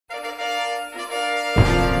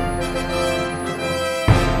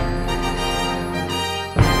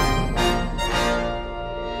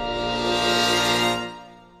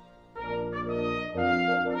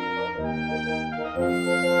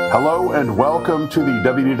Hello and welcome to the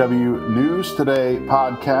WDW News Today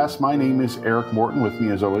podcast. My name is Eric Morton. With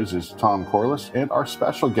me, as always, is Tom Corliss and our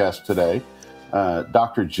special guest today,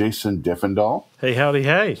 Dr. Jason Diffendahl. Hey, howdy,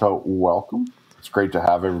 hey. So, welcome. It's great to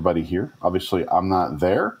have everybody here. Obviously, I'm not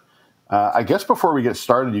there. I guess before we get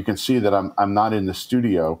started, you can see that I'm not in the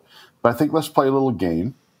studio, but I think let's play a little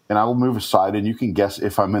game, and I will move aside, and you can guess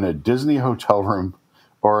if I'm in a Disney hotel room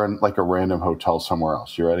or in like a random hotel somewhere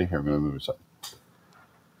else. You ready? Here, I'm going to move aside.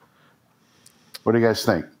 What do you guys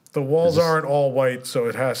think? The walls aren't all white, so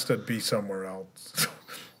it has to be somewhere else.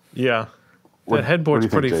 Yeah. That headboard's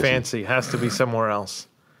pretty fancy. Has to be somewhere else.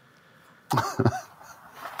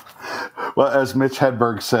 Well, as Mitch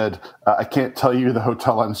Hedberg said, I can't tell you the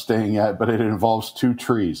hotel I'm staying at, but it involves 2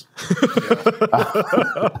 trees.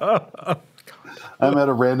 I'm at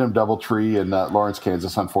a random DoubleTree in Lawrence,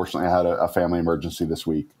 Kansas. Unfortunately, I had a family emergency this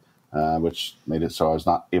week, which made it so I was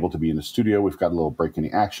not able to be in the studio. We've got a little break in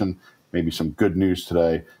the action. Maybe some good news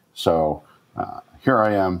today. So here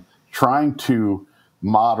I am trying to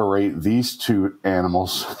moderate these 2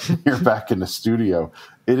 animals here back in the studio.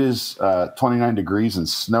 It is 29 degrees and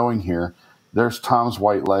snowing here. There's Tom's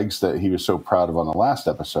white legs that he was so proud of on the last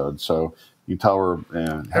episode. So you can tell we're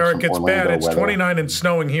Eric, it's Orlando bad. It's weather. 29 and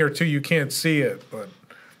snowing here too. You can't see it, but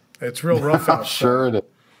it's real rough outside.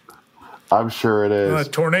 I'm sure it is. A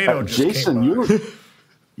tornado just Jason, came by.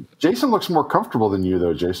 Jason looks more comfortable than you,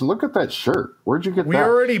 though, Jason. Look at that shirt. Where'd you get that? We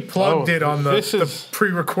already plugged it on the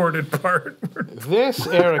pre-recorded part. This,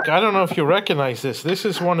 Eric, I don't know if you recognize this. This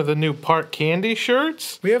is one of the new Park Candy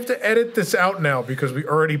shirts. We have to edit this out now because we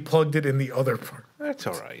already plugged it in the other part. That's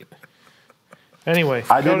all right. Anyway.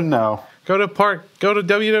 I didn't know. Go to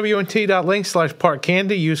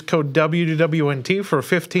wwnt.link/parkcandy. Use code WDWNT for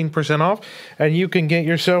 15% off, and you can get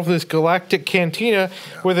yourself this galactic cantina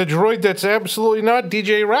with a droid that's absolutely not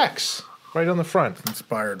DJ Rex right on the front.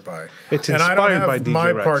 Inspired by. It's inspired by DJ Rex. And I don't have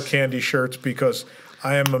my Park Candy shirts because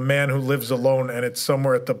I am a man who lives alone, and it's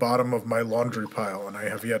somewhere at the bottom of my laundry pile, and I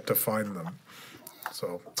have yet to find them.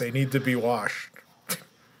 So they need to be washed.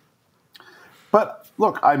 But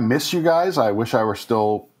look, I miss you guys. I wish I were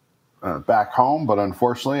still back home, but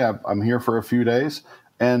unfortunately, I'm here for a few days,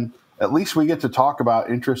 and at least we get to talk about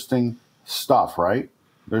interesting stuff, right?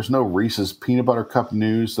 There's no Reese's Peanut Butter Cup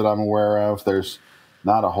news that I'm aware of. There's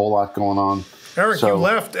not a whole lot going on. Eric, you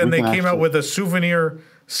left, and they came out with a souvenir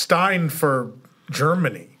Stein for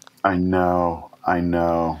Germany. I know. I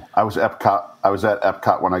was at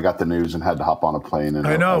Epcot when I got the news and had to hop on a plane. And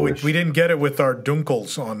I know. We didn't get it with our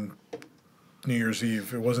Dunkels on New Year's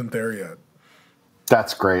Eve. It wasn't there yet.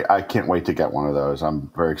 That's great. I can't wait to get one of those. I'm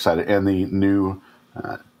very excited. And the new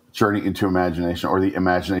Journey into Imagination, or the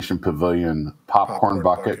Imagination Pavilion popcorn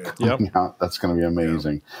bucket coming out. That's going to be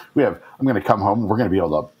amazing. Yep. I'm going to come home. We're going to be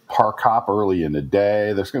able to park hop early in the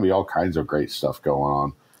day. There's going to be all kinds of great stuff going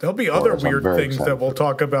on. There'll be other weird things that we'll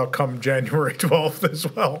talk about come January 12th as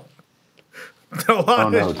well. A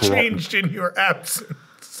lot has changed in your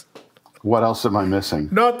absence. What else am I missing?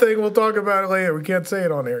 Nothing. We'll talk about it later. We can't say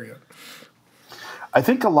it on air yet. I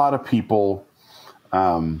think a lot of people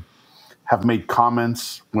have made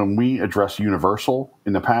comments when we address Universal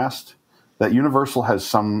in the past that Universal has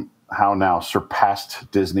somehow now surpassed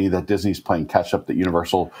Disney, that Disney's playing catch up, that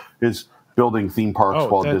Universal is building theme parks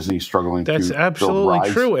while Disney's struggling to build rides. That's absolutely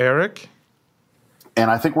true, Eric. And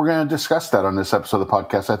I think we're going to discuss that on this episode of the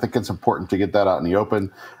podcast. I think it's important to get that out in the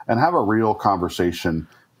open and have a real conversation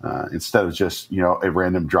instead of just, a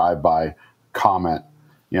random drive-by comment,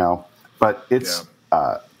 But it's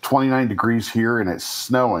 29 degrees here and it's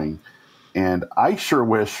snowing. And I sure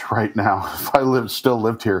wish right now, if I still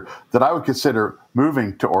lived here, that I would consider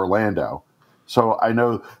moving to Orlando. So I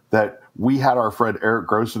know that we had our friend Eric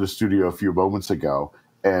Gross in the studio a few moments ago,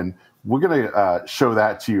 and we're going to show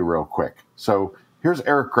that to you real quick. So here's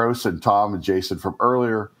Eric Gross and Tom and Jason from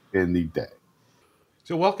earlier in the day.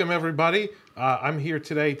 So welcome, everybody. I'm here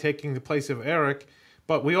today taking the place of Eric,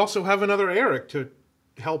 but we also have another Eric to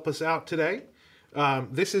help us out today.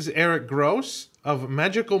 This is Eric Gross of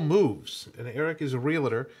Magical Moves, and Eric is a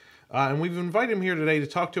realtor. And we've invited him here today to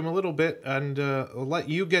talk to him a little bit and let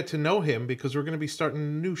you get to know him, because we're going to be starting a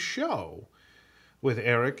new show with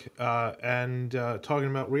Eric and talking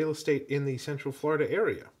about real estate in the Central Florida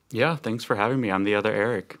area. Yeah, thanks for having me. I'm the other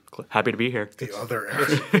Eric. Happy to be here. The other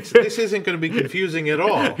Eric. This isn't going to be confusing at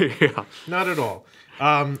all. Yeah. Not at all.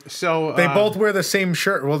 So they both wear the same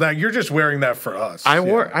shirt. Well, now you're just wearing that for us. I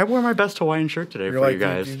wore my best Hawaiian shirt today for you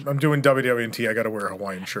guys. I'm doing WDW. I got to wear a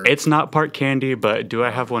Hawaiian shirt. It's not Park Candy, but do I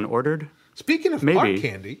have one ordered? Speaking of Park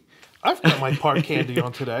Candy, I've got my Park Candy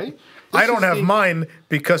on today. I don't is have the- mine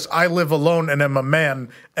because I live alone and am a man,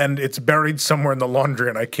 and it's buried somewhere in the laundry,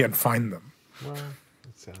 and I can't find them. Well,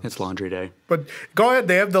 it sounds- It's laundry day. But go ahead,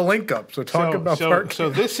 they have the link up. So talk about park. So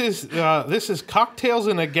this is Cocktails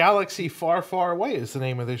in a Galaxy Far, Far Away is the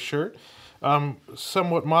name of this shirt.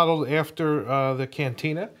 Somewhat modeled after the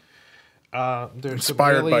Cantina. There's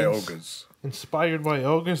Inspired by aliens. ogres. Inspired by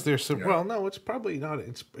ogres. There's some. Well, no, it's probably not.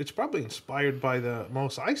 It's probably inspired by the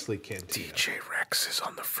Mos Eisley Cantina. DJ Rex is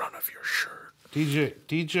on the front of your shirt.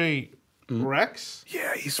 DJ Rex.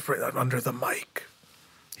 Yeah, he's right under the mic.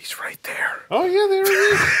 He's right there. Oh yeah, there he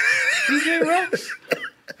is. DJ Rex.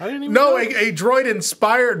 I didn't even No, know. a droid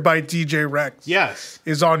inspired by DJ Rex. Yes.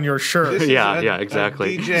 is on your shirt. This is Yeah, a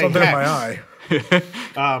exactly. DJ It's under my Hex.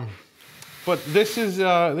 eye. But this is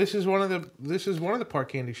one of the Park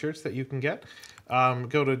Candy shirts that you can get.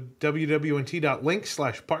 Go to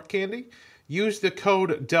wwnt.link/parkcandy. Use the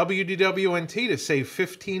code WDWNT to save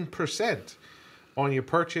 15% on your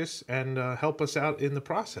purchase and help us out in the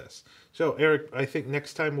process. So Eric, I think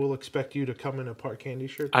next time we'll expect you to come in a Park Candy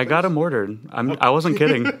shirt. I got them ordered. I wasn't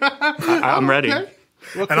kidding. I'm ready. Okay.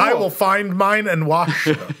 Well, And I cool. will find mine and wash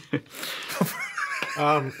them.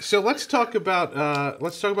 So let's talk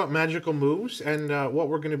about magical moves and what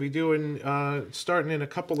we're going to be doing starting in a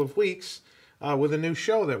couple of weeks with a new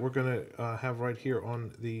show that we're going to have right here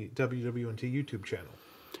on the WWNT YouTube channel.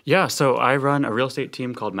 Yeah, so I run a real estate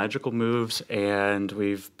team called Magical Moves, and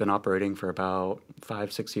we've been operating for about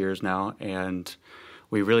 5-6 years now, and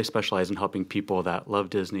we really specialize in helping people that love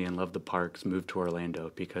Disney and love the parks move to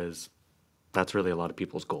Orlando, because that's really a lot of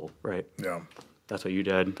people's goal, right? Yeah. That's what you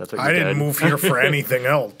did. That's what you I did. didn't move here for anything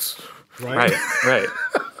else. Right, right,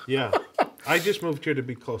 Yeah, I just moved here to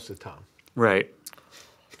be close to Tom. right.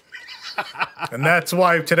 And that's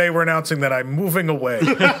why today we're announcing that I'm moving away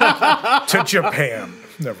to Japan.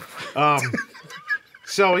 Never mind.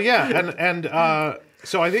 So yeah, and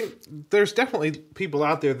so I think there's definitely people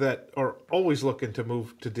out there that are always looking to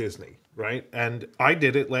move to Disney, right? And I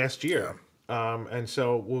did it last year, and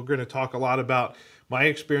so we're going to talk a lot about my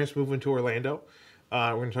experience moving to Orlando.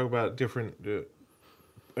 We're going to talk about different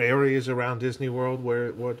areas around Disney World,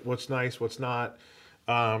 where what's nice, what's not,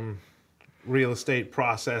 real estate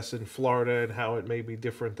process in Florida and how it may be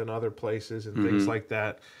different than other places and things like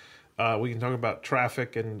that. We can talk about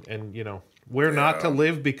traffic and where not to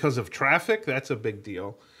live because of traffic. That's a big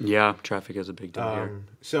deal. Yeah, traffic is a big deal here.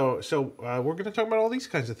 So we're going to talk about all these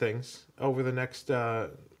kinds of things over the next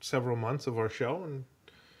several months of our show, and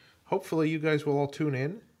hopefully you guys will all tune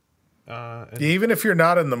in. Even if you're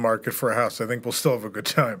not in the market for a house, I think we'll still have a good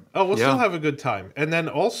time. Oh, we'll Yeah. still have a good time. And then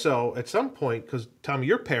also, at some point, because, Tom,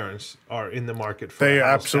 your parents are in the market for They a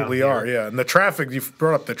house absolutely down are, here. yeah. And the traffic, you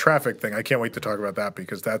brought up the traffic thing. I can't wait to talk about that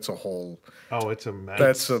because that's a whole, Oh, it's a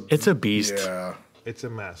mess. It's a beast. yeah. It's a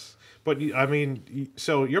mess. But,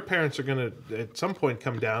 so your parents are going to, at some point,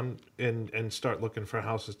 come down and start looking for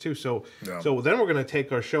houses, too. So so then we're going to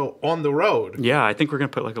take our show on the road. Yeah, I think we're going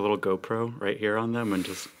to put like a little GoPro right here on them and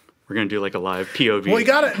just, we're going to do like a live POV.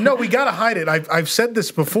 Well, we gotta hide it. I've said this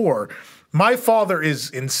before. My father is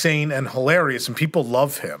insane and hilarious, and people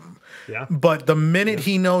love him. Yeah. But the minute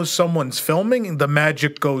he knows someone's filming, the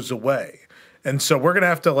magic goes away. And so we're gonna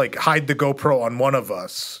have to like hide the GoPro on one of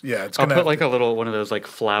us. Yeah, it's I'll gonna put have like to, a little one of those like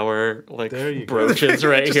flower like There you go. brooches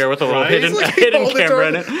right here with a little right? hidden, He's like, he hidden pulled it camera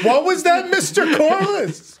in over. it. What was that, Mr.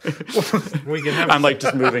 Corliss? We can have I'm like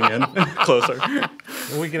just moving in closer.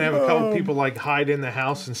 a couple people like hide in the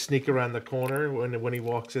house and sneak around the corner when he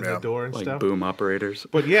walks in the Yeah. door and Like stuff. boom operators.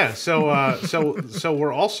 But yeah, so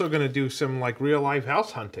we're also going to do some like real life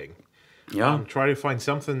house hunting. Yeah. Try to find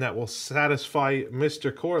something that will satisfy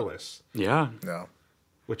Mr. Corliss, Yeah. No.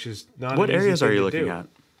 which is not. What an easy areas are thing you to looking do. at?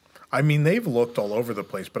 I mean, they've looked all over the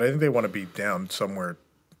place, but I think they want to be down somewhere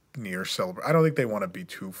near Celebrate. I don't think they want to be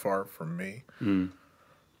too far from me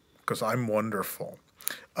because I'm wonderful.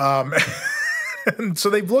 And so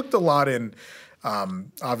they've looked a lot in,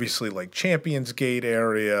 obviously, like Champions Gate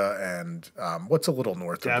area and what's a little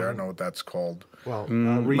north of there? I don't know what that's called. Well, like the-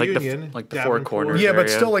 Reunion, like the Four Davenport. Corners. Yeah, but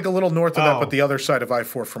area. still like a little north of that, Oh. but the other side of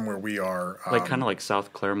I-4 from where we are. Like kind of like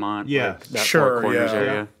South Claremont. Yeah. Like that Sure, Four Corners yeah.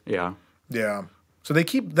 area. Yeah. Yeah. So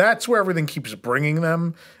that's where everything keeps bringing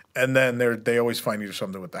them. And then they always find either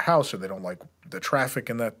something with the house or they don't like the traffic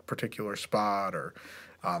in that particular spot or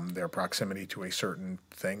their proximity to a certain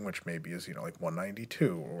thing, which maybe is, like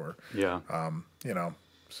 192 or, Yeah.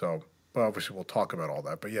 so well, obviously we'll talk about all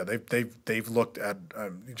that. But yeah, they've looked at,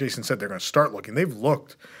 Jason said they're going to start looking. They've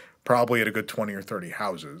looked probably at a good 20 or 30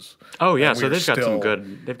 houses. Oh yeah, And so we're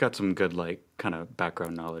they've got some good like kind of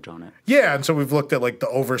background knowledge on it. Yeah, and so we've looked at like the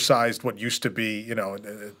oversized, what used to be,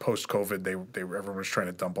 post COVID, everyone was trying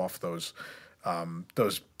to dump off those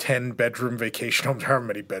 10-bedroom vacation homes, however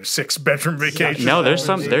many beds, 6-bedroom vacation. No,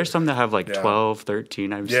 homes. there's some that have like 12,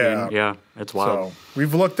 13 I've Yeah. seen. Yeah, it's wild. So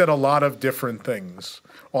we've looked at a lot of different things,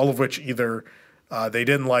 all of which either they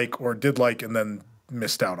didn't like or did like and then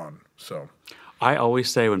missed out on. So I always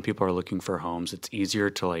say when people are looking for homes, it's easier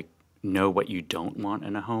to like know what you don't want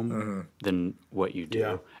in a home than what you do.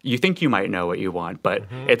 Yeah. You think you might know what you want, but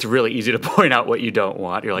it's really easy to point out what you don't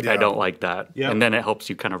want. You're like, I don't like that. Yeah. And then it helps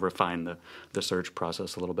you kind of refine the search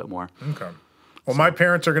process a little bit more. okay. Well, my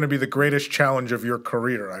parents are going to be the greatest challenge of your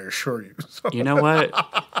career, I assure you. So. You know what?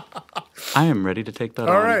 I am ready to take that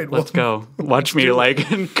All on. right, Let's go. Watch me like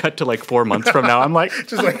cut to like 4 months from now. I'm like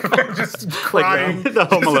just crying. like the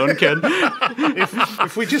Home Alone kid.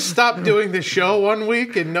 If we just stop doing the show one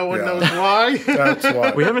week and no one knows why. That's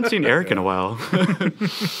why. We haven't seen Eric in a while.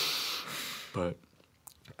 But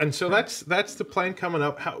And so that's the plan coming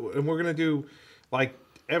up. And we're gonna do like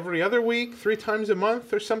every other week, 3 times a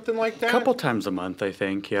month, or something like that. a couple times a month, I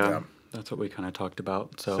think. Yeah. That's what we kind of talked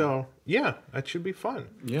about. So yeah, that should be fun.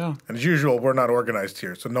 Yeah. And as usual, we're not organized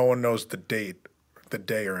here, so no one knows the day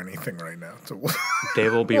or anything right now. So They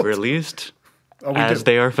will be released we as do.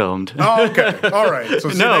 they are filmed. Oh, okay. All right. So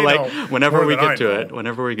see, No, they like know whenever more we than I get to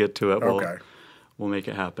know. it, Okay. we'll make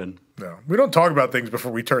it happen. No, we don't talk about things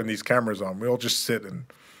before we turn these cameras on. We all just sit and.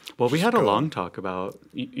 Well, we had a go. long talk about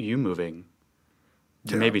you moving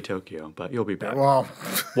to maybe Tokyo, but you'll be back. Well,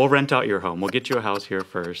 We'll rent out your home. We'll get you a house here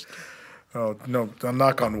first. oh no, I'll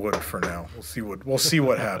knock on wood for now. We'll see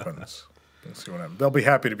what happens. We'll see what happens. They'll be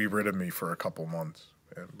happy to be rid of me for a couple months.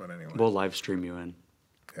 Yeah, but anyway, We'll live stream you in.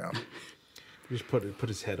 yeah. Just put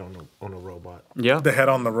his head on a robot. Yeah. The head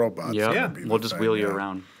on the robot. Yeah. Yeah. We'll just wheel you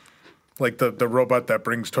around. Like the robot that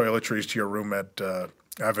brings toiletries to your room at Aventura.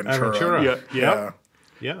 Aventura. Yeah. Yeah.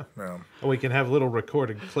 Yeah. Yeah. And we can have little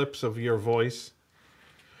recorded clips of your voice.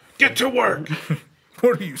 Get to work.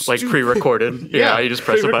 What are you, Like stupid? pre-recorded. Yeah, you just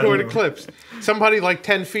press a pre-recorded button. clips. Somebody like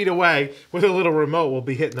 10 feet away with a little remote will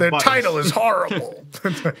be hitting the Their buttons. title is horrible.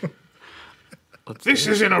 This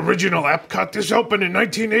is an original Epcot. This opened in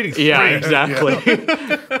 1983. Yeah, exactly.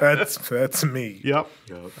 That's me. Yep.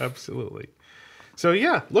 Absolutely. So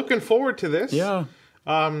yeah, looking forward to this. Yeah.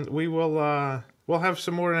 We will. We'll have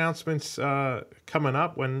some more announcements coming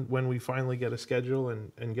up when we finally get a schedule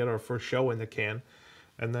and get our first show in the can,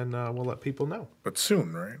 and then we'll let people know. But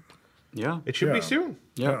soon, right? Yeah. It should be Yeah. soon.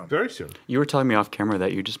 Yeah. Very soon. You were telling me off camera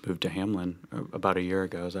that you just moved to Hamlin about a year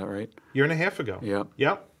ago. Is that right? Year and a half ago. Yep.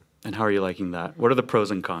 Yep. And how are you liking that? What are the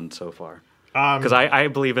pros and cons so far? Because I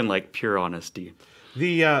believe in like pure honesty.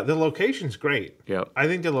 The location's great. Yep. I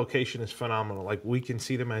think the location is phenomenal. Like we can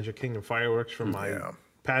see the Magic Kingdom fireworks from my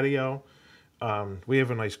patio. We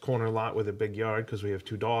have a nice corner lot with a big yard because we have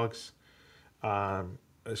 2 dogs.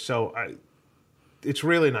 It's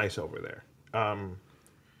really nice over there.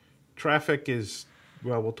 Traffic is,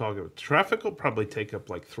 well, we'll talk about traffic. Will probably take up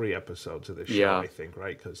like 3 episodes of this show, Yeah. I think,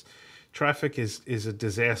 right? Because traffic is a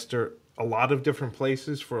disaster. A lot of different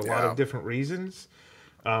places for a lot of different reasons.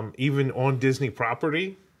 Even on Disney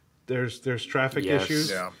property, there's traffic Yes. issues.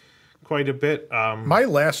 Yeah. Quite a bit. My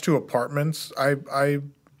last 2 apartments I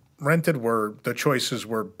rented were the choices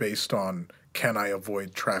were based on can I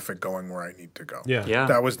avoid traffic going where I need to go. Yeah.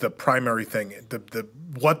 That was the primary thing. The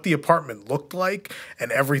what the apartment looked like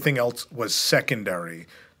and everything else was secondary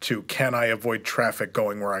to can I avoid traffic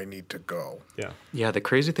going where I need to go. Yeah. Yeah, the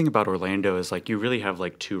crazy thing about Orlando is like you really have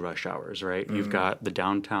like 2 rush hours, right? You've got the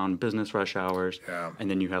downtown business rush hours,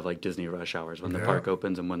 and then you have like Disney rush hours when the park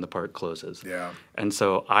opens and when the park closes. Yeah. And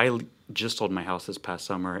so just sold my house this past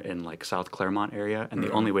summer in like South Claremont area, and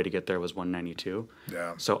the only way to get there was 192.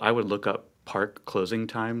 Yeah. So I would look up park closing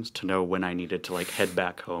times to know when I needed to like head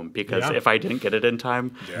back home because Yeah. if I didn't get it in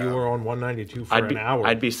time, You were on 192 for I'd an hour.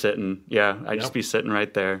 I'd be sitting. Yeah, I'd just be sitting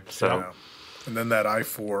right there. So. Yeah. And then that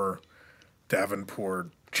I-4 Davenport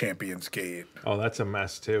Champions Gate. Oh, that's a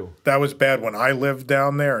mess too. That was bad when I lived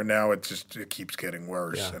down there, and now it keeps getting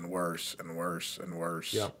worse Yeah. and worse and worse and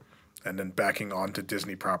worse. Yep. And then backing onto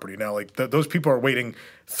Disney property now, like those people are waiting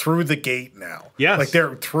through the gate now. Yes. like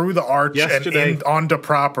they're through the arch Yesterday- and onto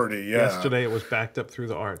property. Yeah, Yesterday it was backed up through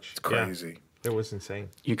the arch. It's crazy. It was insane.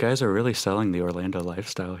 You guys are really selling the Orlando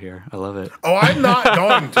lifestyle here. I love it. Oh, I'm not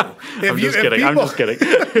going to. I'm just kidding. I'm just kidding.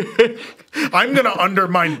 I'm going to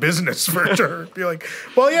undermine business for sure. Be like,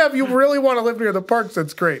 well, yeah, if you really want to live near the parks,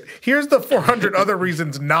 that's great. Here's the 400 other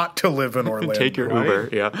reasons not to live in Orlando. Take your Right? Uber.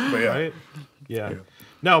 Yeah. But yeah. Right? Yeah.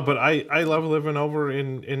 No, but I love living over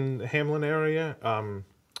in the Hamlin area.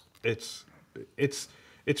 It's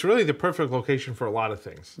really the perfect location for a lot of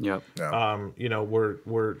things. Yep. Yeah.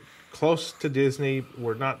 We're close to Disney.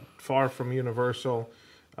 We're not far from Universal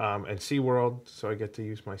and SeaWorld, so I get to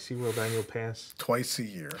use my SeaWorld annual pass. Twice a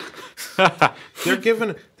year. They're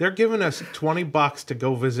giving us $20 to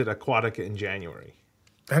go visit Aquatica in January.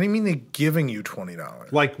 How do you mean they're giving you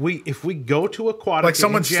 $20? Like if we go to Aquatica, Like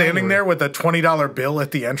someone's in standing there January, with a $20 bill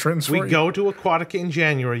at the entrance. We for you? go to Aquatica in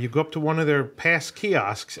January. You go up to one of their pass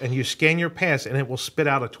kiosks and you scan your pass, and it will spit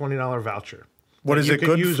out a $20 voucher. What that is you it can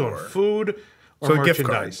good use for? on food or So a gift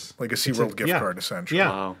card, merchandise. like a SeaWorld gift card, essentially. Yeah,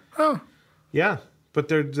 Wow. Oh, yeah. But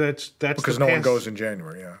that's because the no pass, one goes in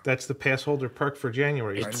January. Yeah. That's the pass holder perk for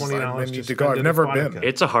January. It's $20 I to need to spend go. I've at never Aquatica. been.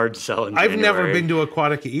 It's a hard sell in I've never January. been to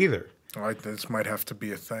Aquatica either. All right, this might have to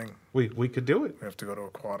be a thing. We could do it We have to go to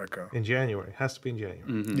Aquatica. in January. It has to be in January.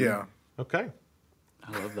 Mm-hmm. Yeah. Okay.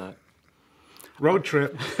 I love that. Road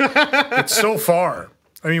trip. It's so far.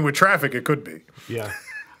 I mean, with traffic, it could be. Yeah.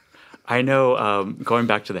 I know, going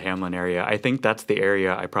back to the Hamlin area, I think that's the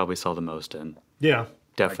area I probably saw the most in. Yeah.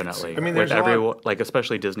 Definitely. I mean, with there's a lot- everyone, like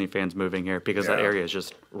especially Disney fans moving here because that Yeah. area is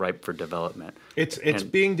just ripe for development. It's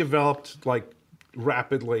And- being developed like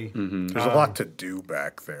rapidly. There's a lot to do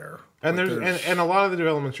back there. And Like, and a lot of the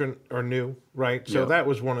developments are new, right? So Yeah. that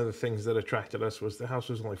was one of the things that attracted us was the house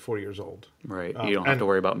was only 4 years old. Right. You don't have and- to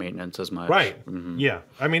worry about maintenance as much. Right. Yeah.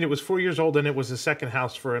 I mean, it was 4 years old and it was the second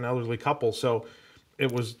house for an elderly couple. So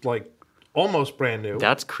it was like almost brand new.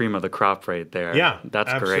 That's cream of the crop right there. yeah.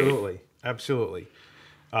 That's great. absolutely. Absolutely.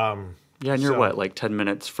 Yeah, and you're So- what, like 10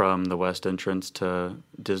 minutes from the west entrance to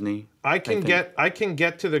Disney? I can think.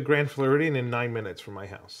 get to the Grand Floridian in 9 minutes from my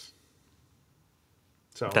house.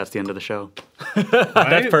 So That's the end of the show. right?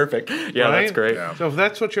 That's perfect. Yeah, Right? that's great. Yeah. So if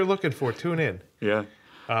that's what you're looking for, tune in. Yeah.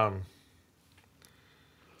 All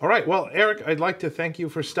right. Well, Eric, I'd like to thank you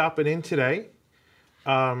for stopping in today,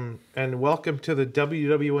 and welcome to the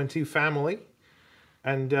WWNT family.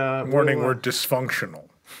 And Warning, we'll, we're dysfunctional.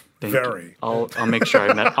 Thank Very. You. I'll make sure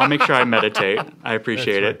I'll make sure I meditate. I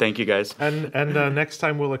appreciate right. it. Thank you guys. and next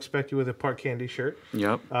time we'll expect you with a Park Candy shirt.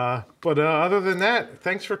 Yep. But other than that,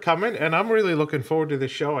 thanks for coming, and I'm really looking forward to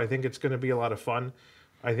this show. I think it's going to be a lot of fun.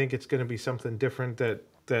 I think it's going to be something different that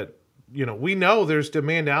we know there's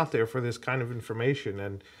demand out there for this kind of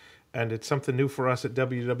information, and it's something new for us at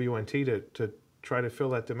WWNT to try to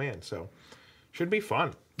fill that demand. So should be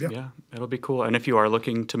fun. Yeah, it'll be cool. And if you are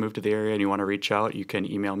looking to move to the area and you want to reach out, you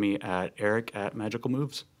can email me at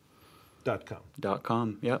eric@magicalmoves.com.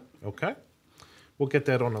 .com. Yep. Okay. We'll get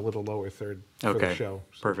that on a little lower third for the Okay. show.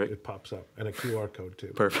 So Perfect. It pops up. And a QR code,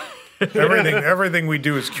 too. Perfect. Everything we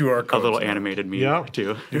do is QR A codes. little now. animated me Yeah.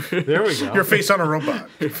 too. There we go. Your face on a robot.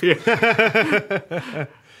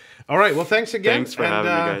 All right. Well, thanks again. Thanks for having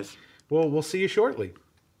me, guys. We'll see you shortly.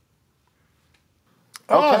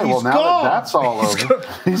 Okay, well, he's now gone. that that's all over,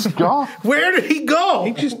 he's gone. Where did he go?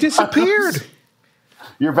 He just disappeared.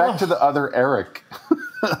 You're back to the other Eric.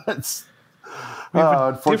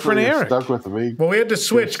 Unfortunately, different you're Eric. stuck with me. Well, we had to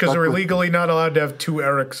switch because stuck we're with- legally not allowed to have two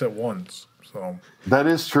Erics at once. So That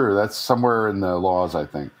is true. That's somewhere in the laws, I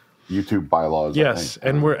think. YouTube bylaws. I Yes, think.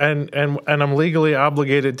 and we're and I'm legally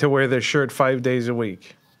obligated to wear this shirt 5 days a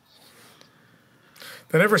week.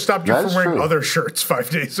 they never stopped you That from is wearing true. other shirts 5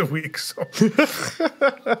 days a week. So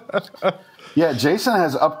Yeah, Jason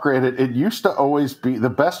has upgraded. It used to always be the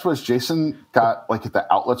best was Jason got like at the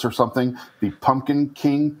outlets or something the Pumpkin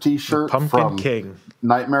King T-shirt Pumpkin from King.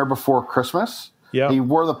 Nightmare Before Christmas. Yeah. He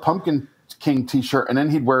wore the Pumpkin King T-shirt and then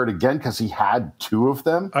he'd wear it again because he had two of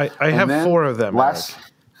them. I And have then 4 of them. Last,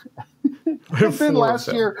 and then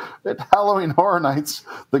last year at Halloween Horror Nights,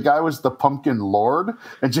 the guy was the Pumpkin Lord,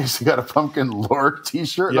 and Jason got a Pumpkin Lord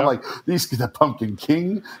T-shirt. And I'm Yep. like, these the Pumpkin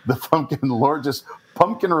King, the Pumpkin Lord, just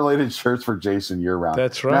pumpkin-related shirts for Jason year-round.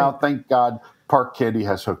 That's right. Now, thank God, Park Candy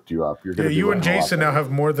has hooked you up. You're yeah, going to you and Jason now have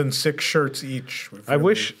more than 6 shirts each. I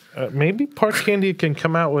wish maybe Park Candy can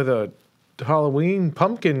come out with a Halloween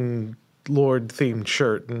Pumpkin Lord themed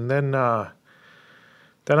shirt, and then I'd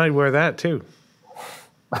wear that too.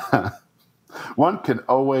 One can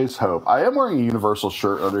always hope. I am wearing a Universal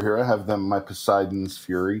shirt under here. I have them my Poseidon's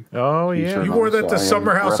Fury. Oh yeah, T-shirt. You wore that So to I am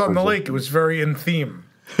Summer House on the represent- Lake. It was very in theme.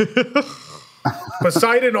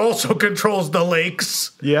 Poseidon also controls the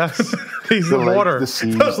lakes, yes, he's the, lake, water. the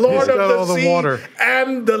sea. the Lord got all of the the sea, water.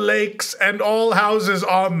 and the lakes, and all houses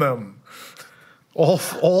on them. All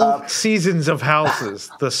seasons of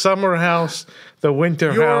houses: the summer house, the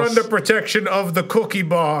winter You're house. under protection of the cookie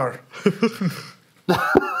bar.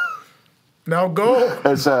 Now go.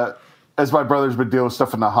 As my brother's been dealing with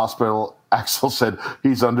stuff in the hospital, Axel said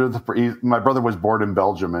he's under my brother was born in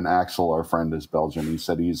Belgium, and Axel, our friend, is Belgian. He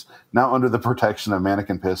said he's now under the protection of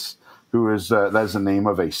Mannequin Piss, who is that is the name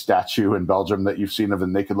of a statue in Belgium that you've seen of a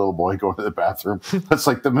naked little boy going to the bathroom. That's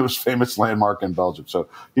like the most famous landmark in Belgium. So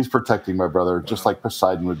he's protecting my brother, just like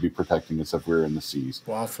Poseidon would be protecting us if we were in the seas.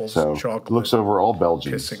 Waffles, so chocolate, looks over all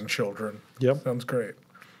Belgians. kissing children. Yep. Sounds great.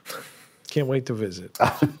 Can't wait to visit.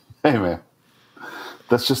 Hey, man.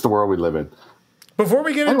 That's just the world we live in. Before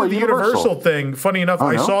we get into the Universal thing, funny enough,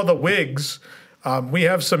 I no? saw the Wigs. We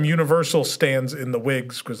have some Universal stands in the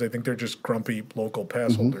Wigs because I think they're just grumpy local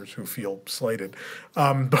pass holders who feel slighted.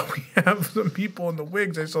 But we have some people in the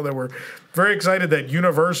Wigs I saw that were very excited that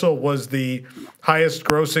Universal was the highest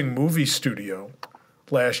grossing movie studio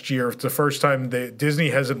last year. It's the first time Disney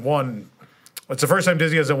hasn't won. It's the first time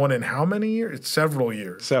Disney hasn't won in how many years? It's several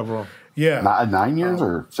years. Several. Yeah. 9 years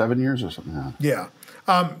or 7 years or something like that. Yeah.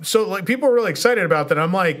 So like people are really excited about that.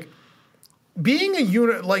 I'm like, being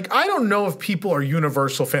I don't know if people are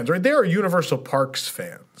Universal fans, right? There are Universal Parks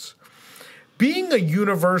fans. Being a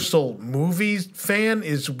Universal movies fan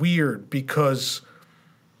is weird because,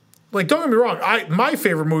 like, don't get me wrong, my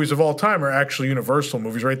favorite movies of all time are actually Universal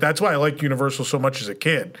movies, right? That's why I liked Universal so much as a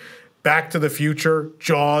kid. Back to the Future,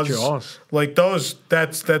 Jaws. Like those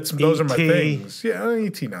those are my things. Yeah,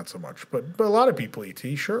 E.T. not so much, but a lot of people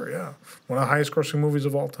E.T. Sure, yeah, one of the highest grossing movies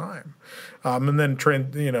of all time. And then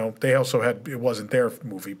they also had, it wasn't their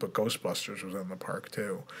movie, but Ghostbusters was in the park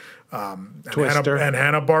too. Twister and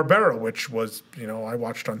Hanna-Barbera, which was I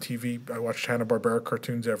watched on TV. I watched Hanna-Barbera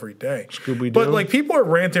cartoons every day. Scooby-Doo. But like people are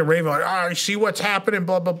ranting and raving like, I see what's happening,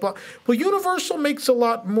 blah blah blah. Well, Universal makes a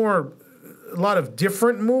lot of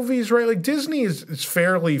different movies, right? Like Disney is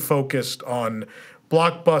fairly focused on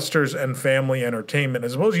blockbusters and family entertainment,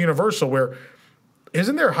 as opposed to Universal, where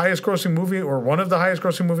isn't their highest grossing movie or one of the highest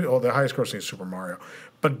grossing movies? Oh, the highest grossing is Super Mario.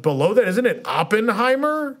 But below that, isn't it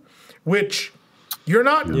Oppenheimer? Which you're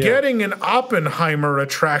not getting an Oppenheimer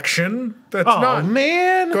attraction. That's not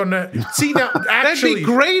man. Gonna see now. Actually, That'd be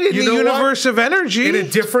great in the universe of energy. In a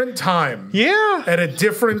different time. Yeah. At a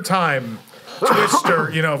different time.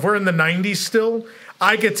 Twister, if we're in the 90s still,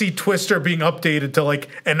 I could see Twister being updated to like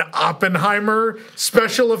an Oppenheimer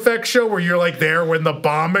special effects show where you're like there when the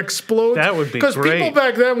bomb explodes. That would be great. Because people great.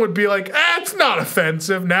 back then would be like, it's not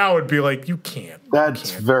offensive. Now it'd be like, you can't.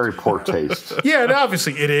 That's very poor taste. Yeah, and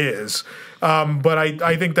obviously it is. But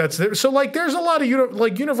I think that's there. So like there's a lot of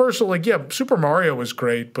Universal, like, yeah, Super Mario was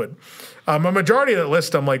great, but a majority of that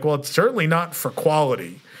list, I'm like, well, it's certainly not for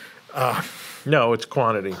quality. No, it's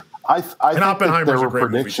quantity. I think that there were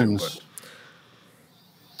predictions. Movie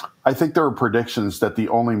too, I think there were predictions that the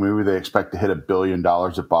only movie they expect to hit $1 billion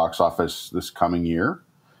at box office this coming year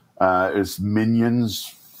is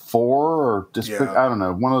Minions 4 or I don't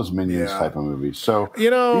know, one of those Minions type of movies. So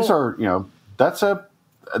these are that's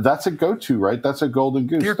a go-to, right? That's a golden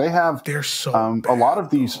goose. They're so a lot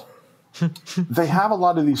of these. They have a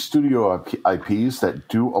lot of these studio IPs that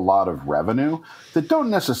do a lot of revenue that don't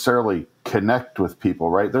necessarily connect with people,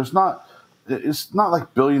 right? It's not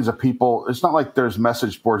like billions of people. It's not like there's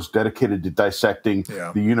message boards dedicated to dissecting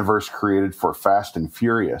the universe created for Fast and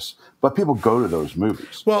Furious, but people go to those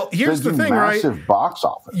movies. Well, here's the thing, right? Massive box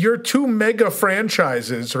office. Your two mega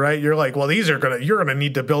franchises, right? You're like, well, you're gonna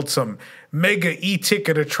need to build some mega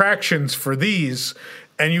e-ticket attractions for these.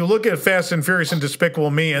 And you look at Fast and Furious and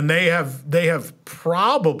Despicable Me, and they have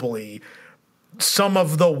probably some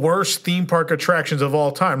of the worst theme park attractions of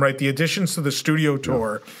all time, right? The additions to the studio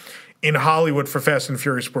tour in Hollywood for Fast and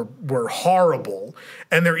Furious were horrible,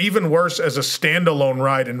 and they're even worse as a standalone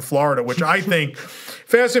ride in Florida, which I think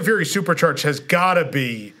Fast and Furious Supercharged has got to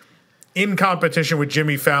be in competition with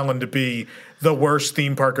Jimmy Fallon to be the worst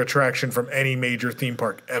theme park attraction from any major theme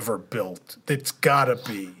park ever built. It's got to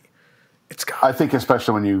be. I think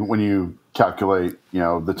especially when you calculate,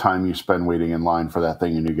 the time you spend waiting in line for that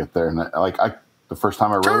thing, and you get there, and the first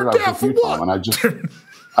time I rode it, I was with you, Tom, and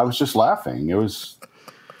I was just laughing. It was.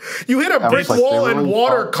 You hit a brick wall and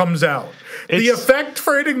water comes out. The effect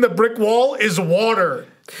for hitting the brick wall is water.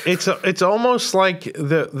 It's almost like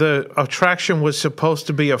the attraction was supposed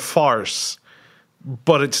to be a farce,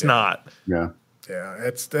 but it's not. Yeah. Yeah,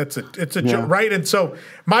 it's a joke, right? And so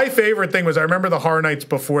my favorite thing was I remember the horror nights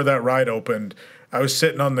before that ride opened. I was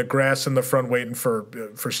sitting on the grass in the front waiting for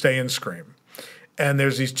Stay and Scream, and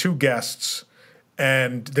there's these two guests,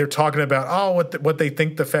 and they're talking about what they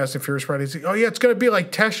think the Fast and Furious ride is. Oh yeah, it's going to be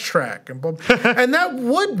like Test Track, and that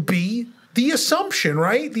would be the assumption,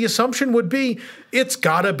 right? The assumption would be it's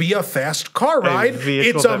got to be a fast car ride.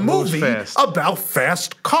 vehicle It's a that moves movie fast. about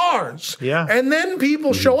fast cars. Yeah. And then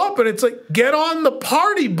people show up and it's like, get on the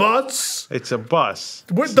party bus. It's a bus.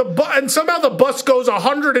 With and somehow the bus goes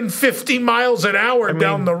 150 miles an hour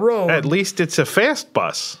down the road. At least it's a fast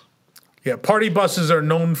bus. Yeah, party buses are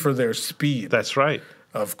known for their speed. That's right.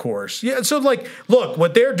 Of course. Yeah, so like, look,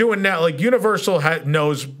 what they're doing now, like Universal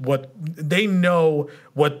knows what they know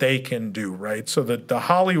what they can do, right? So the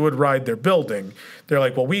Hollywood ride they're building, they're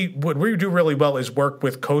like, well, what we do really well is work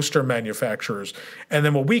with coaster manufacturers. And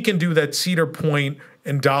then what we can do that Cedar Point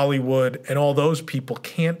and Dollywood and all those people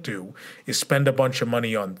can't do is spend a bunch of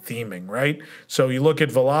money on theming, right? So you look at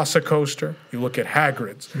Velocicoaster, you look at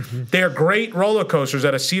Hagrid's. They're great roller coasters.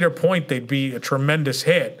 At a Cedar Point, they'd be a tremendous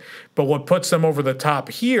hit. But what puts them over the top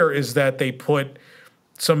here is that they put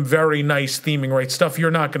some very nice theming, right? Stuff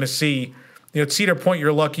you're not going to see. You know, at Cedar Point,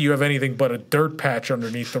 you're lucky you have anything but a dirt patch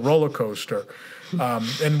underneath the roller coaster.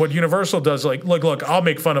 And what Universal does, like, look, I'll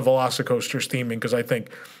make fun of Velocicoaster's theming because I think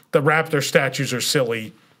the Raptor statues are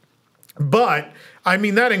silly. But, I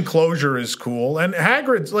mean, that enclosure is cool. And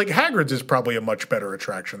Hagrid's is probably a much better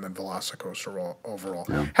attraction than Velocicoaster overall.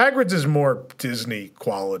 Yeah. Hagrid's is more Disney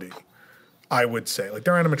quality, I would say. Like,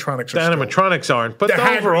 their animatronics are animatronics aren't, but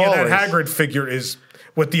the overall that Hagrid figure is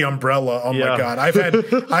with the umbrella. Oh my God.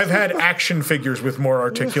 I've had action figures with more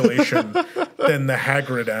articulation than the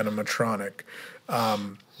Hagrid animatronic.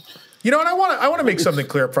 You know, and I want to make something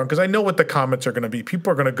clear up front because I know what the comments are going to be.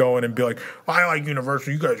 People are going to go in and be like, I like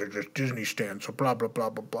Universal. You guys are just Disney stands, so blah, blah, blah,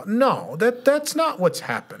 blah, blah. No, that's not what's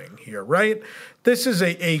happening here, right? This is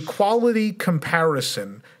a quality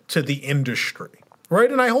comparison to the industry,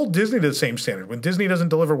 right? And I hold Disney to the same standard. When Disney doesn't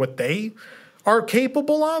deliver what they are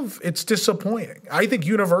capable of, it's disappointing. I think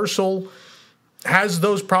Universal has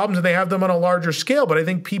those problems and they have them on a larger scale, but I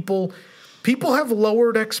think people have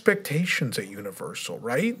lowered expectations at Universal,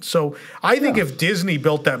 right? So I think if Disney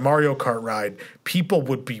built that Mario Kart ride, people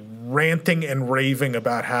would be ranting and raving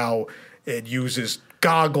about how it uses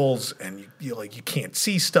goggles and you can't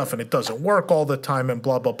see stuff and it doesn't work all the time and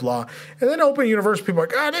blah, blah, blah. And then Open Universe, people are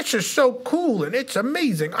like, this is so cool and it's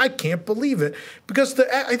amazing. I can't believe it. Because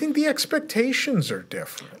I think the expectations are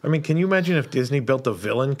different. I mean, can you imagine if Disney built a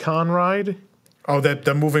Villain Con ride? Oh,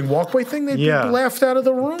 the moving walkway thing? They'd be laughed out of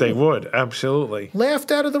the room. They would, absolutely. Laughed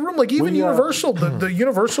out of the room. Like even Universal, the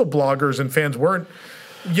Universal bloggers and fans weren't,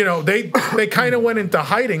 they kind of went into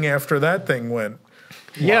hiding after that thing went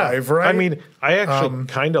live, right? I mean, I actually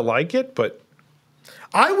kind of like it, but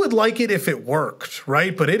I would like it if it worked,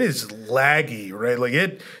 right? But it is laggy, right?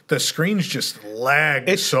 Like the screens just lag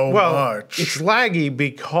much. It's laggy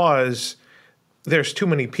because there's too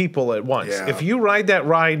many people at once. Yeah. If you ride that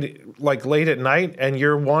ride like late at night and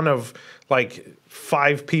you're one of like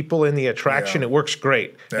 5 people in the attraction, it works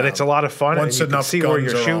great. Yeah. And it's a lot of fun. Once and you enough can see where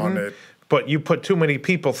you're guns are on shooting. it. But you put too many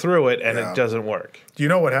people through it and it doesn't work. Do you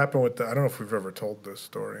know what happened with I don't know if we've ever told this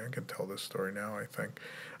story. I can tell this story now, I think.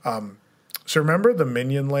 So remember the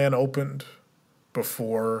Minion Land opened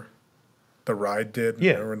before the ride did?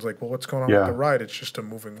 Yeah. And everyone's like, well, what's going on with the ride? It's just a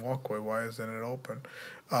moving walkway. Why isn't it open?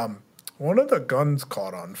 One of the guns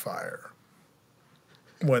caught on fire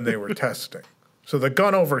when they were testing. So the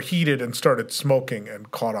gun overheated and started smoking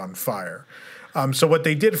and caught on fire. So what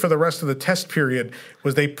they did for the rest of the test period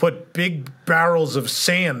was they put big barrels of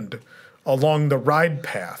sand along the ride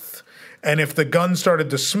path. And if the gun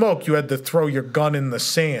started to smoke, you had to throw your gun in the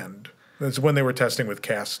sand. That's when they were testing with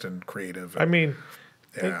Cast and Creative. I mean,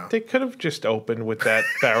 they could have just opened with that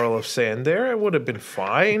barrel of sand there. It would have been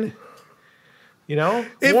fine. You know,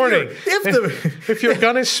 warning: if your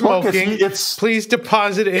gun is smoking, please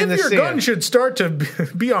deposit it in the sand. If your gun should start to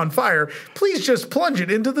be on fire, please just plunge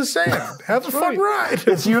it into the sand. Have a fun ride.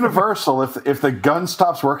 It's Universal. If the gun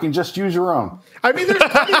stops working, just use your own. I mean,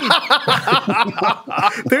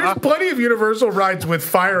 there's plenty of Universal rides with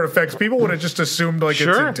fire effects. People would have just assumed it's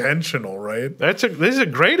intentional, right? This is a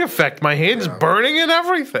great effect. My hand's burning and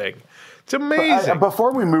everything. It's amazing.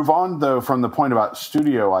 Before we move on, though, from the point about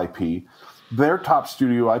studio IP. Their top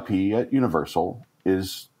studio IP at Universal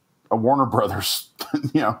is a Warner Brothers,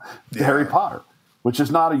 Harry Potter, which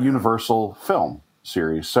is not a Universal film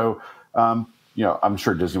series. So, I'm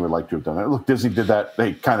sure Disney would like to have done that. Look, Disney did that.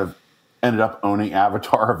 They kind of ended up owning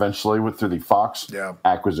Avatar eventually through the Fox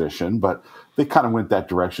acquisition, but they kind of went that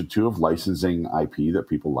direction too of licensing IP that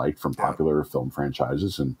people liked from popular film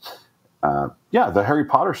franchises. And the Harry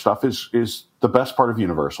Potter stuff is the best part of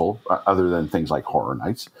Universal, other than things like Horror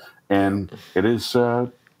Nights. And it is,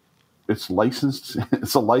 it's licensed.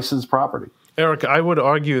 It's a licensed property. Eric, I would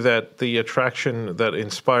argue that the attraction that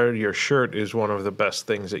inspired your shirt is one of the best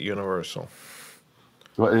things at Universal.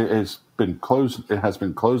 Well, it has been closed. It has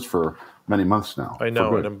been closed for many months now. I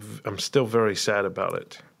know, and I'm still very sad about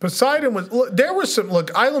it. Poseidon was there was some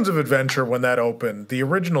Islands of Adventure when that opened. The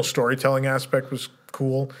original storytelling aspect was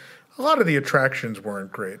cool. A lot of the attractions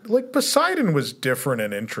weren't great. Like Poseidon was different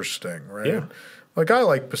and interesting, right? Yeah. Like I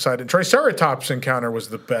like Poseidon. Triceratops encounter was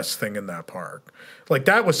the best thing in that park. Like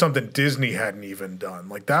that was something Disney hadn't even done.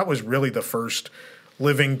 Like that was really the first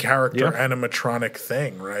living character animatronic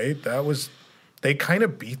thing, right? That was they kind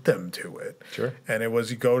of beat them to it. Sure. And it was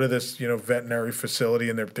you go to this, veterinary facility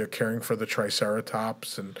and they're caring for the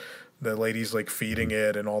Triceratops and the lady's like feeding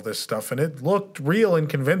it and all this stuff. And it looked real and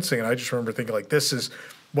convincing. And I just remember thinking like this is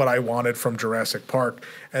what I wanted from Jurassic Park.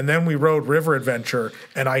 And then we rode River Adventure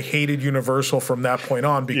and I hated Universal from that point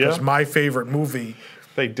on because my favorite movie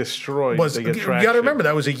they destroyed was the attraction. You got to remember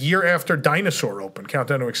that was a year after Dinosaur opened,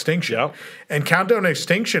 Countdown to Extinction. Yep. And Countdown to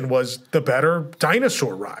Extinction was the better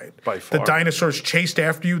dinosaur ride. By far. The dinosaurs chased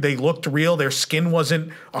after you. They looked real. Their skin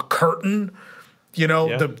wasn't a curtain.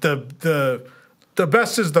 The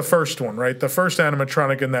best is the first one, right? The first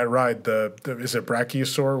animatronic in that ride, is it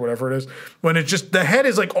Brachiosaur, whatever it is? When it just the head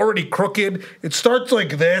is like already crooked. It starts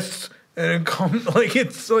like this and it comes like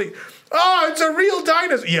it's like it's a real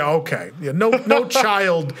dinosaur. Yeah, okay. Yeah, no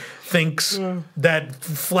child thinks that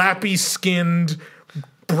flappy-skinned,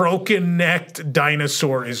 broken-necked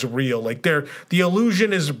dinosaur is real. Like the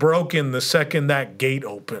illusion is broken the second that gate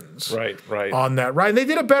opens. Right. On that ride. And they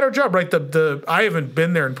did a better job, right? I haven't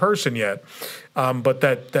been there in person yet, but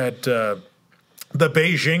the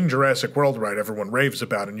Beijing Jurassic World ride everyone raves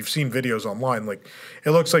about, and you've seen videos online. Like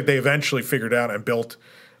it looks like they eventually figured out and built,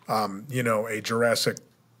 a Jurassic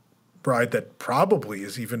ride that probably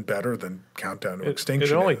is even better than Countdown to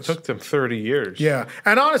Extinction. It only took them 30 years. Yeah.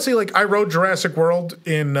 And honestly, like I rode Jurassic World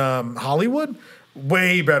in Hollywood,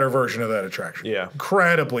 way better version of that attraction. Yeah.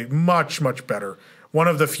 Incredibly, much, much better. One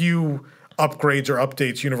of the few upgrades or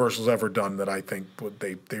updates Universal's ever done that I think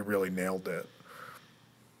they really nailed it.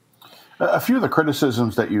 A few of the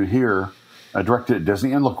criticisms that you hear directed at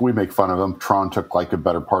Disney, and look, we make fun of them. Tron took like a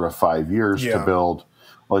better part of 5 years to build.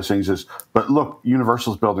 All these things but look,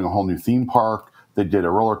 Universal's building a whole new theme park. They did a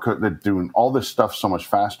roller coaster. They're doing all this stuff so much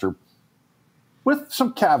faster, with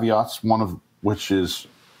some caveats. One of which is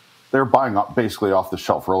they're buying up basically off the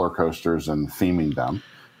shelf roller coasters and theming them.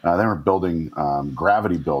 They were building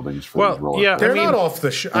gravity buildings for these roller coasters. They're not off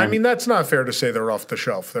the shelf. I mean, that's not fair to say they're off the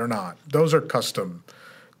shelf. They're not. Those are custom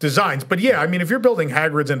designs. But yeah, I mean, if you're building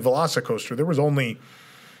Hagrid's and Velocicoaster, there was only,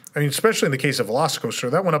 especially in the case of Velocicoaster,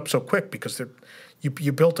 that went up so quick because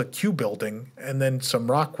you built a queue building and then some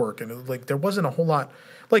rock work, and there wasn't a whole lot.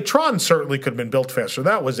 Like Tron certainly could have been built faster.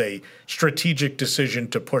 That was a strategic decision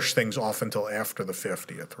to push things off until after the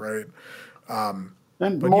 50th, right?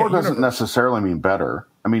 And more doesn't necessarily mean better.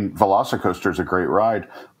 I mean, Velocicoaster is a great ride,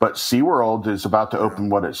 but SeaWorld is about to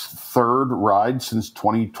open its third ride since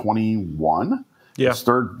 2021. Yeah, its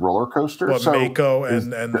third roller coaster. Mako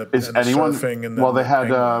and the surfing and they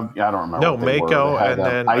had I don't remember. No, Mako and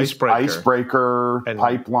then Icebreaker, and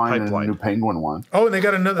Pipeline, and a new Penguin one. Oh, and they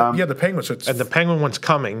got another. The Penguin. So and the Penguin one's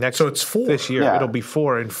coming next. So it's 4 this year. Yeah. It'll be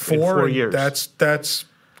 4 in 4 years. That's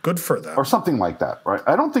good for them, or something like that, right?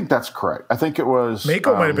 I don't think that's correct. I think it was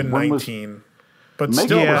Mako might have been 19. But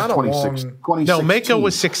still, not 2016. No, Mako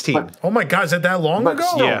was 16. But, oh my God, is that long ago?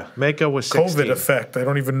 Yeah, Mako was 16. COVID effect. I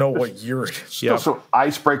don't even know what year it is. Yeah. So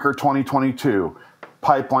Icebreaker 2022,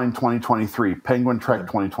 Pipeline 2023, Penguin Trek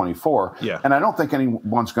 2024. Yeah. And I don't think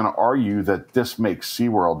anyone's going to argue that this makes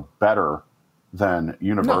SeaWorld better than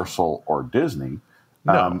Universal or Disney.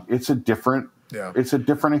 No. It's a different It's a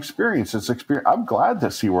different experience. I'm glad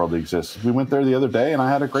that SeaWorld exists. We went there the other day, and I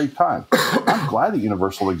had a great time. I'm glad that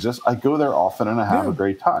Universal exists. I go there often, and I have a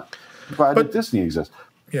great time. I'm glad that Disney exists.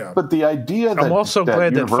 Yeah. But the idea that I'm also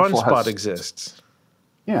glad that Universal Fun Spot exists.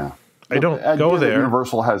 Yeah. I don't go there.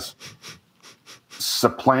 Universal has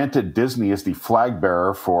supplanted Disney as the flag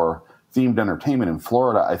bearer for themed entertainment in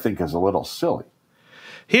Florida, I think, is a little silly.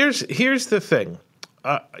 Here's the thing.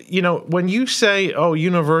 When you say,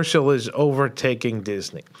 Universal is overtaking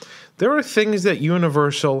Disney, there are things that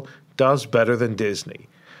Universal does better than Disney.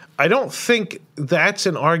 I don't think that's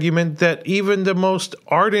an argument that even the most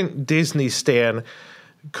ardent Disney stan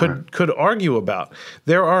could argue about.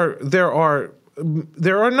 There are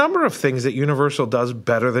a number of things that Universal does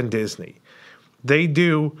better than Disney. They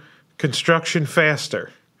do construction faster.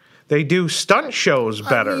 They do stunt shows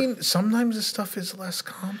better. I mean, sometimes the stuff is less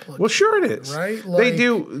complicated. Well, sure it is. Right? They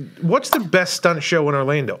do. What's the best stunt show in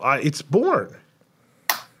Orlando? It's Bourne.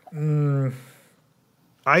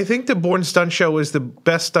 I think the Bourne Stunt Show is the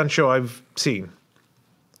best stunt show I've seen.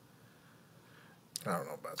 I don't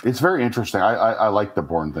know about that. It's very interesting. I like the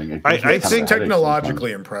Bourne thing. I think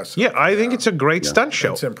technologically impressive. Yeah, I think it's a great stunt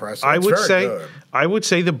show. It's impressive. I would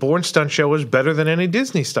say the Bourne Stunt Show is better than any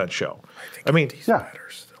Disney stunt show. I mean, better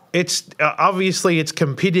still. It's obviously it's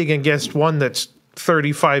competing against one that's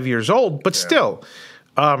 35 years old, but still,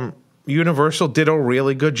 Universal did a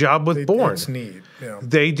really good job with Bourne. It's neat. Yeah.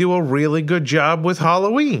 They do a really good job with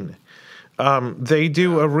Halloween. They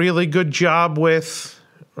do a really good job with.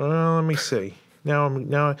 Let me see.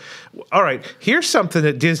 Now, all right. Here's something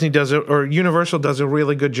that Disney does, or Universal does a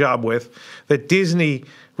really good job with, that Disney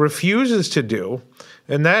refuses to do,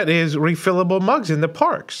 and that is refillable mugs in the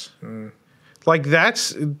parks. Like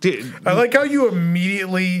that's. I like how you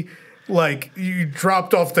immediately. Like you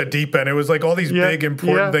dropped off the deep end. It was like all these big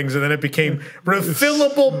important things, and then it became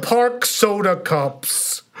refillable park soda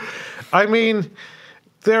cups. I mean,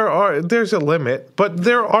 there's a limit, but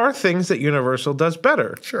there are things that Universal does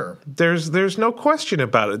better. Sure, there's no question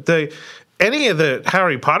about it. Any of the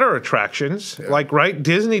Harry Potter attractions,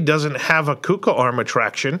 Disney doesn't have a Kuka Arm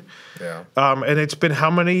attraction. Yeah, and it's been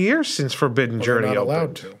how many years since Forbidden Journey they're not opened?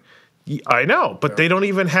 allowed to. I know, but they don't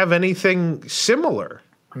even have anything similar.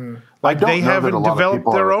 Like they haven't developed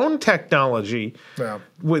their own technology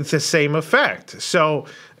with the same effect. So,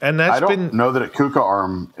 and that's I don't know that a Kuka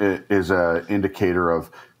Arm is an indicator of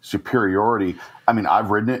superiority. I mean,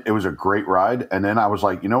 I've ridden it; it was a great ride, and then I was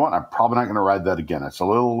like, you know what? I'm probably not going to ride that again. It's a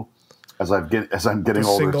little as I'm getting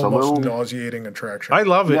older. It's a little nauseating attraction. I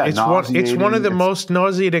love it. Yeah, it's one of the most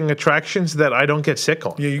nauseating attractions that I don't get sick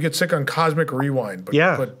on. Yeah, you get sick on Cosmic Rewind,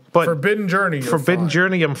 but Forbidden Journey.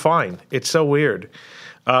 Journey, I'm fine. It's so weird.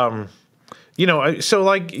 So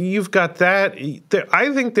like you've got that.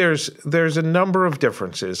 I think there's a number of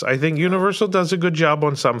differences. I think Universal does a good job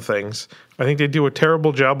on some things. I think they do a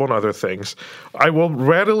terrible job on other things. I will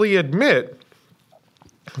readily admit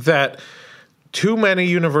that too many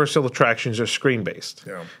Universal attractions are screen-based.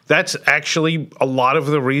 Yeah. That's actually a lot of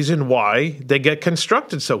the reason why they get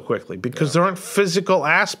constructed so quickly, because there aren't physical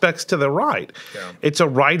aspects to the ride. Yeah. It's a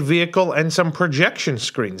ride vehicle and some projection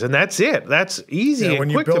screens, and that's it. That's easy and quick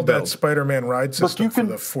to build. When you build that Spider-Man ride system for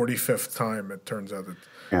the 45th time, it turns out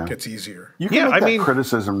it gets easier. You can make that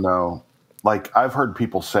criticism, though. Like, I've heard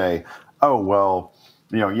people say, oh, well,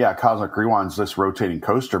 Cosmic Rewind's this rotating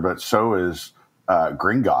coaster, but so is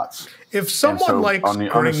Gringotts. If someone likes on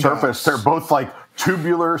the surface, they're both like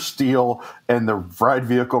tubular steel, and the ride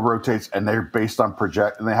vehicle rotates, and they're based on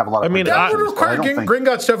project, and they have a lot of. That would require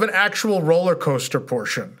Gringotts to have an actual roller coaster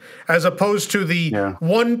portion, as opposed to the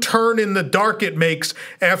one turn in the dark it makes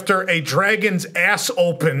after a dragon's ass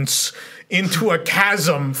opens into a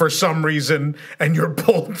chasm for some reason, and you're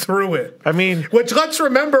pulled through it. Which let's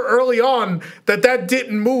remember early on that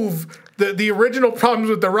didn't move. The original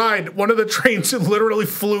problems with the ride, one of the trains literally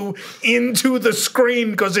flew into the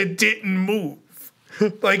screen because it didn't move.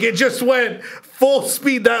 Like it just went full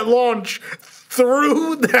speed, that launch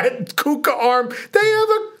through that Kuka Arm.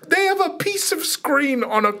 They have a piece of screen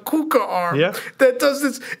on a Kuka Arm that does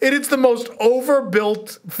this. It's the most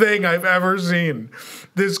overbuilt thing I've ever seen.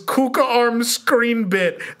 This Kuka Arm screen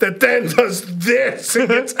bit that then does this and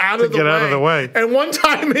gets out of the way. And one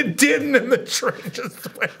time it didn't, and the train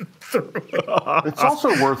just went through it. It's also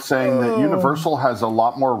worth saying that Universal has a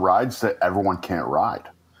lot more rides that everyone can't ride.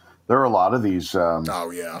 There are a lot of these.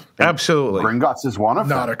 Absolutely. Gringotts is one of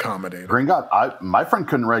them. Not accommodating. My friend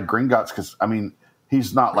couldn't ride Gringotts because,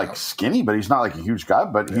 he's not like skinny, but he's not like a huge guy,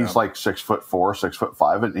 but he's like 6'4",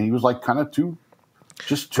 6'5", and he was like kind of too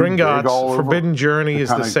Gringotts, Forbidden Journey is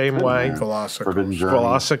the same way.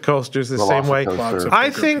 Velocicoaster is the same way. I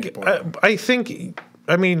think.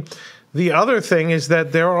 The other thing is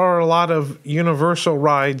that there are a lot of Universal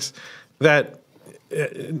rides that,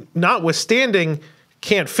 notwithstanding,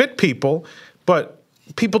 can't fit people, but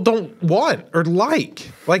people don't want or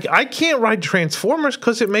like. Like, I can't ride Transformers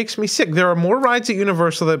because it makes me sick. There are more rides at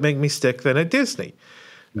Universal that make me sick than at Disney.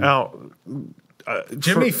 Now,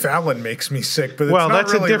 Jimmy Fallon makes me sick, but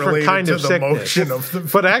that's really a different kind of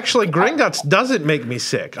sickness. But actually, Gringotts doesn't make me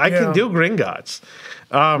sick. I can do Gringotts.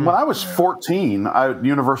 When I was 14,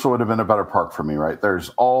 Universal would have been a better park for me, right? There's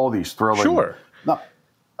all these thrilling,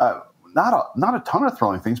 not a ton of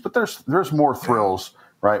thrilling things, but there's more thrills,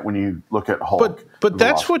 right? When you look at Hulk, but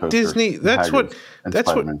that's what Disney, that's what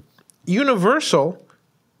Universal,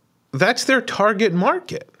 that's their target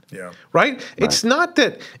market. Yeah. Right? It's not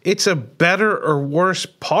that it's a better or worse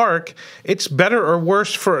park. It's better or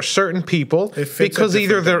worse for certain people because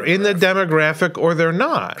either they're in the demographic or they're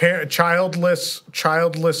not. Childless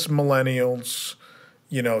millennials,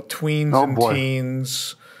 tweens and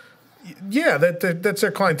teens. Yeah, that's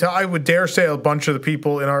their clientele. I would dare say a bunch of the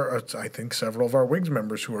people in I think several of our Wigs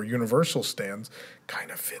members who are Universal stands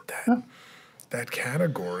kind of fit that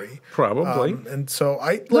category. Probably. And so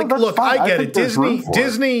I get it.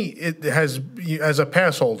 Disney it has, as a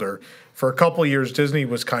pass holder, for a couple of years, Disney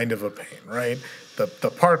was kind of a pain, right?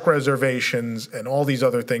 The park reservations and all these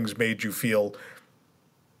other things made you feel,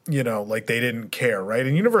 like they didn't care, right?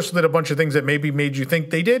 And Universal did a bunch of things that maybe made you think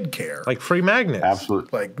they did care. Like free magnets.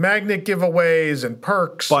 Absolutely. Like magnet giveaways and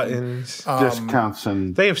perks. Buttons. Discounts.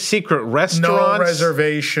 And they have secret restaurants. No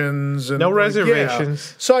reservations. No reservations.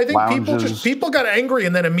 Yeah. So I think lounges. people got angry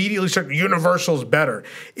and then immediately started, Universal's better.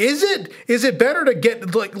 Is it better to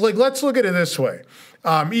get, like let's look at it this way.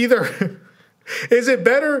 Either... Is it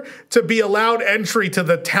better to be allowed entry to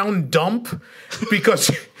the town dump because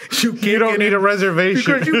you don't need a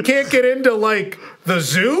reservation because you can't get into like the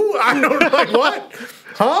zoo? I don't know, what?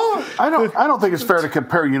 Huh? I don't think it's fair to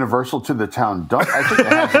compare Universal to the town dump. I think it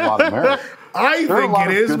has a lot of merit. I think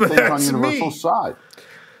it is, but that's on Universal's side.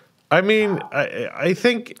 I mean, I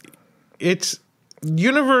think it's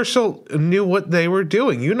Universal knew what they were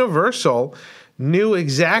doing. Universal knew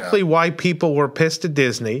exactly why people were pissed at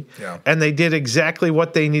Disney, and they did exactly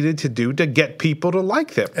what they needed to do to get people to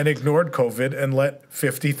like them. And ignored COVID and let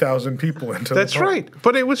 50,000 people into That's the park. right,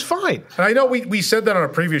 but it was fine. And I know we said that on a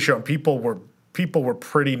previous show, and people were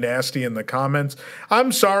pretty nasty in the comments.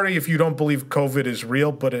 I'm sorry if you don't believe COVID is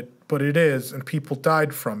real, but it is, and people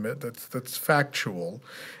died from it. That's factual.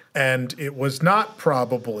 And it was not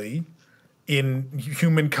probably in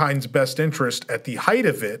humankind's best interest at the height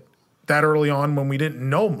of it, that early on when we didn't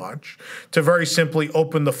know much, to very simply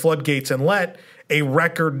open the floodgates and let a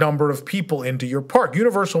record number of people into your park.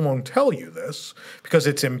 Universal won't tell you this because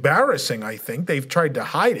it's embarrassing, I think. They've tried to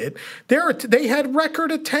hide it. They had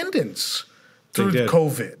record attendance through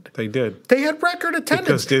COVID. They did. They had record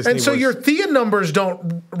attendance. And so your Thea numbers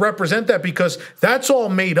don't represent that because that's all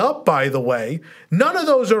made up, by the way. None of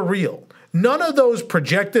those are real. None of those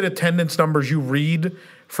projected attendance numbers you read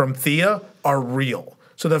from Thea are real.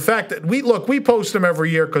 So the fact that we post them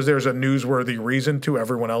every year because there's a newsworthy reason to.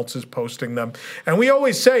 Everyone else is posting them. And we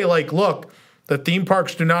always say, look, the theme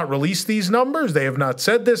parks do not release these numbers. They have not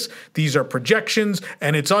said this. These are projections,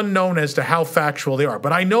 and it's unknown as to how factual they are.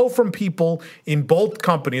 But I know from people in both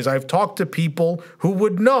companies, I've talked to people who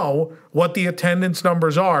would know what the attendance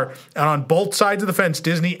numbers are. And on both sides of the fence,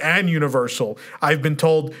 Disney and Universal, I've been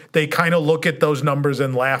told they kind of look at those numbers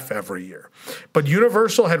and laugh every year. But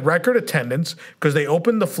Universal had record attendance because they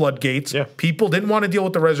opened the floodgates. Yeah. People didn't want to deal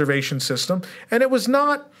with the reservation system. And that was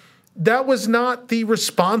not the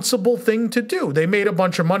responsible thing to do. They made a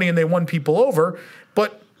bunch of money and they won people over.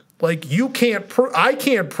 But I can't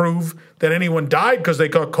prove that anyone died because they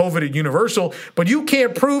got COVID at Universal, but you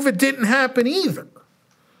can't prove it didn't happen either.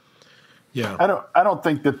 Yeah. I don't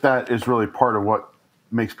think that is really part of what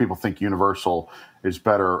makes people think Universal is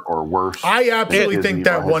better or worse. I absolutely think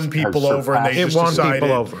that won people over, and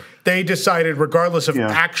they decided, regardless of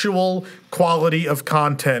actual quality of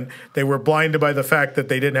content, they were blinded by the fact that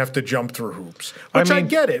they didn't have to jump through hoops. Which I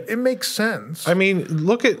get it; it makes sense. I mean,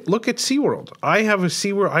 look at SeaWorld. I have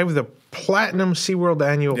the Platinum SeaWorld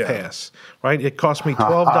annual pass. Right, it cost me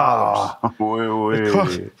 $12.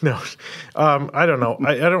 I don't know.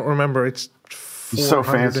 I don't remember. It's so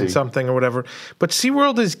fancy and something or whatever. But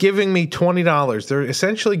SeaWorld is giving me $20. They're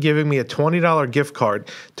essentially giving me a $20 gift card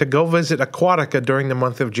to go visit Aquatica during the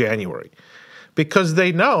month of January. Because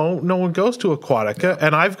they know no one goes to Aquatica,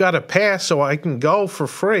 and I've got a pass so I can go for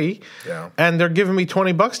free. Yeah. And they're giving me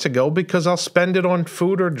 $20 to go because I'll spend it on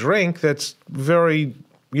food or drink that's very,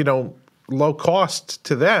 low cost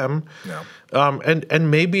to them. Yeah.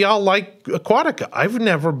 And maybe I'll like Aquatica. I've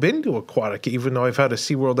never been to Aquatica, even though I've had a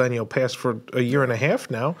SeaWorld annual pass for a year and a half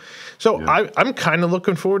now. So I'm kind of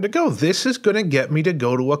looking forward to go. This is going to get me to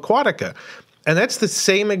go to Aquatica. And that's the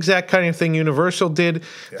same exact kind of thing Universal did.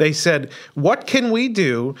 Yeah. They said, what can we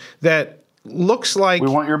do that looks like... We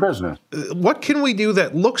want your business. What can we do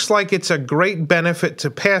that looks like it's a great benefit to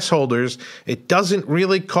pass holders? It doesn't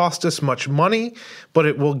really cost us much money, but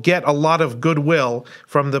it will get a lot of goodwill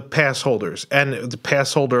from the pass holders. And the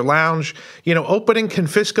pass holder lounge, opening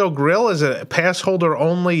Confisco Grill as a pass holder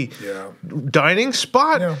only dining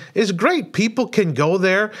spot is great. People can go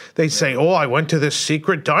there. They say, I went to this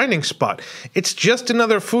secret dining spot. It's just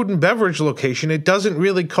another food and beverage location. It doesn't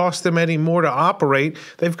really cost them any more to operate.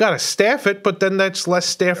 They've got to staff it, but then that's less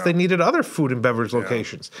staff they need at other food and beverage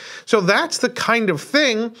locations. So that's the kind of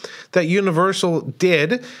thing that Universal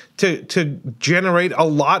did to generate a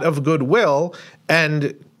lot of goodwill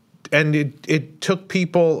and it took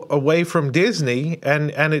people away from Disney,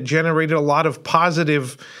 and it generated a lot of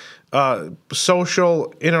positive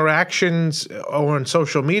social interactions on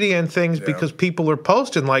social media and things because people are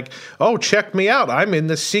posting like, oh, check me out. I'm in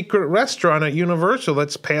the secret restaurant at Universal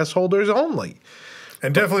that's pass holders only.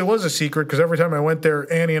 And definitely was a secret because every time I went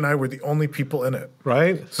there, Annie and I were the only people in it.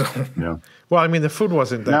 Right? So, Yeah. Well, I mean, the food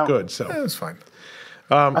wasn't that good, so. It's fine.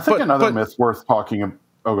 I think another myth worth talking about.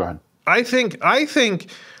 Oh, go ahead. I think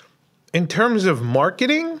in terms of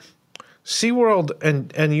marketing, SeaWorld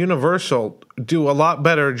and Universal do a lot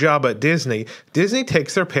better job at Disney. Disney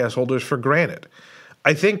takes their pass holders for granted.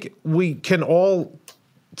 I think we can all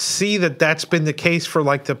see that that's been the case for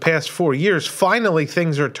like the past 4 years. Finally,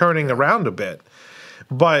 things are turning around a bit.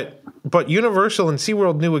 But Universal and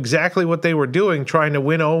SeaWorld knew exactly what they were doing, trying to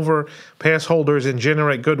win over pass holders and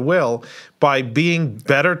generate goodwill by being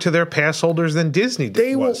better to their pass holders than Disney did.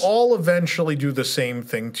 They will all eventually do the same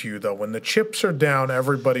thing to you, though. When the chips are down,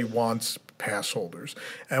 everybody wants pass holders.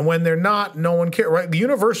 And when they're not, no one cares. Right? The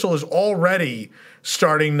Universal is already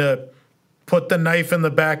starting to put the knife in the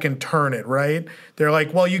back and turn it, right? They're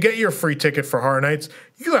like, well, you get your free ticket for Horror Nights.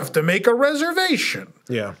 You have to make a reservation.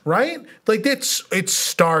 Yeah. Right? Like, it's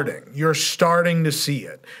starting. You're starting to see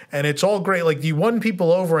it. And it's all great. Like, you won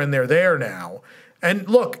people over and they're there now. And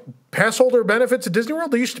look, pass holder benefits at Disney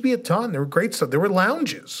World, there used to be a ton. There were great stuff. There were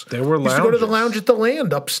lounges. There were lounges. You used to go to the lounge at the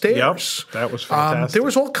Land upstairs. Yep, that was fantastic. There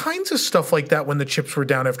was all kinds of stuff like that when the chips were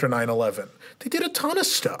down after 9/11. They did a ton of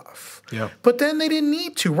stuff. Yeah. But then they didn't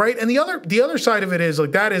need to, right? And the other side of it is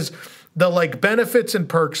like that is the like benefits and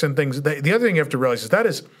perks and things. The other thing you have to realize is that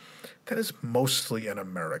is mostly an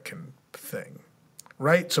American thing,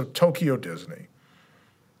 right? So Tokyo Disney.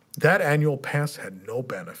 That annual pass had no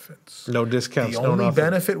benefits. No discounts, The no only nothing.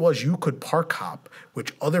 benefit was you could park hop,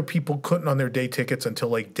 which other people couldn't on their day tickets until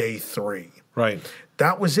like day 3. Right.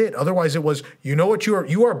 That was it. Otherwise, it was, you know what,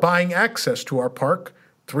 you are buying access to our park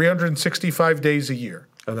 365 days a year.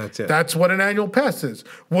 And that's it. That's what an annual pass is.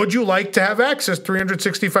 Would you like to have access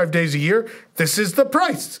 365 days a year? This is the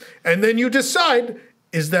price. And then you decide,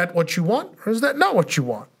 is that what you want or is that not what you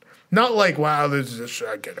want? Not like, wow, this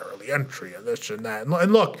I get early entry and this and that.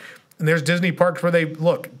 And look, and there's Disney parks where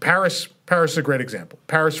Paris is a great example.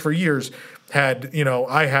 Paris for years had,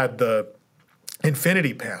 I had the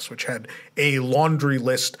Infinity Pass, which had a laundry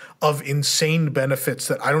list of insane benefits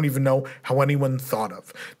that I don't even know how anyone thought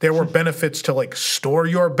of. There were benefits to like store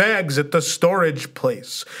your bags at the storage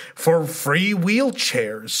place, for free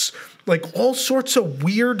wheelchairs, like all sorts of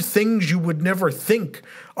weird things you would never think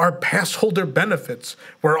are pass holder benefits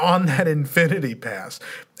were on that Infinity Pass.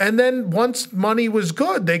 And then once money was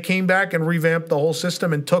good, they came back and revamped the whole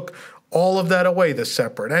system and took all of that away, the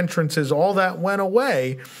separate entrances, all that went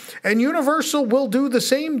away. And Universal will do the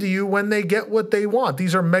same to you when they get what they want.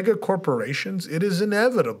 These are mega corporations. It is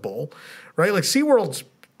inevitable, right? Like SeaWorld's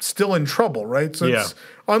still in trouble, right? So it's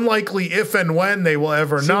unlikely if and when they will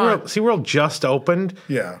ever not. SeaWorld just opened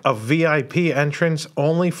a VIP entrance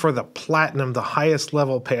only for the platinum, the highest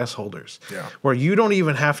level pass holders, where you don't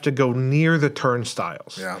even have to go near the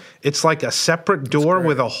turnstiles. Yeah. It's like a separate door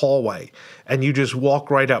with a hallway, and you just walk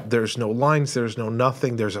right up. There's no lines. There's no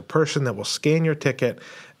nothing. There's a person that will scan your ticket,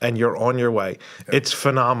 and you're on your way. Yeah. It's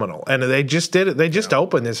phenomenal. And they just did it. They just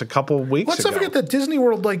opened this a couple of weeks ago. Let's not forget that Disney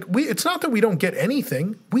World, it's not that we don't get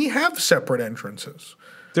anything. We have separate entrances.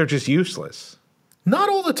 They're just useless. Not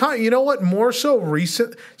all the time. You know what? More so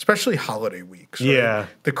recent, especially holiday weeks. Right? Yeah.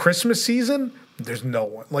 The Christmas season, there's no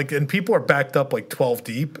one. And people are backed up 12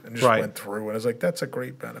 deep and just went through. And it's like, that's a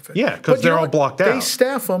great benefit. Yeah, because they're all blocked out. They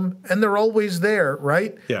staff them and they're always there,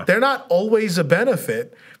 right? Yeah. They're not always a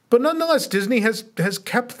benefit. But nonetheless, Disney has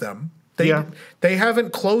kept them. They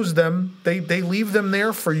haven't closed them. They leave them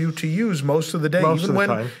there for you to use most of the day, even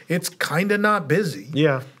when it's kind of not busy.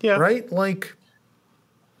 Yeah. Right?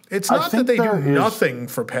 It's not that they do nothing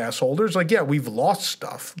for pass holders. We've lost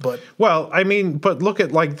stuff, but... Well, I mean, but look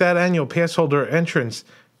at that annual pass holder entrance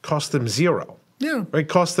cost them $0. Yeah. It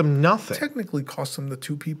cost them nothing. Technically cost them the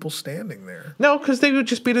 2 people standing there. No, because they would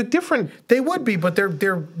just be the different... They would be, but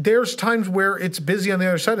there's times where it's busy on the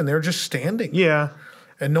other side and they're just standing. Yeah.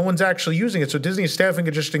 And no one's actually using it. So Disney is staffing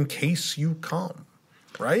it just in case you come,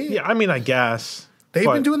 right? Yeah, I mean, I guess. They've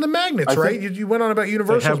been doing the magnets, right? You went on about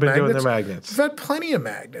Universal's magnets. They have been magnets. doing the magnets. We've had plenty of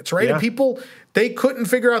magnets, right? Yeah. And people, they couldn't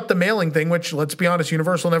figure out the mailing thing, which, let's be honest,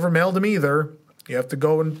 Universal never mailed them either. You have to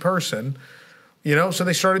go in person. So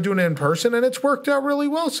they started doing it in person, and it's worked out really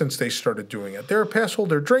well since they started doing it. There are pass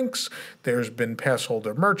holder drinks. There's been pass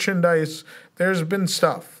holder merchandise. There's been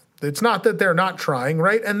stuff. It's not that they're not trying,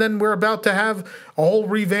 right? And then we're about to have a whole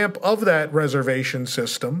revamp of that reservation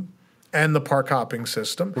system and the park hopping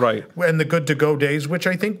system. Right. And the good to go days, which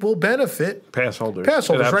I think will benefit pass holders. Pass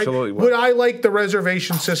holders, right? Absolutely will. Would I like the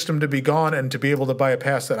reservation system to be gone and to be able to buy a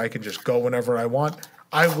pass that I can just go whenever I want?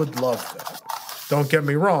 I would love that. Don't get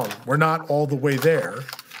me wrong. We're not all the way there,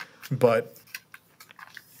 but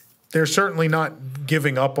they're certainly not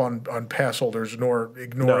giving up on pass holders nor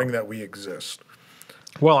ignoring that we exist.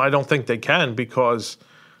 Well, I don't think they can because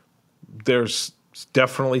there's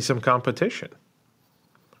definitely some competition.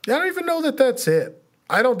 I don't even know that that's it.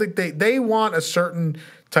 I don't think they want a certain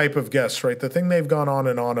type of guest, right? The thing they've gone on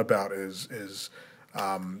and on about is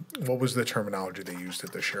what was the terminology they used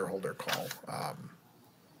at the shareholder call?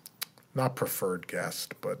 Not preferred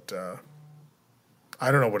guest, but I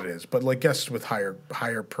don't know what it is. But like guests with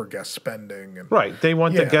higher per guest spending. And, right. They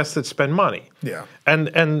want the guests that spend money. Yeah.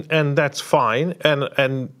 And that's fine.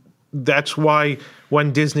 And that's why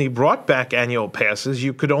when Disney brought back annual passes,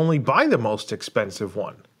 you could only buy the most expensive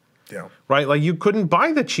one. Yeah. Right? Like you couldn't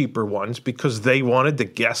buy the cheaper ones because they wanted the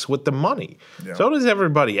guests with the money. Yeah. So does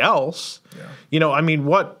everybody else. Yeah. You know, I mean,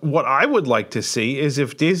 what I would like to see is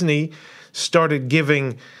if Disney started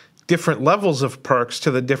giving different levels of perks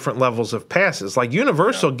to the different levels of passes. Like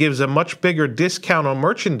Universal gives a much bigger discount on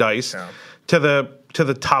merchandise to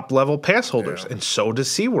the top level pass holders, and so does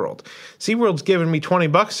SeaWorld. SeaWorld's giving me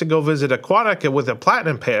 $20 to go visit Aquatica with a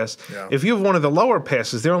platinum pass. Yeah. If you have one of the lower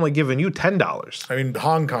passes, they're only giving you $10. I mean,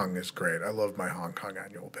 Hong Kong is great. I love my Hong Kong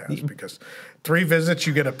annual pass because 3 visits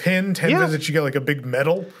you get a pin, 10 visits you get like a big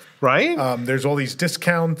medal. Right? There's all these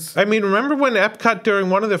discounts. I mean, remember when Epcot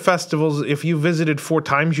during one of the festivals, if you visited 4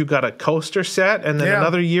 times, you got a coaster set, and then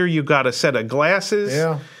another year you got a set of glasses?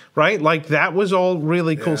 Yeah. Right? Like that was all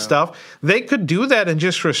really cool stuff. They could do that and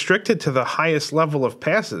just restrict it to the highest level of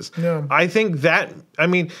passes. Yeah. I think that, I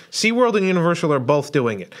mean, SeaWorld and Universal are both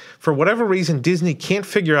doing it. For whatever reason, Disney can't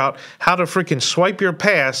figure out how to freaking swipe your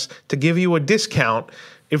pass to give you a discount.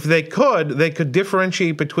 If they could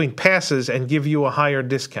differentiate between passes and give you a higher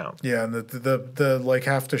discount. Yeah, and the like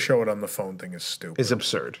have to show it on the phone thing is stupid. It's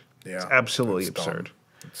absurd. Yeah. It's absolutely absurd.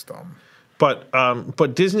 It's dumb.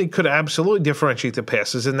 But Disney could absolutely differentiate the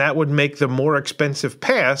passes, and that would make the more expensive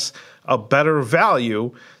pass a better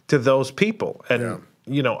value to those people. And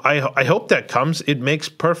you know, I hope that comes. It makes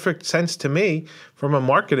perfect sense to me from a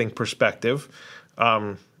marketing perspective.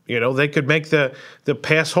 You know, they could make the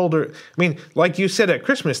pass holder. I mean, like you said at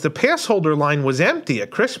Christmas, the pass holder line was empty at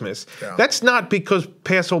Christmas. Yeah. That's not because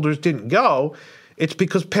pass holders didn't go. It's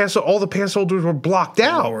because all the pass holders were blocked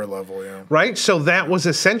out. Lower level, yeah. Right? So that was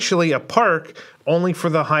essentially a park only for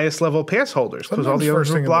the highest level pass holders because all the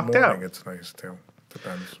others were blocked out. It's nice too.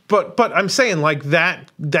 Depends. But I'm saying like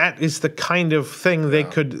that is the kind of thing they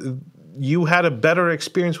could. You had a better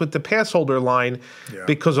experience with the pass holder line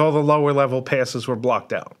because all the lower level passes were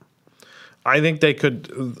blocked out. I think they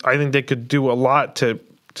could do a lot to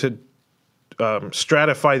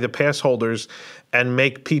stratify the pass holders and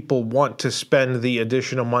make people want to spend the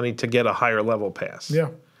additional money to get a higher level pass. Yeah.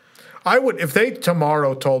 I would, if they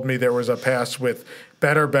tomorrow told me there was a pass with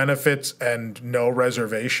better benefits and no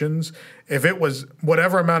reservations, if it was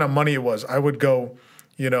whatever amount of money it was, I would go,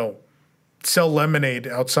 sell lemonade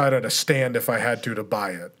outside at a stand if I had to buy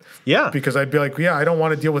it. Yeah. Because I'd be like, I don't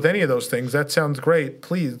want to deal with any of those things. That sounds great.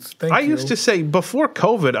 Please, thank you. I used to say, before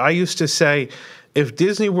COVID, if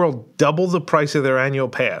Disney World doubled the price of their annual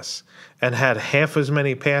pass and had half as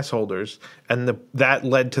many pass holders, and that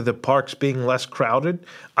led to the parks being less crowded,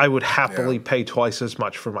 I would happily pay twice as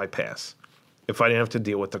much for my pass if I didn't have to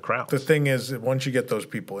deal with the crowds. The thing is, once you get those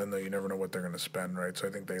people in there, you never know what they're going to spend, right? So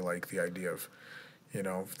I think they like the idea of,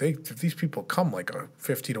 if these people come like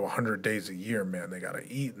 50 to 100 days a year, man, they got to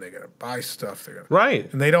eat and they got to buy stuff.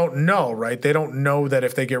 Right. And they don't know, right? They don't know that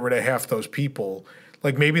if they get rid of half those people,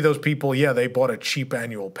 like maybe those people, they bought a cheap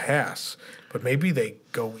annual pass, but maybe they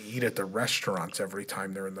go eat at the restaurants every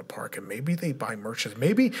time they're in the park, and maybe they buy merchandise.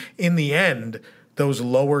 Maybe in the end, those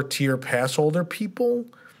lower tier pass holder people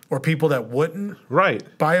or people that wouldn't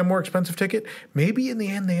buy a more expensive ticket, maybe in the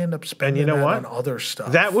end they end up spending on other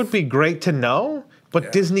stuff. That would be great to know,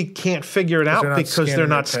 but Disney can't figure it out because they're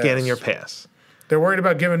not scanning your pass. They're worried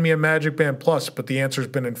about giving me a Magic Band Plus, but the answer's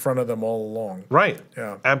been in front of them all along. Right.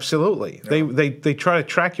 Yeah. Absolutely. Yeah. They try to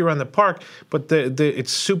track you around the park, but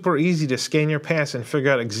it's super easy to scan your pass and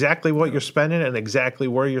figure out exactly what you're spending and exactly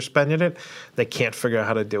where you're spending it. They can't figure out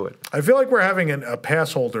how to do it. I feel like we're having a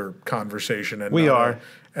pass holder conversation, and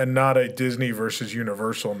and not a Disney versus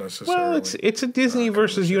Universal necessarily. Well, it's a Disney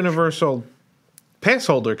versus Universal pass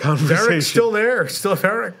holder conversation. Eric's still there. Still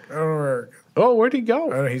Eric. I don't know Eric. Oh, where'd he go?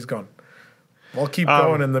 I don't know, he's gone. I'll keep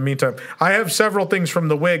going in the meantime. I have several things from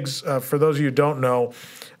the Wigs. For those of you who don't know,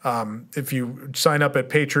 if you sign up at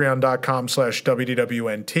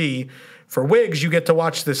patreon.com/WDWNT for Wigs, you get to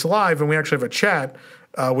watch this live, and we actually have a chat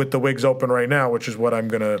with the Wigs open right now, which is what I'm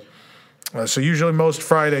going to so usually most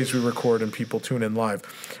Fridays we record and people tune in live.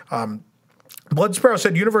 Blood Sparrow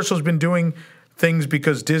said Universal's been doing things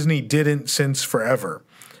because Disney didn't since forever.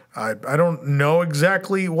 I don't know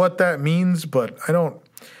exactly what that means, but I don't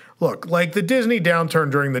look like the Disney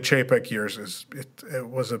downturn during the Chapek years it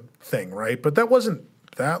was a thing, right? But that wasn't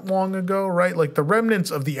that long ago, right? Like the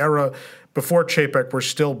remnants of the era before Chapek were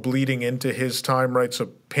still bleeding into his time, right?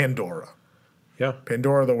 So Pandora. Yeah.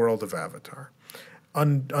 Pandora, the World of Avatar.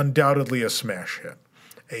 Undoubtedly a smash hit.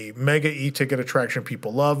 A mega e-ticket attraction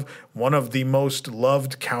people love. One of the most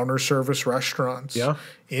loved counter service restaurants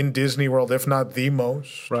in Disney World, if not the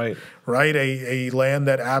most. Right. Right? A land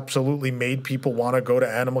that absolutely made people want to go to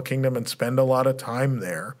Animal Kingdom and spend a lot of time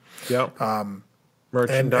there. Yep.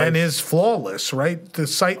 Merchandise. And is flawless, right? The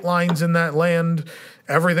sight lines in that land,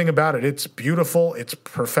 everything about it. It's beautiful. It's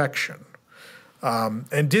perfection.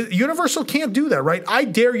 And Universal can't do that, right? I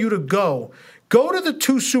dare you to go to the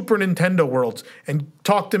 2 Super Nintendo worlds and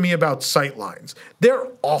talk to me about sightlines. They're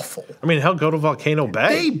awful. I mean, hell, go to Volcano Bay.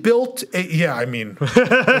 They built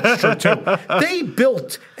that's true too. They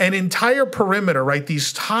built an entire perimeter, right?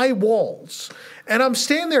 These high walls. And I'm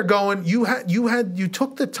standing there going, you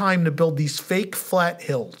took the time to build these fake flat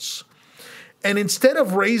hills. And instead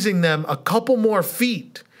of raising them a couple more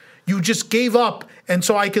feet, you just gave up, and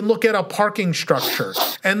so I can look at a parking structure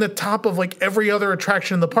and the top of like every other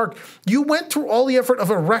attraction in the park. You went through all the effort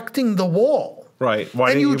of erecting the wall. Right.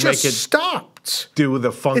 Why and didn't you just make it stopped. Do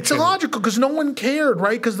the function? It's illogical because no one cared,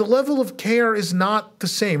 right? Because the level of care is not the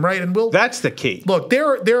same, right? And that's the key. Look,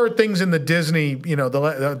 there are things in the Disney,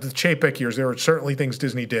 the Chapek years. There are certainly things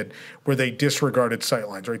Disney did where they disregarded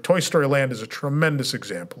sightlines, right? Toy Story Land is a tremendous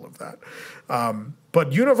example of that.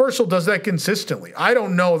 But Universal does that consistently. I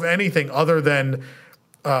don't know of anything other than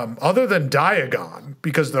Diagon,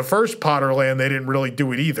 because the first Potterland they didn't really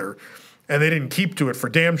do it either. And they didn't keep to it for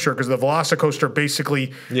damn sure, because the Velocicoaster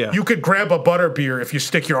basically, you could grab a butterbeer if you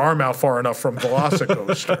stick your arm out far enough from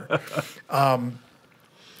Velocicoaster.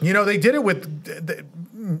 They did it with the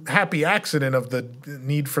happy accident of the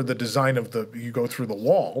need for the design of you go through the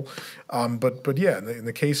wall. But yeah, in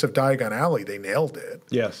the case of Diagon Alley, they nailed it.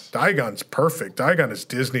 Yes. Diagon's perfect. Diagon is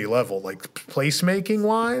Disney level, like placemaking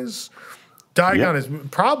wise. Diagon is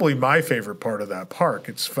probably my favorite part of that park.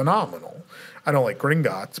 It's phenomenal. I don't like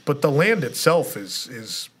Gringotts, but the land itself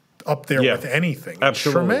is up there with anything. Absolutely. It's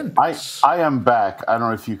tremendous. I am back. I don't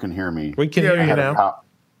know if you can hear me. We can hear you now.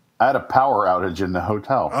 I had a power outage in the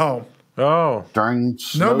hotel. Oh. During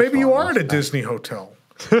no, maybe you are at a Disney hotel.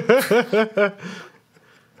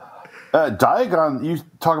 Diagon, you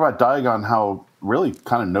talk about Diagon, how really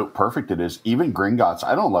kind of note perfect it is. Even Gringotts,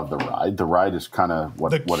 I don't love the ride. The ride is kind of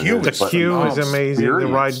what it is. The queue is amazing. The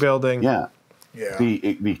ride building. Yeah.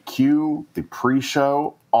 The queue, the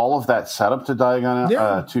pre-show, all of that setup to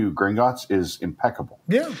Diagon to Gringotts is impeccable.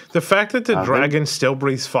 Yeah. The fact that the dragon still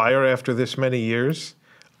breathes fire after this many years,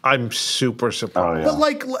 I'm super surprised. But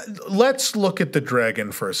let's look at the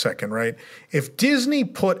dragon for a second, right? If Disney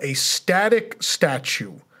put a static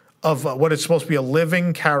statue of what is supposed to be a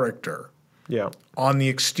living character on the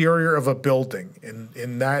exterior of a building in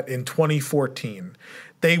 2014,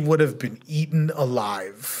 they would have been eaten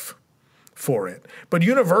alive for it. But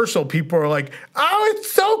Universal people are like, oh,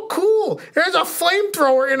 it's so cool. There's a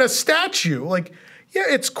flamethrower in a statue. Like, yeah,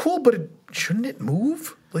 it's cool, but shouldn't it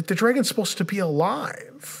move? Like, the dragon's supposed to be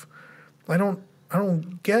alive. I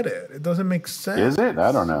don't get it. It doesn't make sense. Is it?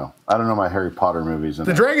 I don't know. I don't know my Harry Potter movies.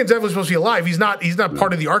 The dragon's definitely supposed to be alive. He's not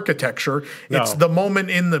part of the architecture. No. It's the moment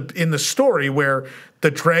in the story where the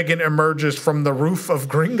dragon emerges from the roof of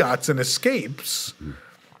Gringotts and escapes,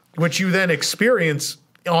 which you then experience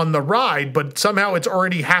on the ride, but somehow it's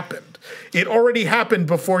already happened. It already happened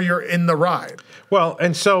before you're in the ride. Well,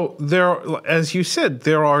 and so as you said,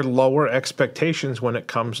 there are lower expectations when it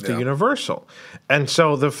comes to Universal. And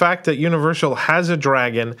so the fact that Universal has a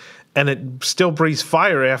dragon and it still breathes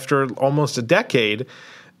fire after almost a decade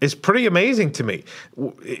is pretty amazing to me.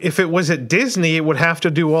 If it was at Disney, it would have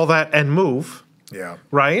to do all that and move. Yeah.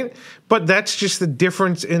 Right? But that's just the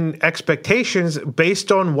difference in expectations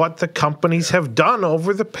based on what the companies have done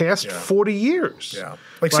over the past 40 years. Yeah.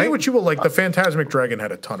 Like, say what you will, like, the Phantasmic Dragon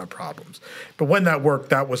had a ton of problems. But when that worked,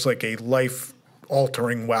 that was like a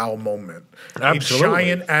life-altering wow moment. Absolutely.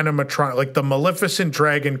 A giant animatronic, like the Maleficent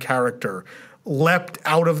dragon character leapt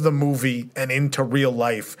out of the movie and into real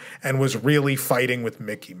life and was really fighting with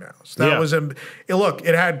Mickey Mouse. That was look,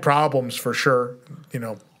 it had problems for sure. You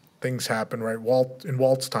know, things happen, right? In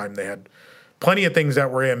Walt's time, they had plenty of things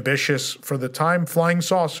that were ambitious for the time, flying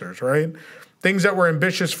saucers, right? Things that were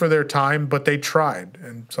ambitious for their time, but they tried,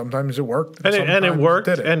 and sometimes it worked, and it worked,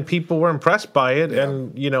 and people were impressed by it,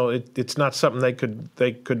 and you know, it's not something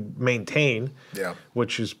they could maintain,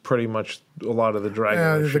 which is pretty much a lot of the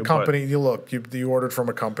Dragon issue. The company, you ordered from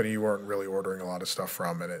a company you weren't really ordering a lot of stuff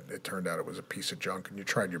from, and it turned out it was a piece of junk, and you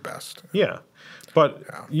tried your best. Yeah, but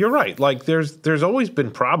you're right. Like there's always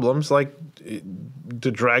been problems. Like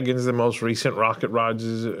the Dragon's the most recent rocket rods,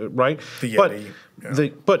 is right? The Yeti,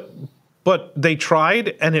 But they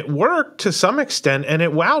tried, and it worked to some extent, and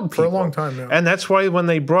it wowed people. For a long time, yeah. And that's why when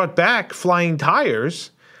they brought back flying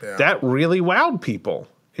tires, that really wowed people.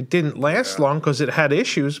 It didn't last long because it had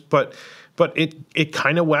issues, but it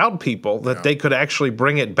kind of wowed people that they could actually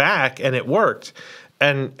bring it back, and it worked.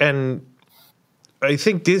 And I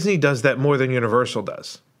think Disney does that more than Universal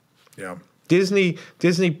does. Yeah. Disney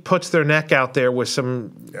puts their neck out there with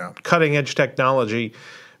some cutting-edge technology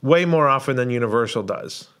way more often than Universal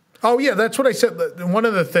does. Oh, yeah, that's what I said. One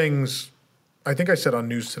of the things I think I said on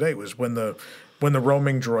News Today was when the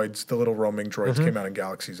roaming droids, the little roaming droids came out in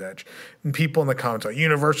Galaxy's Edge, and people in the comments are,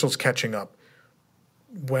 Universal's catching up.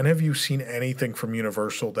 When have you seen anything from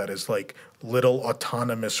Universal that is like little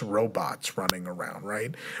autonomous robots running around,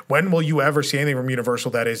 right? When will you ever see anything from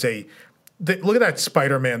Universal that is look at that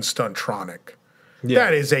Spider-Man Stuntronic. Yeah.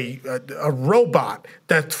 That is a robot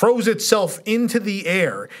that throws itself into the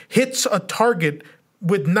air, hits a target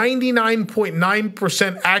with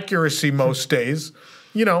 99.9% accuracy most days.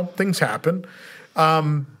 You know, things happen.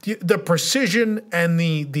 The precision and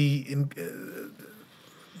the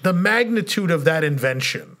magnitude of that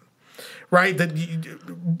invention, right? That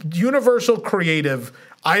Universal Creative,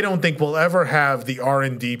 I don't think will ever have the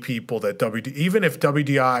R&D people that even if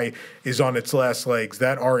WDI is on its last legs,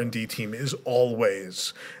 that R&D team is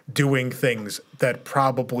always doing things that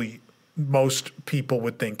probably most people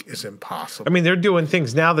would think is impossible. I mean, they're doing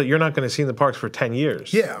things now that you're not going to see in the parks for 10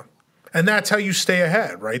 years. Yeah. And that's how you stay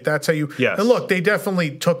ahead, right? That's how you... Yes. And look, they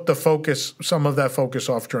definitely took some of that focus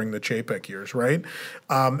off during the Chapek years, right?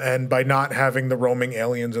 And by not having the roaming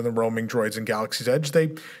aliens and the roaming droids in Galaxy's Edge,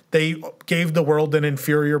 they gave the world an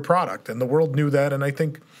inferior product. And the world knew that, and I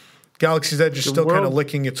think Galaxy's Edge is still kind of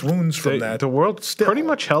licking its wounds from that. The world pretty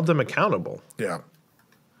much held them accountable. Yeah.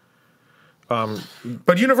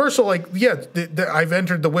 But Universal, I've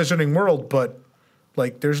entered the Wizarding World, but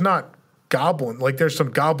there's not there's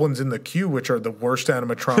some goblins in the queue, which are the worst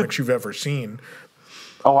animatronics you've ever seen.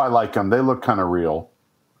 Oh, I like them. They look kind of real.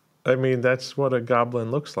 I mean, that's what a goblin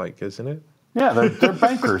looks like, isn't it? Yeah, they're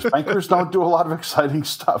bankers. Bankers don't do a lot of exciting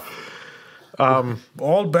stuff.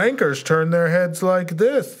 All bankers turn their heads like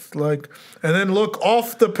this, and then look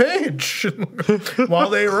off the page while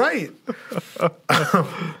they write.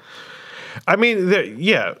 I mean,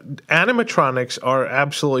 animatronics are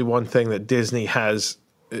absolutely one thing that Disney has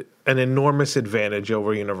an enormous advantage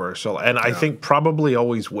over Universal, and I think probably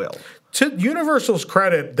always will. To Universal's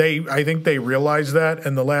credit, I think they realize that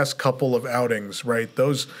in the last couple of outings, right?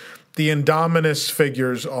 The Indominus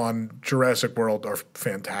figures on Jurassic World are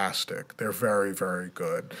fantastic. They're very, very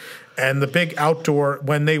good. And the big outdoor,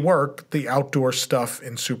 when they work, the outdoor stuff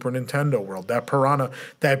in Super Nintendo World,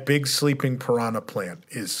 that big sleeping piranha plant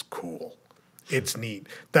is cool. It's neat.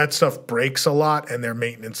 That stuff breaks a lot, and their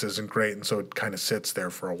maintenance isn't great, and so it kind of sits there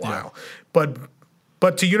for a while. Yeah.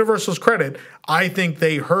 But to Universal's credit, I think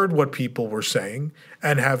they heard what people were saying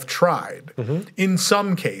and have tried in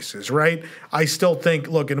some cases, right? I still think,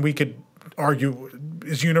 look, and we could argue,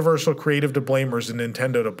 is Universal Creative to blame or is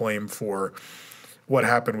Nintendo to blame for what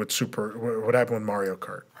happened with Mario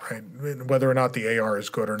Kart, right? Whether or not the AR is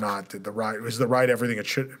good or not, is the ride everything it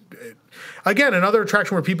should? Again, another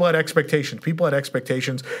attraction where people had expectations. People had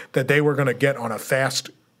expectations that they were going to get on a fast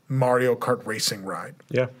Mario Kart racing ride.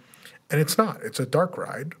 Yeah. And it's not. It's a dark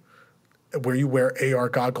ride where you wear AR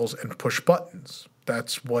goggles and push buttons.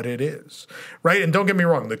 That's what it is, right? And don't get me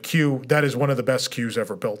wrong, the queue, that is one of the best queues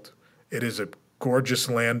ever built. It is a gorgeous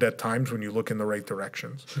land at times when you look in the right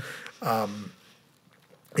directions.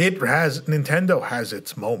 Nintendo has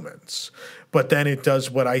its moments, but then it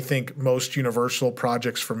does what I think most Universal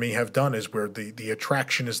projects for me have done, is where the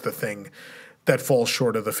attraction is the thing that falls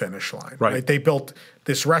short of the finish line. Right? They built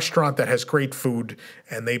this restaurant that has great food,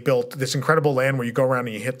 and they built this incredible land where you go around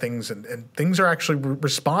and you hit things, and things are actually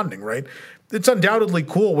responding, right? It's undoubtedly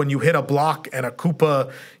cool when you hit a block and a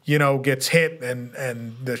Koopa, gets hit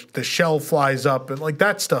and the shell flies up, and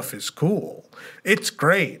that stuff is cool. It's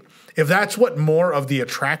great. If that's what more of the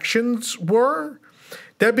attractions were,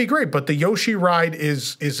 that'd be great. But the Yoshi ride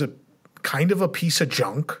is a kind of a piece of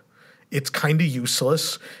junk. It's kind of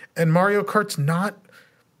useless. And Mario Kart's not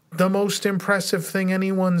the most impressive thing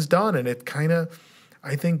anyone's done. And it kind of,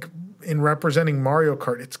 I think, in representing Mario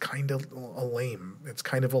Kart, it's kind of a lame. It's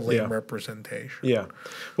kind of a lame representation. Yeah.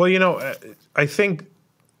 Well, I think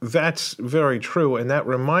that's very true. And that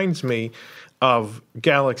reminds me of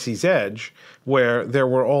Galaxy's Edge, where there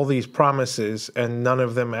were all these promises and none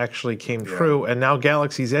of them actually came true. And now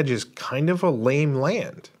Galaxy's Edge is kind of a lame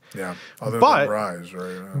land. Yeah, other than Rise,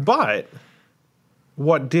 right? Yeah. But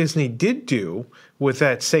what Disney did do with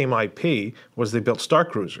that same IP was they built Star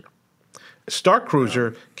Cruiser. Star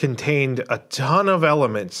Cruiser contained a ton of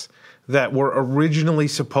elements that were originally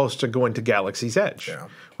supposed to go into Galaxy's Edge,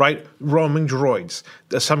 right? Roaming droids,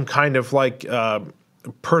 some kind of like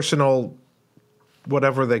personal,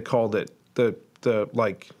 whatever they called it, the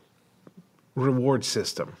like reward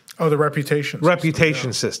system. Oh, the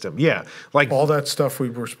reputation system, yeah. Like all that stuff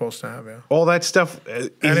we were supposed to have, all that stuff.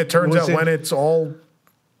 And it turns out when it's all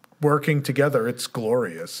working together, it's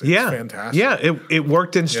glorious. It's fantastic. Yeah, it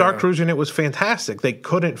worked in Star Cruiser and it was fantastic. They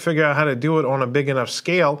couldn't figure out how to do it on a big enough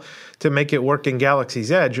scale to make it work in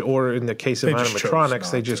Galaxy's Edge, or in the case of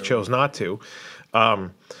animatronics, they just chose not to.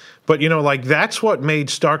 But, like that's what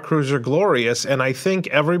made Star Cruiser glorious, and I think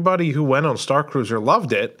everybody who went on Star Cruiser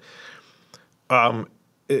loved it.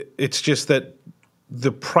 It's just that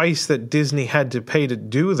the price that Disney had to pay to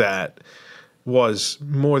do that was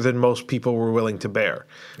more than most people were willing to bear.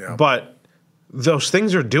 Yeah. But those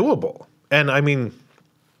things are doable. And I mean,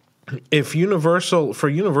 for Universal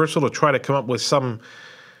to try to come up with some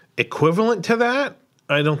equivalent to that,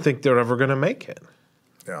 I don't think they're ever going to make it.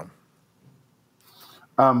 Yeah.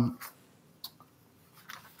 I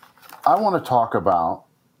want to talk about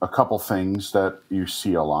a couple things that you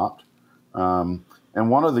see a lot. And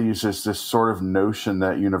one of these is this sort of notion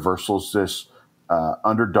that Universal's this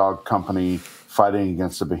underdog company fighting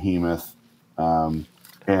against a behemoth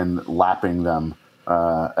and lapping them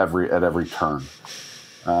at every turn.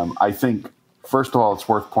 I think, first of all, it's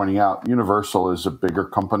worth pointing out Universal is a bigger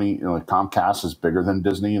company. Comcast is bigger than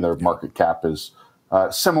Disney. Their market cap is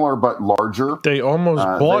similar but larger. They almost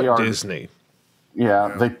bought Disney.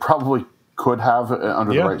 Yeah, they probably could have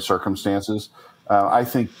under the right circumstances. I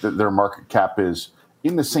think that their market cap is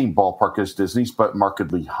in the same ballpark as Disney's, but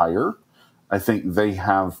markedly higher. I think they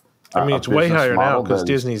have. It's way higher now because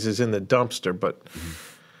Disney's is in the dumpster, but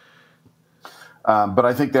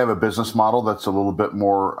I think they have a business model that's a little bit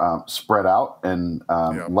more spread out and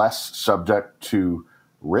less subject to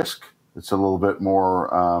risk. It's a little bit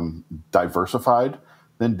more diversified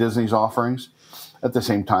than Disney's offerings. At the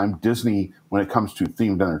same time, Disney, when it comes to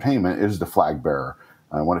themed entertainment, is the flag bearer.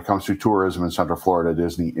 When it comes to tourism in Central Florida,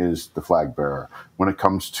 Disney is the flag bearer. When it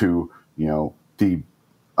comes to the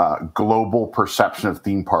global perception of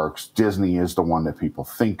theme parks, Disney is the one that people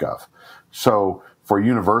think of. So for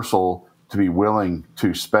Universal to be willing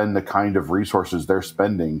to spend the kind of resources they're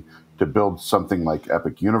spending to build something like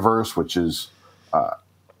Epic Universe, which is a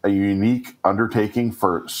unique undertaking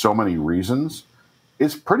for so many reasons,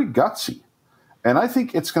 is pretty gutsy. And I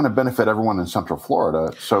think it's going to benefit everyone in Central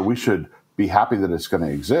Florida, so we should be happy that it's going to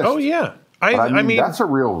exist. Oh, yeah. I mean, that's a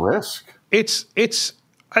real risk.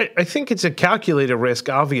 I think it's a calculated risk,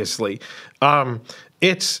 obviously.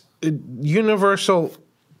 It's Universal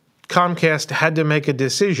Comcast had to make a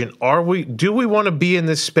decision. Do we want to be in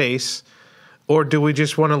this space, or do we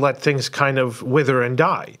just want to let things kind of wither and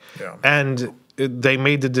die? Yeah. And they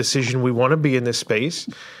made the decision, we want to be in this space.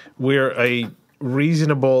 We're a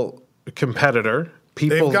reasonable competitor.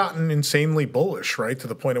 They've gotten insanely bullish, right? To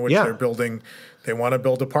the point at which they're building, they want to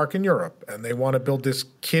build a park in Europe, and they want to build this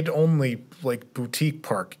kid-only like boutique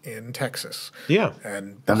park in Texas. Yeah,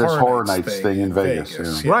 and this Horror Nights thing in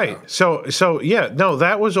Vegas. Yeah. Right. So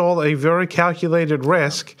that was all a very calculated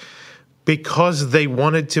risk because they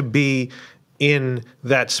wanted to be in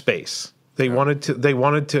that space. They wanted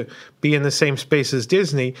to be in the same space as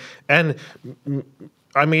Disney, and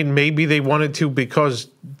I mean, maybe they wanted to because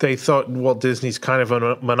they thought, well, Disney's kind of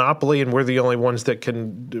a monopoly and we're the only ones that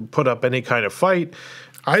can put up any kind of fight.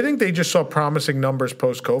 I think they just saw promising numbers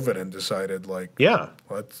post-COVID and decided, let's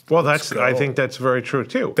go. I think that's very true,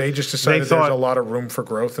 too. They just decided there's a lot of room for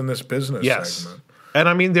growth in this business segment. And,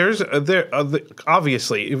 I mean,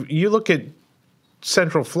 obviously, if you look at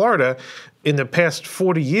Central Florida in the past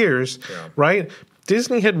 40 years, right?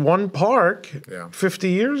 Disney had one park 50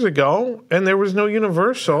 years ago, and there was no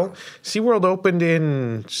Universal. SeaWorld opened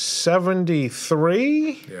in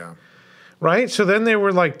 73. Yeah. right? So then there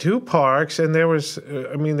were like 2 parks, and there was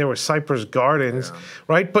Cypress Gardens,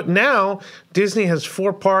 right? But now Disney has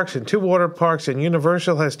 4 parks and 2 water parks, and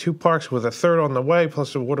Universal has 2 parks with a third on the way,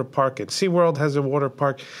 plus a water park, and SeaWorld has a water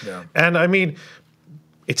park. Yeah. And I mean,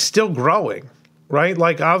 it's still growing, right?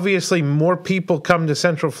 Like, obviously more people come to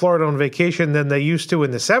Central Florida on vacation than they used to in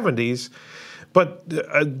the 70s. But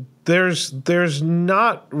there's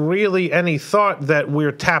not really any thought that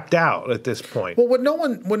we're tapped out at this point. Well, what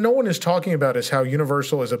no one is talking about is how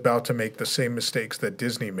Universal is about to make the same mistakes that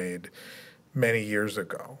Disney made many years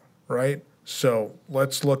ago, right? So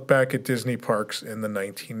let's look back at Disney parks in the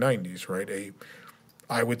 1990s, right?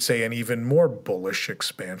 I would say an even more bullish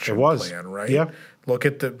expansion plan, right? Yeah. Look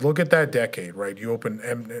at that decade, right? You open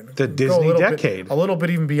the Disney decade, a little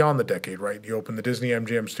bit even beyond the decade, right? You open the Disney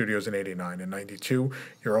MGM Studios in '89. In '92,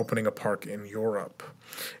 you're opening a park in Europe.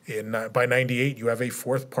 By '98, you have a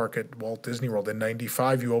 4th park at Walt Disney World. In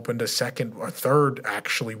 '95, you opened a 3rd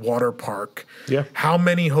actually water park. Yeah. How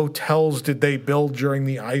many hotels did they build during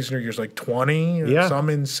the Eisner years? Like 20? Yeah. Some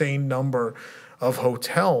insane number of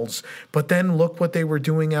hotels. But then look what they were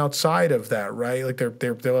doing outside of that, right? Like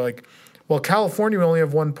they're like, well, California, we only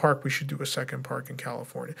have 1 park. We should do a 2nd park in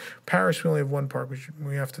California. Paris, we only have 1 park.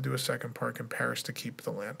 We have to do a 2nd park in Paris to keep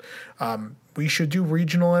the land. We should do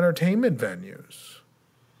regional entertainment venues.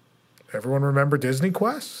 Everyone remember Disney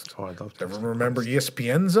Quest? Oh, I love Disney Everyone remember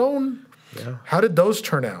ESPN Zone? Yeah. How did those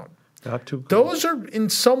turn out? Not too good. Those are in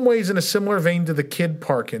some ways in a similar vein to the Kid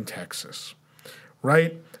Park in Texas,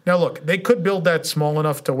 right? Now, look, they could build that small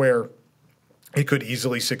enough to where it could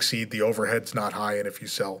easily succeed. The overhead's not high, and if you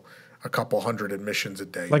sell a couple hundred admissions a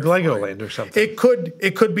day, like Legoland or something, it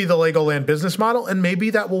could be the Legoland business model, and maybe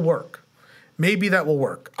that will work.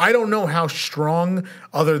 I don't know how strong,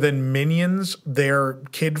 other than Minions, their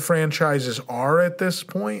kid franchises are at this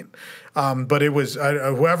point. But it was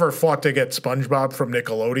whoever fought to get SpongeBob from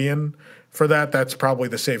Nickelodeon for that. That's probably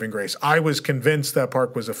the saving grace. I was convinced that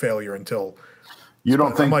park was a failure until. You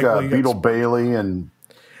don't think Beetle Bailey and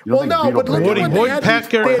well, no, but look at what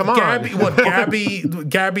Woodpecker, come on.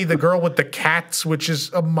 Gabby, the girl with the cats, which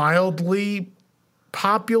is a mildly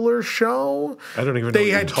popular show. I don't even know.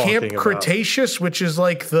 They had Camp Cretaceous, which is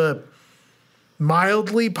like the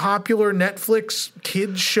mildly popular Netflix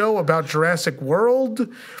kids show about Jurassic World.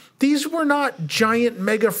 These were not giant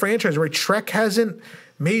mega franchises, right? Shrek hasn't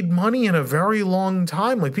made money in a very long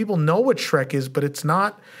time. Like, people know what Shrek is, but it's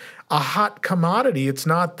not a hot commodity. It's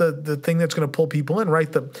not the thing that's going to pull people in, right?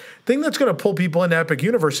 The thing that's going to pull people into Epic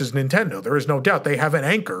Universe is Nintendo. There is no doubt. They have an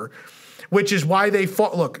anchor, which is why they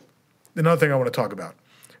fought. Look, another thing I want to talk about.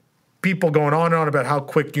 People going on and on about how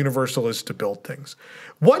quick Universal is to build things.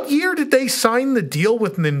 What year did they sign the deal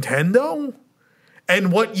with Nintendo?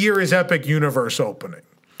 And what year is Epic Universe opening?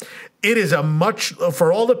 It is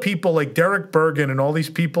for all the people like Derek Bergen and all these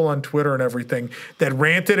people on Twitter and everything that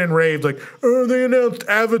ranted and raved like, oh, they announced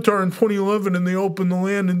Avatar in 2011 and they opened the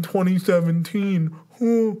land in 2017.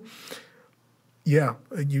 Oh. Yeah,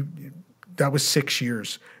 that was 6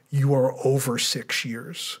 years. You are over 6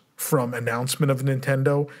 years from announcement of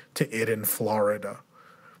Nintendo to it in Florida.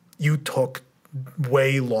 You took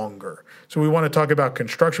way longer. So we want to talk about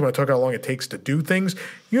construction. We want to talk about how long it takes to do things.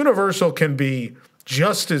 Universal can be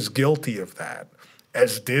just as guilty of that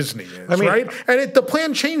as Disney is, right? And the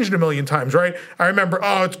plan changed a million times, right? I remember,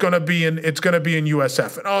 it's going to be in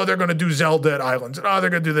USF, and they're going to do Zelda at Islands, and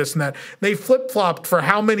they're going to do this and that. They flip-flopped for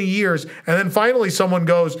how many years, and then finally someone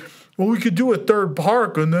goes, well, we could do a 3rd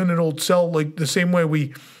park, and then it'll sell like the same way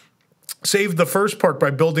we saved the 1st park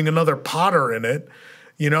by building another Potter in it.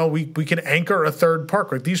 You know, we can anchor a 3rd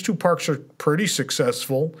park. Like, these 2 parks are pretty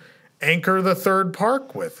successful. Anchor the 3rd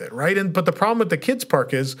park with it, right? But the problem with the kids'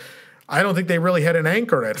 park is I don't think they really had an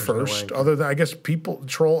anchor at first, other than, I guess, I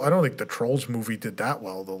don't think the Trolls movie did that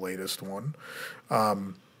well, the latest one.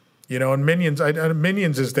 And Minions,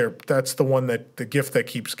 Minions is that's the one the gift that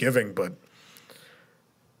keeps giving, but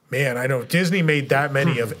man, I know Disney made that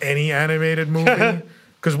many of any animated movie.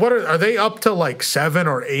 Because are they up to like 7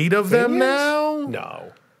 or 8 of them now? No.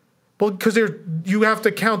 Well, because you have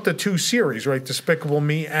to count the 2 series, right? Despicable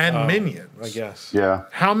Me and Minions. I guess. Yeah.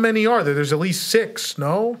 How many are there? There's at least 6,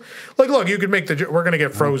 no? Like, look, you could make we're going to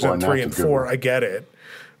get Frozen 3 and 4. I get it.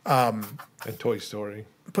 And Toy Story.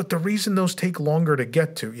 But the reason those take longer to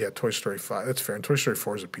get to, Toy Story 5, that's fair. And Toy Story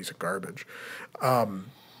 4 is a piece of garbage.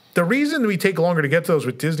 The reason we take longer to get to those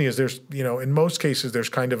with Disney is there's, in most cases, there's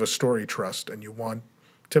kind of a story trust, and you want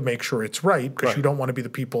to make sure it's right, because you don't want to be the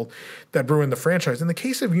people that ruin the franchise. In the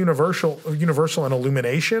case of Universal and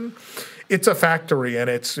Illumination, it's a factory, and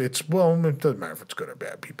it's well, it doesn't matter if it's good or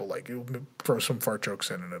bad. People like it. Throw some fart jokes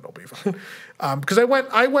in, and it'll be fine. Because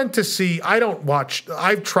I went to see.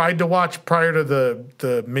 I've tried to watch prior to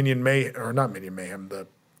the Minion Mayhem, or not Minion Mayhem, the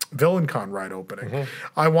VillainCon ride opening.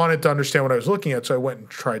 Mm-hmm. I wanted to understand what I was looking at, so I went and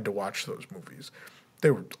tried to watch those movies.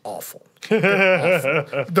 They were awful.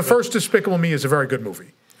 Awful. The first Despicable Me is a very good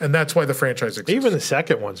movie, and that's why the franchise exists. Even the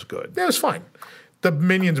second one's good. Yeah, it's fine. The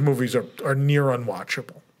Minions movies are near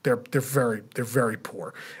unwatchable. They're very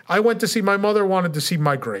poor. I went to see. My mother wanted to see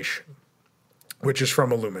Migration, which is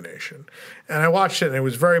from Illumination, and I watched it, and it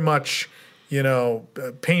was very much,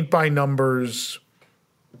 paint by numbers,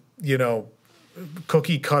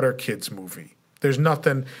 cookie cutter kids movie. There's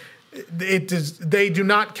nothing. They do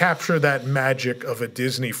not capture that magic of a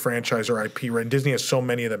Disney franchise or IP, right? And Disney has so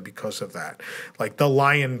many of them because of that. Like The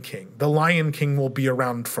Lion King. The Lion King will be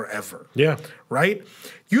around forever. Yeah. Right?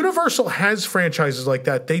 Universal has franchises like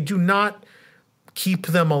that. They do not keep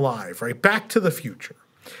them alive, right? Back to the Future.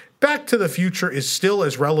 Back to the Future is still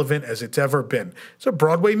as relevant as it's ever been. It's a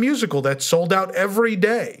Broadway musical that's sold out every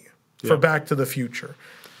day for Back to the Future.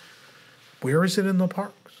 Where is it in the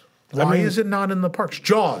parks? Why is it not in the parks?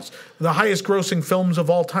 Jaws, the highest grossing films of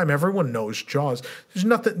all time. Everyone knows Jaws. There's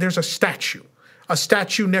nothing. There's a statue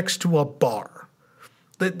next to a bar.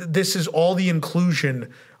 This is all the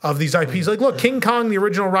inclusion of these IPs. Like, look, King Kong, the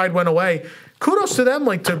original ride went away. Kudos to them,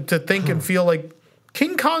 like to think and feel like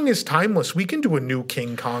King Kong is timeless. We can do a new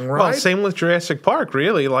King Kong ride. Well, same with Jurassic Park,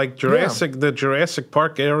 really. Like the Jurassic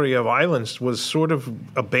Park area of islands was sort of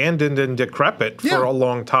abandoned and decrepit for a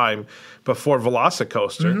long time before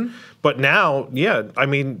Velocicoaster. Mm-hmm. But now,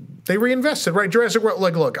 they reinvested, right? Jurassic World.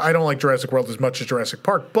 Like, look, I don't like Jurassic World as much as Jurassic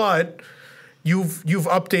Park, but you've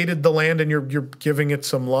updated the land and you're giving it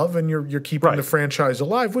some love, and you're keeping the franchise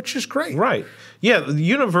alive, which is great. Right. Yeah,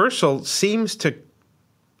 Universal seems to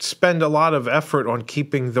spend a lot of effort on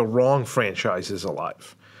keeping the wrong franchises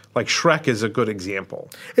alive. Like Shrek is a good example.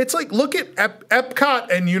 It's like, look at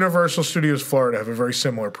Epcot and Universal Studios Florida have a very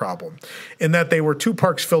similar problem in that they were two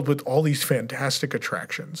parks filled with all these fantastic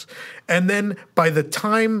attractions. And then by the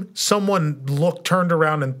time someone turned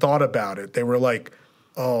around and thought about it, they were like,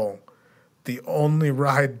 oh, the only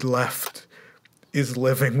ride left is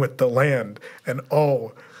Living with the Land. And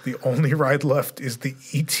oh, the only ride left is the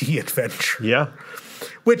E.T. adventure. Yeah.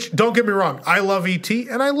 Which, don't get me wrong, I love E.T.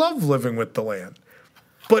 and I love Living with the Land.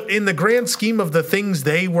 But in the grand scheme of the things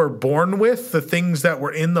they were born with, the things that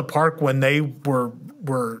were in the park when they were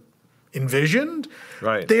envisioned,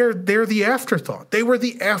 they're the afterthought. They were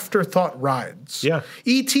the afterthought rides. Yeah.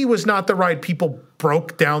 E.T. was not the ride people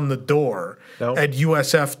broke down the door at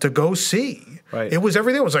USF to go see. Right. It was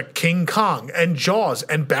everything. It was like King Kong and Jaws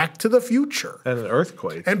and Back to the Future. And an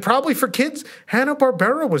earthquake. And probably for kids,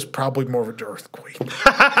 Hanna-Barbera was probably more of an earthquake.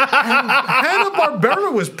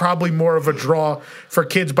 Hanna-Barbera was probably more of a draw for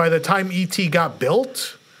kids by the time E.T. got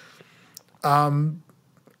built.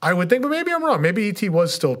 I would think, but maybe I'm wrong. Maybe E.T.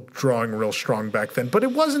 was still drawing real strong back then. But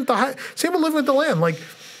it wasn't the high. Same with Living with the Land. Like,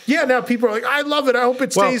 yeah, now people are like, I love it. I hope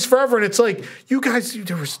it stays forever. And it's like, you guys,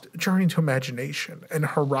 there was Journey to Imagination and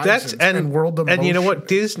Horizons and World of Motion. And you know what?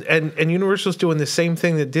 Disney and Universal's doing the same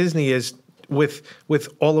thing that Disney is with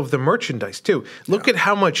all of the merchandise, too. Look at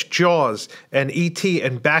how much Jaws and E.T.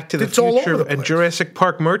 and Back to the Future and Jurassic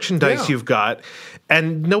Park merchandise you've got.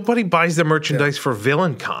 And nobody buys the merchandise for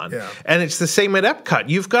VillainCon. Yeah. And it's the same at Epcot.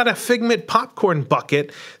 You've got a Figment popcorn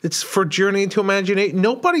bucket that's for Journey into Imagination.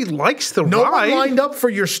 Nobody likes the ride. No one lined up for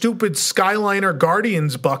your stupid Skyliner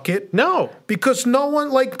Guardians bucket. No. Because no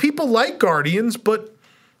one, people like Guardians, but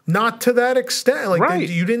not to that extent. Like,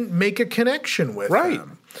 you didn't make a connection with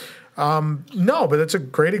them. No, but that's a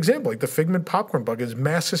great example. Like the Figment popcorn bucket is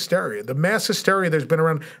mass hysteria. The mass hysteria there's been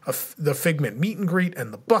around the Figment meet and greet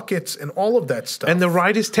and the buckets and all of that stuff. And the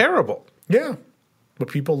ride is terrible. Yeah. But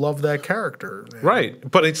people love that character. Right.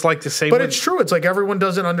 But it's like the same. But it's true. It's like everyone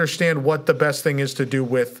doesn't understand what the best thing is to do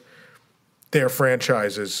with their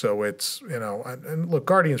franchises. So it's, and look,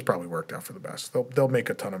 Guardians probably worked out for the best. They'll make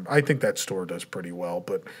a ton of, I think that store does pretty well,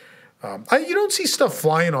 but you don't see stuff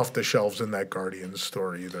flying off the shelves in that Guardians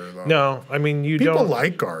store either, though. No, I mean people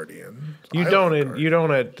like Guardian. You don't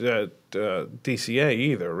at DCA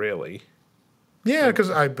either, really. Yeah, because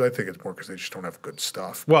I think it's more because they just don't have good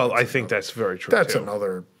stuff. Well, I think that's very true. That's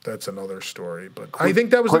another story. But I think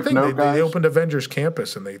that was the thing. They opened Avengers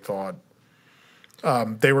Campus and they thought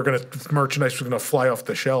merchandise was going to fly off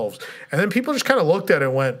the shelves, and then people just kind of looked at it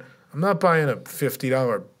and went, "I'm not buying a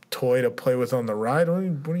 $50 toy to play with on the ride. What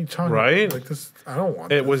are you talking right? about? Like this, I don't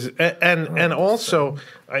want. It was, and also,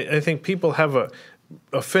 I think people have a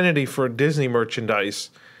affinity for Disney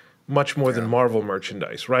merchandise much more than Marvel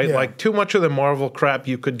merchandise, right? Yeah. Like too much of the Marvel crap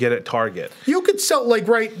you could get at Target. You could sell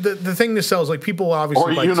the thing that sells, like people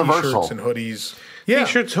obviously buy Universal. T-shirts and hoodies. Yeah.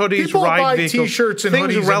 T-shirts, hoodies, people ride buy vehicles, T-shirts and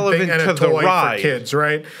things hoodies relevant and to a the toy ride. for kids,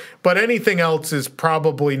 right? But anything else is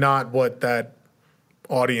probably not what that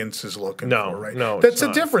audience is looking for, right? No, that's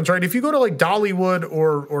the difference, right? If you go to like Dollywood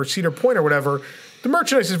or Cedar Point or whatever, the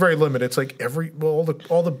merchandise is very limited. It's like all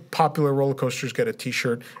the popular roller coasters get a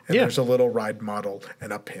T-shirt and there's a little ride model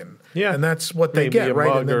and a pin. Yeah. And that's what they Maybe get, a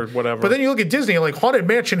right? mug or whatever. But then you look at Disney, like Haunted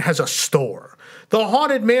Mansion has a store. The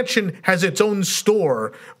Haunted Mansion has its own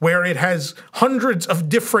store where it has hundreds of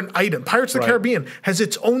different items. Pirates of the Caribbean has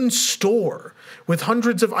its own store with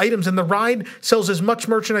hundreds of items, and the ride sells as much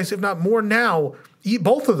merchandise, if not more now,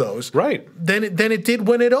 both of those, than it did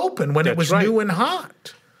when it opened, when it was new and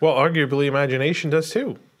hot. Well, arguably, Imagination does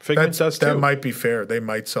too. Figment does too. That might be fair. They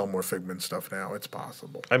might sell more Figment stuff now. It's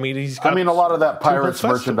possible. I mean, a lot of that Pirates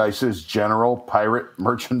merchandise is general pirate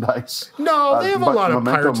merchandise. No, they have a lot of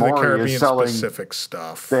Pirates of the Caribbean specific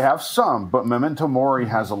stuff. They have some, but Memento Mori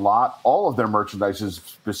has a lot. All of their merchandise is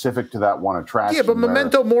specific to that one attraction. Yeah, but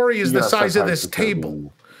Memento Mori is the size of this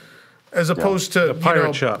table. As opposed to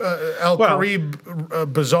pirate shop. El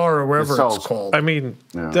Caribe Bazaar or wherever it's called. I mean,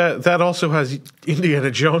 that also has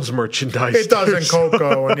Indiana Jones merchandise. It does in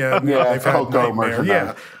Coco, and they've had Coco merchandise.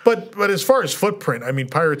 Yeah, but as far as footprint, I mean,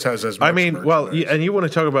 Pirates has as much. I mean, and you want to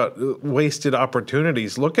talk about wasted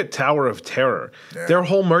opportunities? Look at Tower of Terror. Yeah. Their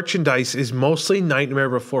whole merchandise is mostly Nightmare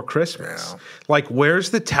Before Christmas. Yeah. Like, where's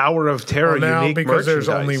the Tower of Terror unique because merchandise? There's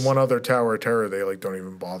only one other Tower of Terror, they don't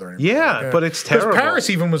even bother anymore. Yeah, but it's terrible. Because Paris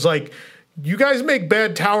even was like, you guys make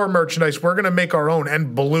bad tower merchandise, we're going to make our own,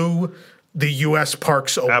 and blew the U.S.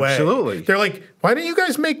 parks away. Absolutely. They're like, why don't you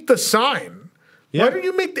guys make the sign? Yeah. Why don't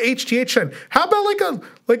you make the HGH sign? How about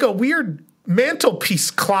like a weird mantelpiece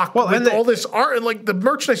clock with all this art? And like the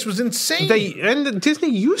merchandise was insane. Disney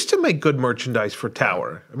used to make good merchandise for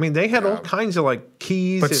Tower. I mean, they had all kinds of like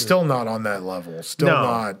keys. But still not on that level. Still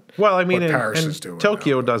not well, I mean, what Paris is doing.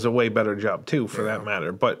 Tokyo does a way better job too, for that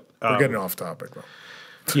matter. But we're getting off topic though.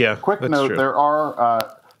 Yeah. Quick note: true.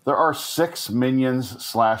 There are 6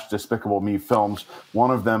 Minions / Despicable Me films.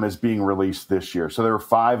 One of them is being released this year. So there are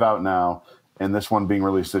 5 out now, and this one being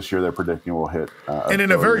released this year, they're predicting will hit. And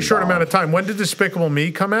in a very short amount of time. When did Despicable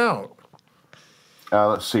Me come out?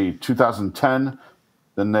 Let's see, 2010.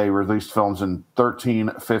 Then they released films in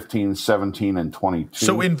 13, 15, 17, and 22.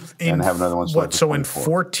 So and have another one. So in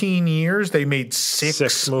 14 years they made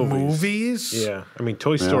 6 movies? Yeah, I mean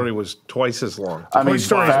Toy Story was twice as long. Toy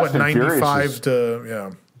Story is what, 95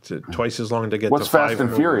 to It's twice as long to get. What's to 5 Fast and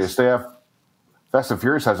movies. Furious? They have Fast and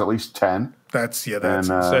Furious has at least 10. That's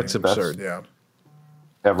absurd. Yeah,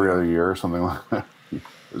 every other year or something like that.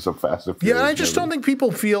 There's a Fast and Furious. Yeah, I just don't think people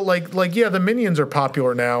feel like the Minions are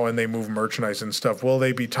popular now and they move merchandise and stuff. Will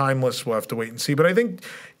they be timeless? We'll have to wait and see. But I think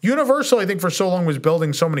Universal, for so long was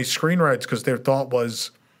building so many screen rides because their thought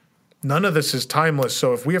was none of this is timeless.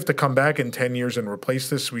 So if we have to come back in 10 years and replace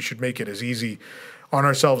this, we should make it as easy on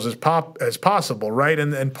ourselves as possible, right?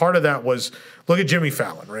 And part of that was, look at Jimmy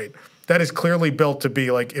Fallon, right? That is clearly built to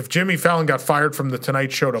be like, if Jimmy Fallon got fired from The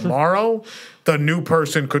Tonight Show tomorrow, the new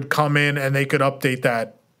person could come in and they could update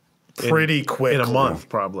that pretty quickly. In a month,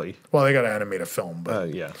 probably. Well, they got to animate a film,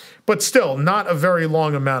 but yeah. But still, not a very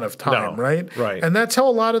long amount of time, right? Right. And that's how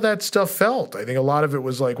a lot of that stuff felt. I think a lot of it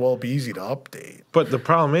was like, well, it'd be easy to update. But the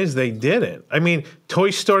problem is they didn't. I mean,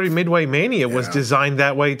 Toy Story Midway Mania was designed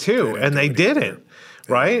that way too, and they didn't.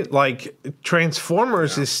 Right? Like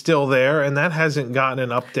Transformers is still there, and that hasn't gotten an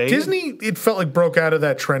update. Disney, it felt like broke out of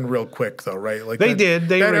that trend real quick, though, right? Like they did.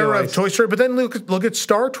 They that realized. Era of Toy Story. But then look at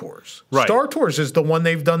Star Tours. Right. Star Tours is the one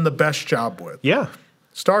they've done the best job with. Yeah.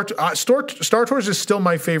 Star Tours is still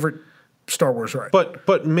my favorite Star Wars ride.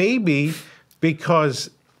 But maybe because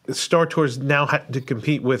Star Tours now had to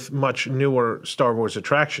compete with much newer Star Wars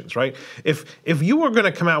attractions, right? If you were going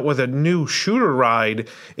to come out with a new shooter ride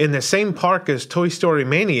in the same park as Toy Story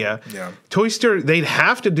Mania, Toy Story, they'd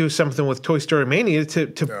have to do something with Toy Story Mania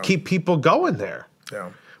to keep people going there. Yeah.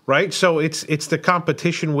 Right? So it's the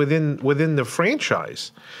competition within the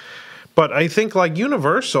franchise. But I think like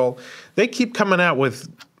Universal, they keep coming out with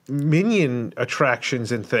Minion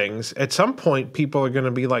attractions and things. At some point, people are going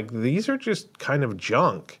to be like, these are just kind of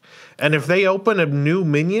junk. And if they open a new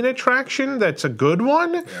Minion attraction that's a good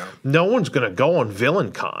one, no one's going to go on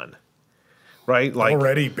VillainCon. Right? Like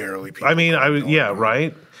already barely people. I mean,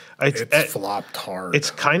 right? It's flopped hard.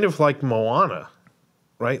 It's kind of like Moana.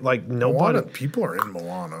 right? Like nobody. People are in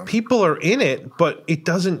Moana. People are in it, but it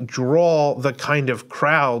doesn't draw the kind of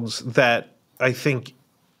crowds that I think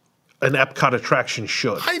an Epcot attraction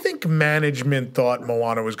should. I think management thought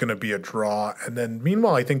Moana was going to be a draw, and then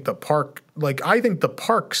meanwhile, I think the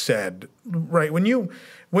park said, right, when you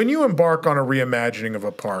embark on a reimagining of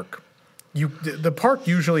a park, the park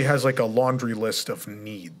usually has like a laundry list of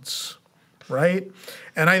needs, right?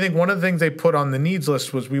 And I think one of the things they put on the needs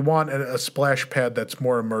list was we want a splash pad that's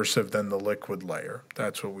more immersive than the liquid layer.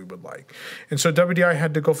 That's what we would like. And so WDI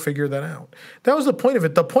had to go figure that out. That was the point of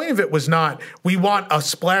it. The point of it was not we want a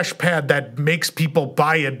splash pad that makes people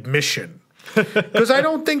buy admission. Because I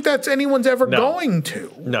don't think that's anyone's ever going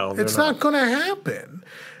to. No, it's not going to happen.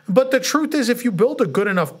 But the truth is, if you build a good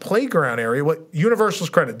enough playground area, what Universal's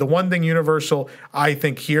credit, the one thing Universal I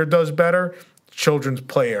think here does better, children's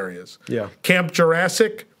play areas. Yeah. Camp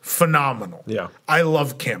Jurassic, phenomenal. Yeah. I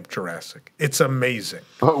love Camp Jurassic. It's amazing.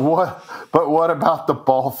 But what about the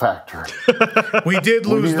ball factory? We did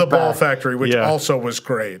lose the ball factory, which also was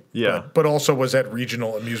great. Yeah. But also was at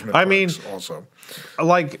regional amusement parks also.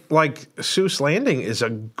 Like Seuss Landing is a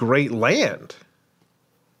great land.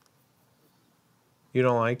 You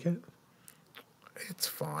don't like it? It's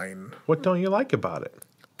fine. What don't you like about it?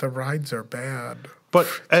 The rides are bad. But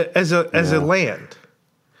as a land,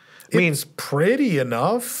 I mean, it's pretty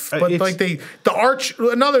enough. But like the arch,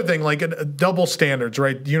 another thing, like double standards,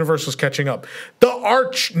 right? Universal's catching up. The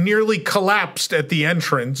arch nearly collapsed at the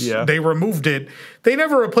entrance. Yeah. They removed it. They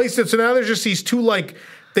never replaced it. So now there's just these two,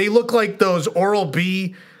 they look like those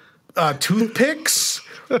Oral-B toothpicks.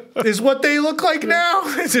 Is what they look like now.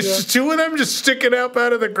 It's just two of them just sticking up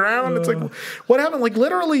out of the ground. It's like, what happened? Like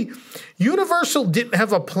literally, Universal didn't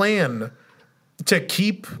have a plan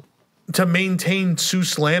to maintain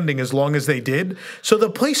Seuss Landing as long as they did. So the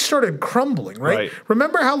place started crumbling, right?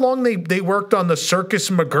 Remember how long they worked on the Circus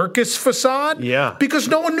McGurkus facade? Yeah. Because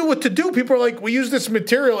no one knew what to do. People were like, we use this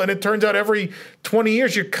material, and it turns out every 20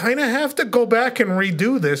 years you kind of have to go back and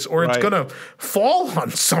redo this or it's going to fall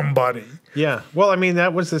on somebody. Yeah. Well, I mean,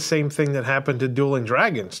 that was the same thing that happened to Dueling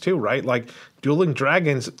Dragons too, right? Like Dueling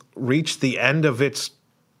Dragons reached the end of its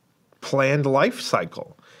planned life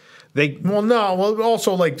cycle.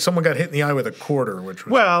 Also like someone got hit in the eye with a quarter, which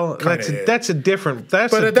was that's a different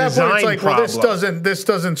but at that point it's like, problem. this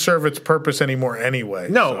doesn't serve its purpose anmore anyway.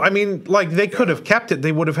 No, so. I mean, like they could have kept it.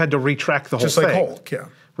 They would have had to retract the whole thing. Just like Hulk, yeah.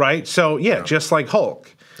 Right? So just like Hulk.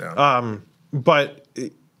 Yeah. But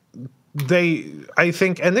I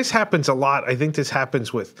think, and this happens a lot. I think this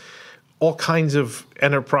happens with all kinds of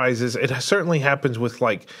enterprises. It certainly happens with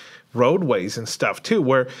like roadways and stuff too,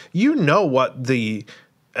 where what the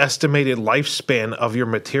estimated lifespan of your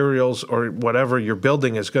materials or whatever you're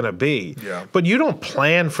building is going to be. Yeah. But you don't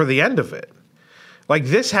plan for the end of it. Like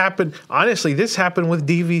this happened with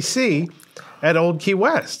DVC at Old Key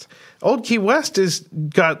West. Old Key West has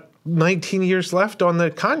got 19 years left on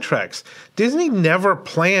the contracts. Disney never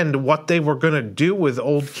planned what they were going to do with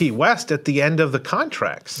Old Key West at the end of the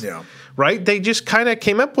contracts. Yeah. Right? They just kind of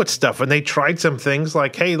came up with stuff and they tried some things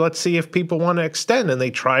like, hey, let's see if people want to extend. And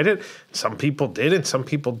they tried it. Some people did and some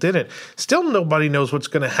people didn't. Still, nobody knows what's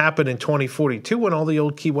going to happen in 2042 when all the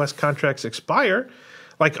Old Key West contracts expire.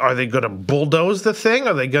 Like, are they going to bulldoze the thing?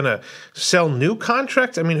 Are they going to sell new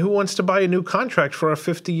contracts? I mean, who wants to buy a new contract for a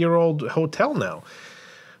 50-year-old hotel now?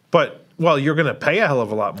 But, well, you're going to pay a hell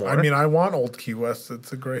of a lot more. I mean, I want Old Key West.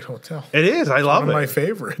 It's a great hotel. It is. I love it. One of my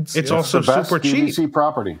favorites. It's also super cheap. DVC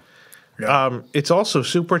property. Yeah. It's also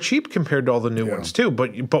super cheap compared to all the new ones too.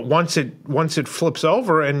 But once it flips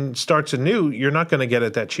over and starts anew, you're not going to get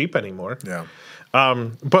it that cheap anymore. Yeah.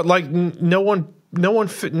 But like no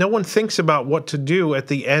one thinks about what to do at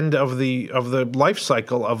the end of the life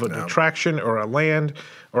cycle of an attraction or a land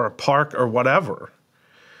or a park or whatever.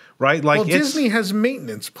 Right? Like Disney has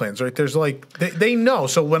maintenance plans, right? There's like they know.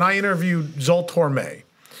 So when I interviewed Zol Torme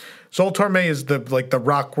is the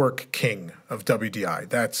rockwork king of WDI.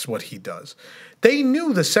 That's what he does. They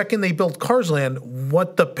knew the second they built Cars Land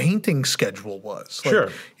what the painting schedule was. Sure.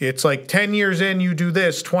 It's like 10 years in, you do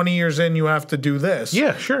this. 20 years in, you have to do this.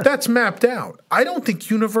 Yeah, sure. That's mapped out. I don't think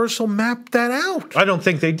Universal mapped that out. I don't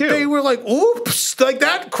think they do. They were like, oops, like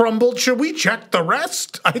that crumbled. Should we check the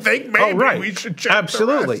rest? I think maybe we should check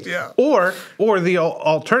the rest. Yeah. Or the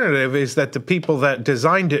alternative is that the people that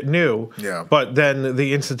designed it knew, but then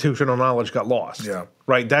the institutional knowledge got lost. Yeah.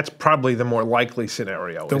 Right? That's probably the more likely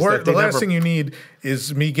scenario. The last thing you need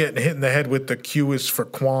is me getting hit in the head with the Q is for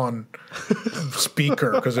Quan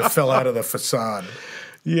speaker because it fell out of the facade.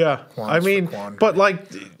 Yeah. I mean, but like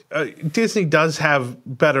Disney does have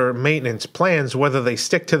better maintenance plans. Whether they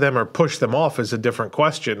stick to them or push them off is a different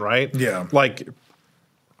question, right? Yeah. Like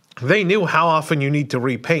they knew how often you need to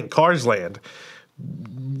repaint Cars Land,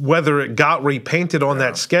 whether it got repainted on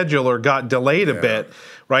that schedule or got delayed a bit,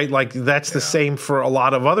 right? Like that's the same for a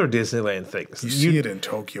lot of other Disneyland things. You see it in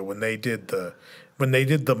Tokyo when they did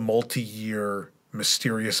the multi-year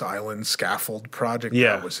Mysterious Island scaffold project.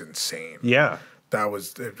 That was insane. Yeah.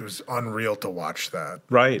 It was unreal to watch that.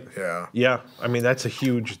 Right. Yeah. Yeah. I mean,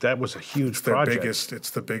 that was a huge project. It's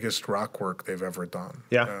the biggest rock work they've ever done.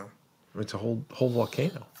 Yeah. It's a whole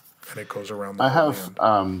volcano. And it goes around the whole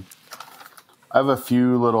land. I have a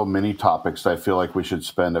few little mini topics that I feel like we should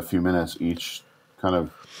spend a few minutes each kind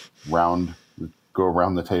of go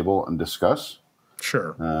around the table and discuss.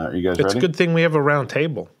 Sure. Are you guys ready? It's a good thing we have a round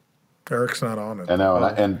table. Eric's not on it. I know,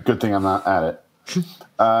 and good thing I'm not at it.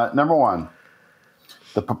 Number one,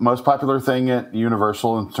 the most popular thing at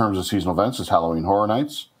Universal in terms of seasonal events is Halloween Horror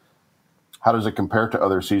Nights. How does it compare to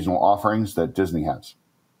other seasonal offerings that Disney has?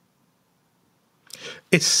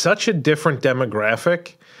 It's such a different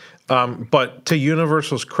demographic, but to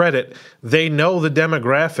Universal's credit, they know the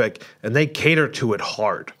demographic and they cater to it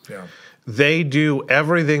hard. Yeah. They do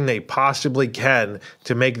everything they possibly can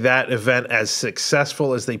to make that event as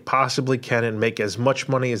successful as they possibly can and make as much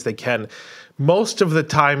money as they can, most of the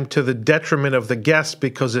time to the detriment of the guests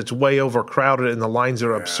because it's way overcrowded and the lines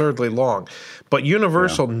are absurdly long. But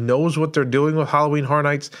Universal knows what they're doing with Halloween Horror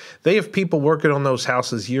Nights. They have people working on those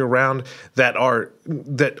houses year-round that are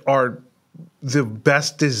the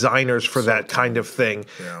best designers for that kind of thing.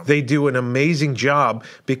 Yeah. They do an amazing job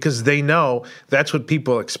because they know that's what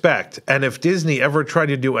people expect. And if Disney ever tried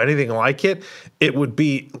to do anything like it, it would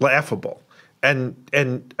be laughable. And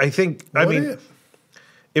I think,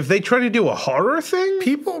 if they try to do a horror thing,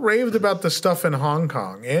 people raved about the stuff in Hong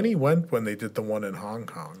Kong. Annie went when they did the one in Hong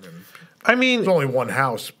Kong, and there's only one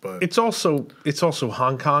house, but it's also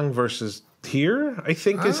Hong Kong versus here. I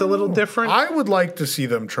think is a little different. I would like to see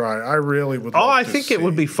them try. I really would. I think it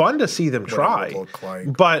would be fun to see them try. It would look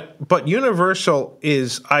like. But Universal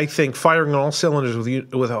is, I think, firing on all cylinders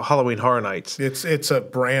with Halloween Horror Nights. It's a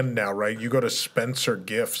brand now, right? You go to Spencer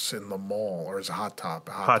Gifts in the mall, or is it Hot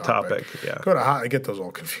Topic? Hot Topic, yeah. Go to I get those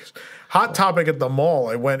all confused. Hot Topic at the mall.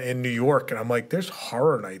 I went in New York, and I'm like, "There's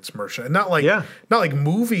Horror Nights merch, and not like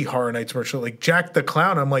movie Horror Nights merch, like Jack the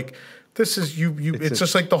Clown." I'm like, "This is you. It's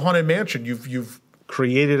just like the Haunted Mansion. You've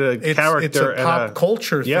created a character. It's a pop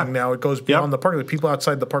culture thing now. It goes beyond the park. The people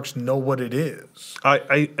outside the parks know what it is.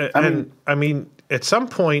 I mean, at some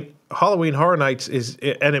point, Halloween Horror Nights is,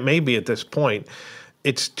 and it may be at this point,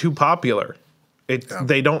 it's too popular.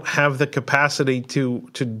 They don't have the capacity to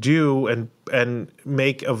do and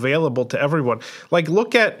make available to everyone. Like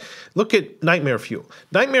look at Nightmare Fuel.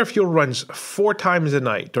 Nightmare Fuel runs 4 times a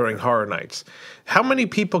night during Horror Nights. How many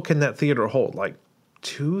people can that theater hold? Like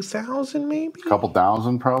 2,000 maybe? A couple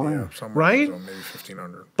thousand probably. Yeah, right? Maybe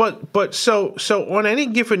 1,500. But so on any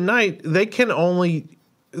given night, you can only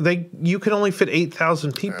fit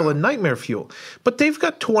 8,000 people in Nightmare Fuel, but they've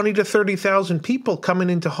got 20 to 30,000 people coming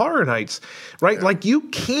into Horror Nights, right? Yeah. Like you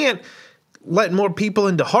can't let more people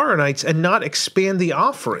into Horror Nights and not expand the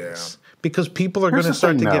offerings because people are going to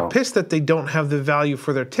start to get pissed that they don't have the value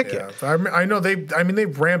for their ticket. Yeah. I know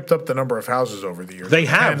they've ramped up the number of houses over the years. They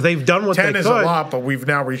have. 10, they've done what they could. 10 is a lot, but we've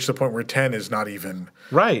now reached the point where 10 is not even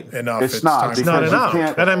enough. It's not enough.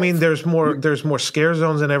 And I mean, there's more scare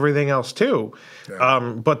zones and everything else too.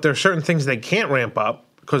 Yeah. But there's certain things they can't ramp up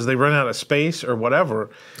because they run out of space or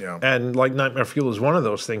whatever. Yeah. And like Nightmare Fuel is one of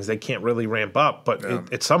those things they can't really ramp up. But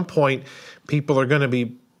at some point, people are going to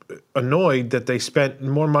be annoyed that they spent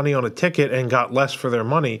more money on a ticket and got less for their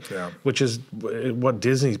money, which is what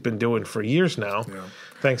Disney's been doing for years now,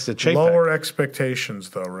 thanks to Chapek. Lower expectations,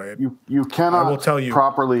 though, right? You cannot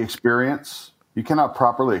properly experience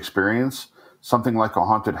something like a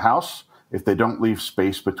haunted house if they don't leave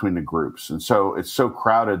space between the groups, and so it's so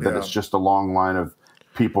crowded that it's just a long line of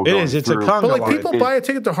people. It is. It's through. A conga line. But like people buy a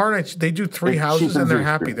ticket to Horror Nights, they do 3 houses and they're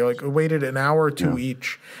happy. They're like waited an hour or 2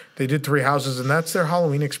 each. They did 3 houses, and that's their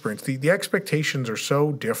Halloween experience. The expectations are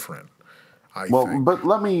so different. I think. But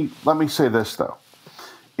let me say this though: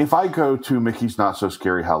 if I go to Mickey's Not So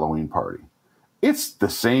Scary Halloween Party, it's the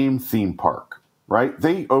same theme park, right?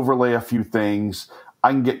 They overlay a few things.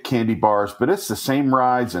 I can get candy bars, but it's the same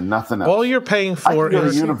rides and nothing else. All you're paying for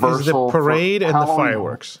is the parade and the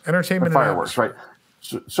fireworks, entertainment, and fireworks, right?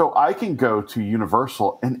 So I can go to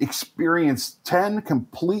Universal and experience 10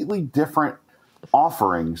 completely different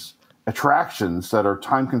offerings, attractions that are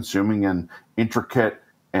time-consuming and intricate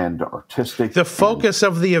and artistic. The focus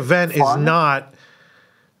of the event is not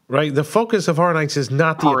Right? The focus of Horror Nights is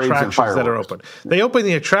not the attractions that are open. They open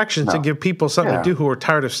the attractions to give people something to do who are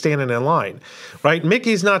tired of standing in line. Right?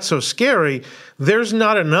 Mickey's Not So Scary. There's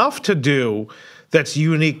not enough to do that's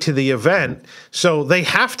unique to the event. So they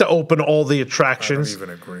have to open all the attractions. I don't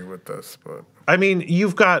even agree with this, but I mean,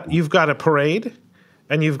 you've got a parade,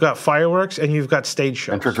 and you've got fireworks, and you've got stage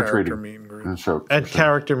shows. And character meet and greet. And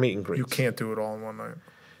character meet and greets. You can't do it all in one night.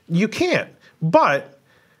 You can't. But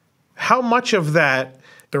how much of that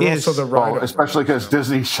is also the ride, especially because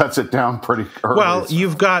Disney shuts it down pretty early. Well,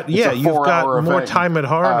 you've got more time at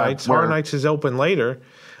Horror Nights. Horror Nights is open later.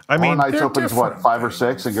 I mean, Horror Nights opens what, 5 or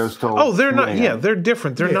 6 and goes till. Oh, they're not. Yeah, they're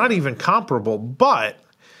different. They're not even comparable. But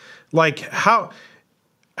like how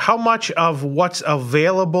much of what's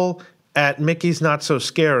available at Mickey's Not So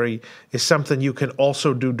Scary is something you can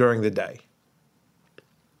also do during the day?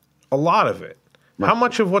 A lot of it. Right. How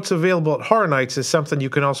much of what's available at Horror Nights is something you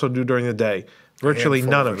can also do during the day? Virtually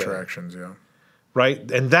none of attractions, yeah. Right?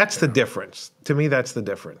 And that's the difference. To me, that's the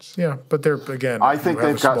difference. Yeah, but they're, again, I think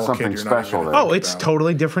they've got something special there. Oh, it's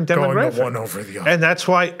totally different demographic. Going one over the other.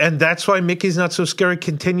 And that's why Mickey's Not So Scary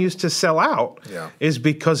continues to sell out. Yeah. Is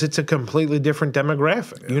because it's a completely different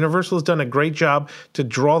demographic. Yeah. Universal's done a great job to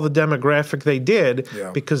draw the demographic they did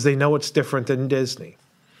because they know it's different than Disney.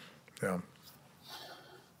 Yeah.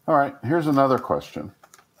 All right, here's another question.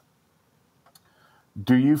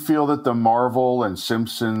 Do you feel that the Marvel and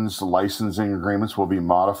Simpsons licensing agreements will be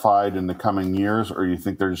modified in the coming years, or you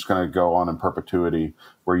think they're just going to go on in perpetuity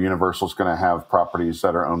where Universal's going to have properties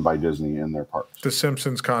that are owned by Disney in their parks? The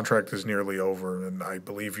Simpsons contract is nearly over, and I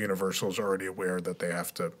believe Universal's already aware that they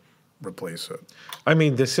have to replace it. I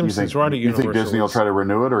mean, the Simpsons right at Universal. You think Disney will try to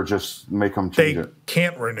renew it or just make them change it? They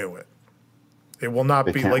can't renew it. It will not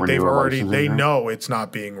be like they've already, they know it's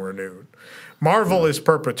not being renewed. Marvel is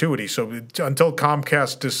perpetuity, so until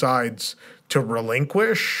Comcast decides to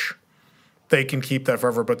relinquish, they can keep that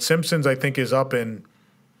forever. But Simpsons, I think, is up in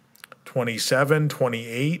 27,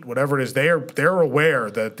 28, whatever it is. They're aware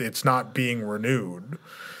that it's not being renewed.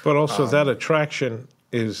 But also that attraction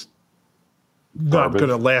is not going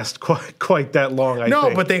to last quite that long, I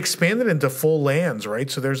think. But they expanded into full lands, right?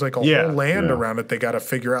 So there's like a whole land around it they got to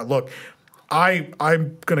figure out. Look,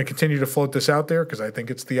 I'm going to continue to float this out there because I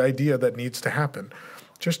think it's the idea that needs to happen.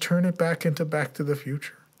 Just turn it back into Back to the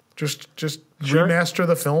Future. Just remaster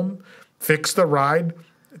the film, fix the ride,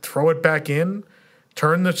 throw it back in,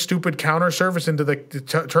 turn the stupid counter service into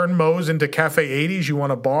turn Moe's into Cafe 80s. You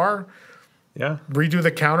want a bar? Yeah. Redo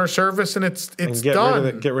the counter service and it's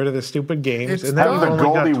done. Get rid of the stupid games. And then the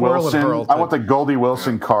Goldie Wilson. I want the Goldie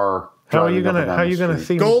Wilson car. How are you gonna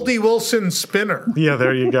theme Goldie Wilson spinner? Yeah,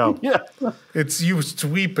 there you go. It's you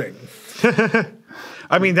sweeping.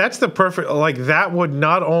 I mean, that's the perfect. Like that would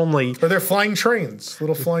not only. Or they're flying trains,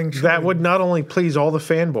 little flying trains. That would not only please all the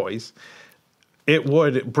fanboys. It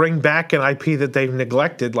would bring back an IP that they've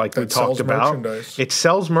neglected, like we talked about. It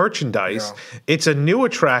sells merchandise. Yeah. It's a new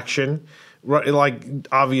attraction. Like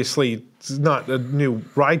obviously it's not a new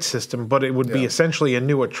ride system, but it would be essentially a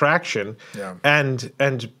new attraction,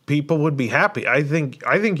 and people would be happy. I think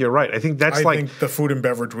you're right. I think I think the food and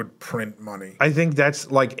beverage would print money. I think that's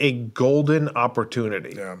like a golden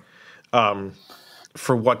opportunity,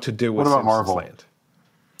 for what to do with Simpsons Marvel? Land.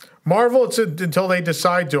 Marvel, it's until they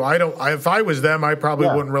decide to. If I was them, I probably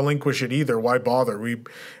wouldn't relinquish it either. Why bother?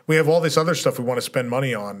 We have all this other stuff we want to spend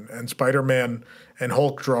money on, and Spider-Man and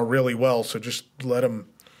Hulk draw really well. So just let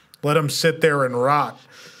them sit there and rot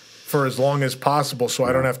for as long as possible, so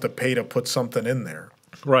I don't have to pay to put something in there.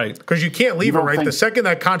 Right, because you can't leave it. Right, the second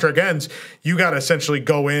that contract ends, you got to essentially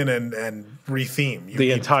go in and retheme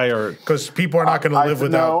the entire. Because people are not going to live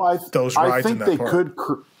without those rides in that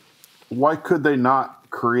park. Why could they not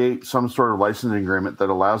create some sort of licensing agreement that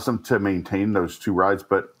allows them to maintain those two rides,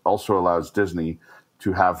 but also allows Disney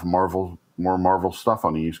to have more Marvel stuff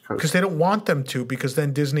on the East Coast? Because they don't want them to, because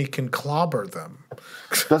then Disney can clobber them.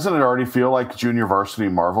 Doesn't it already feel like Junior Varsity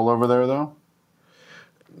Marvel over there, though?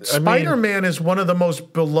 Spider-Man is one of the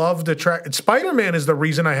most beloved attractions. Spider-Man is the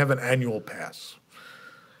reason I have an annual pass.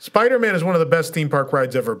 Spider-Man is one of the best theme park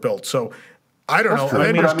rides ever built. So I don't know.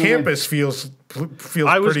 Avengers Campus feels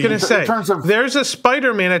I was going to say, there's a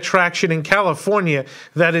Spider-Man attraction in California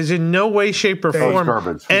that is in no way, shape, or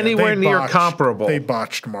form anywhere near comparable. They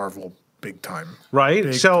botched Marvel big time.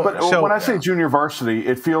 Right? So when I say Junior Varsity,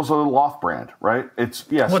 it feels a little off-brand, right? It's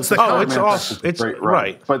right.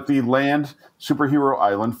 But the land Superhero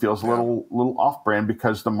Island feels a little off-brand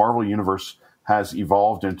because the Marvel Universe has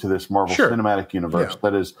evolved into this Marvel Cinematic Universe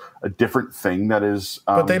that is a different thing that is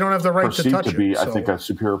but they don't have the right to touch I think, a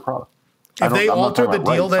superior product. If they alter the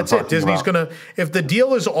deal, that's it. Disney's going to, if the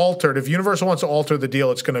deal is altered, if Universal wants to alter the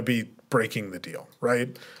deal, it's going to be breaking the deal,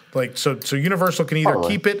 right? Like, so Universal can either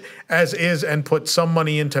keep it as is and put some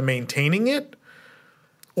money into maintaining it,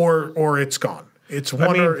 or it's gone. It's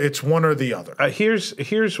one or the other.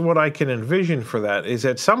 Here's what I can envision for that is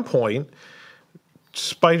at some point,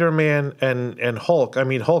 Spider-Man and Hulk. I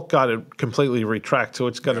mean, Hulk got it completely retracked, so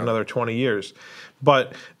it's got another 20 years.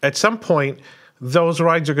 But at some point, those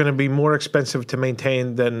rides are going to be more expensive to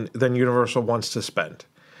maintain than Universal wants to spend.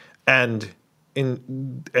 And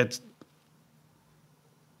it's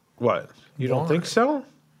what? You don't think so?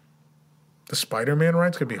 The Spider-Man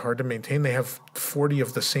ride's going to be hard to maintain. They have 40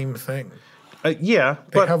 of the same thing. Yeah,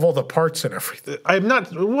 they have all the parts and everything. I'm not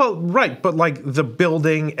right, but like the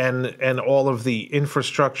building and all of the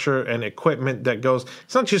infrastructure and equipment that goes.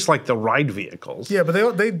 It's not just like the ride vehicles. Yeah,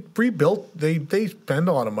 but they rebuilt. They spend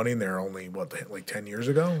a lot of money in there. Only like 10 years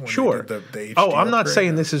ago. When sure. They did the HD I'm not upgrade.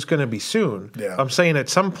 saying this is going to be soon. Yeah. I'm saying at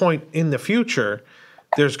some point in the future,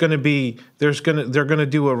 they're going to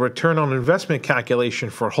do a return on investment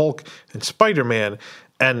calculation for Hulk and Spider-Man,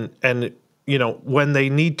 and you know, when they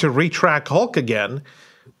need to retrack Hulk again,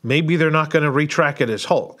 maybe they're not going to retrack it as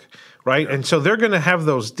Hulk, right? Yeah. And so they're going to have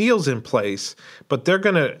those deals in place, but they're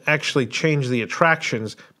going to actually change the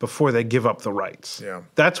attractions before they give up the rights. Yeah.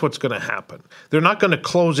 That's what's going to happen. They're not going to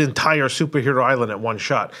close entire Superhero Island at one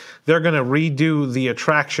shot. They're going to redo the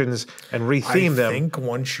attractions and retheme them. I think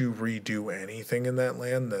once you redo anything in that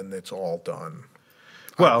land, then it's all done.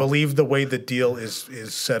 Well, I believe the way the deal is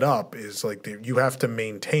set up is like you have to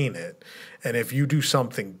maintain it. And if you do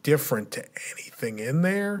something different to anything in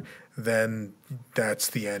there, then that's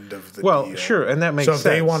the end of the deal. Well, sure, and that makes sense. So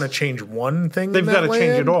if they want to change one thing they've got to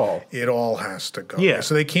change it all. It all has to go. Yeah.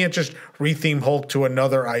 So they can't just retheme Hulk to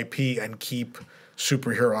another IP and keep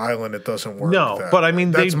Superhero Island. It doesn't work. No, but I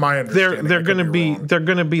mean, that's my understanding. They're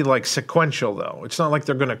going to be like sequential though. It's not like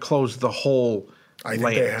they're going to close the whole I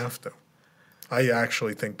think they have to. I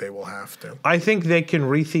actually think they will have to. I think they can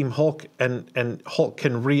retheme Hulk and Hulk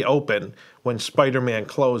can reopen when Spider-Man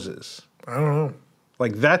closes. I don't know.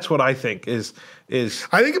 Like that's what I think is.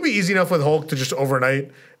 I think it'd be easy enough with Hulk to just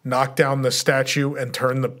overnight knock down the statue and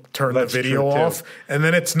turn the video off, and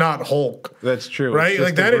then it's not Hulk. That's true. Right?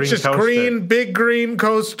 Like that, it's just green, big green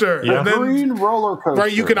coaster. Yeah. And then, green roller coaster.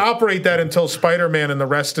 Right, you can operate that until Spider-Man and the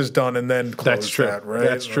rest is done, and then close that's true. that, right?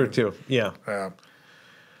 That's true too. Yeah. Yeah.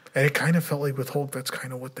 And it kind of felt like with Hulk, that's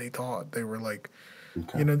kind of what they thought. They were like,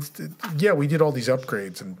 you know, yeah, we did all these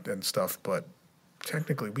upgrades and stuff, but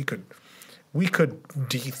technically we could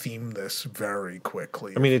de-theme this very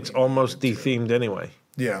quickly. I mean, it's almost de-themed anyway.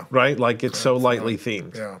 Yeah. Right? Like it's so lightly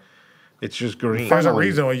themed. Yeah. It's just green. There's a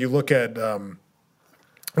reason why you look at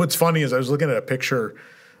what's funny is I was looking at a picture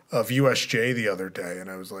of USJ the other day,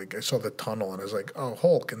 and I was like, I saw the tunnel, and I was like, oh,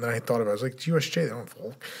 Hulk. And then I thought about it, I was like, it's USJ, they don't have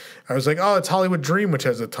Hulk. I was like, oh, it's Hollywood Dream, which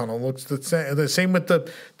has a tunnel. It looks the same. The same with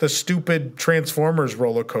the stupid Transformers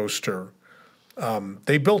roller coaster.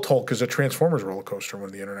 They built Hulk as a Transformers roller coaster in one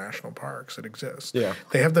of the international parks. It exists. Yeah.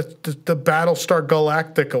 They have the Battlestar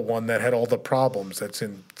Galactica one that had all the problems. That's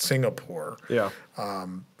in Singapore. Yeah.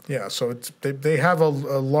 Yeah, so they have a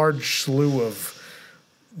large slew of,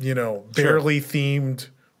 you know, barely themed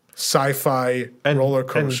sci-fi roller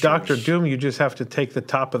coasters. And Doctor Doom, you just have to take the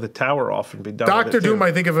top of the tower off and be done with it. Doctor Doom,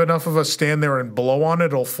 I think if enough of us stand there and blow on it,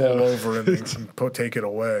 it'll fall over and they can take it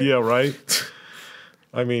away. Yeah, right?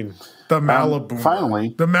 I mean... The Malibu.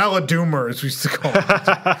 Finally. The Maladoomer, as we used to call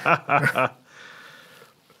it.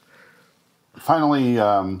 Finally,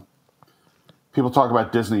 people talk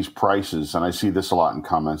about Disney's prices, and I see this a lot in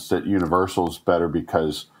comments, that Universal's better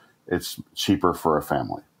because it's cheaper for a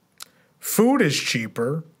family. Food is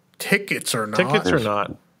cheaper. Tickets are not. Tickets are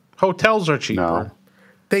not. Hotels are cheaper. No.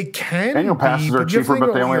 They can Annual passes are cheaper,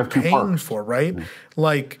 but they only have 2 parks. For, right?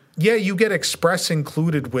 Like, yeah, you get express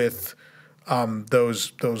included with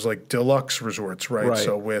those like deluxe resorts, right?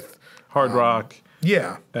 So with Hard Rock,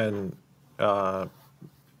 yeah, and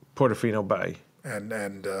Portofino Bay, and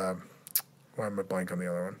why am I blank on the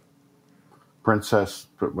other one? Princess,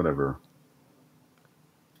 whatever.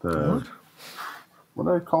 What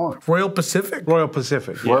do I call it? Royal Pacific. Royal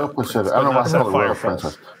Pacific. Yeah. Royal Pacific. I don't know why I call it Royal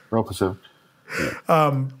Princess. Royal Pacific.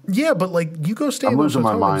 Yeah, but like you go stay in I'm those losing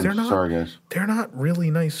my hotel mind. rooms, Sorry, guys. They're not really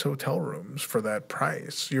nice hotel rooms for that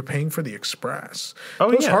price. You're paying for the express. Oh,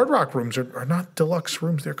 those yeah. Hard Rock rooms are not deluxe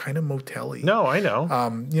rooms. They're kind of motel-y. No, I know.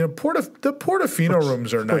 You know, the Portofino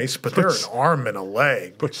rooms are nice, but they're an arm and a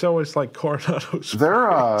leg. But so is like Coronado's.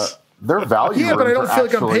 their value. Yeah, but I don't feel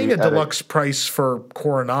like I'm paying a deluxe price for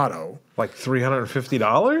Coronado. Like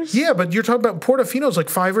 $350? Yeah, but you're talking about Portofino's like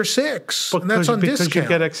 $5 or $6, and that's on because discount. You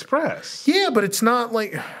get Express. Yeah, but it's not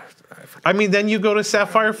like. I mean, then you go to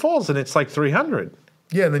Sapphire Falls and it's like $300.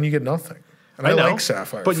 Yeah, and then you get nothing. And I like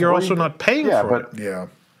Sapphire, but you're also not paying for it. Yeah.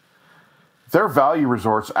 Their value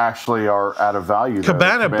resorts actually are at a value.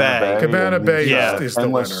 Cabana Bay. Cabana Bay is the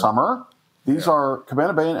Endless winner. Summer. These are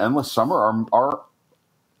Cabana Bay and Endless Summer are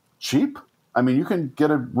cheap. I mean, you can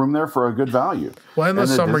get a room there for a good value. Well,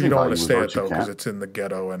 Endless Summer you don't want to stay at though because it's in the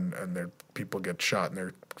ghetto and people get shot and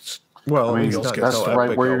they're. Well, I mean, that's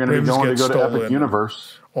right where you're going to be going to go to Epic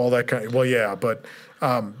Universe. All that kind of, well, yeah, but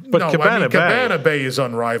Cabana Bay is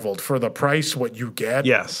unrivaled for the price, what you get.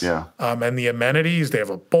 Yes. Yeah. And the amenities, they have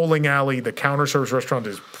a bowling alley. The counter service restaurant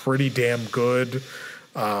is pretty damn good.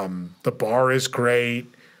 The bar is great.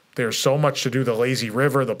 There's so much to do. The lazy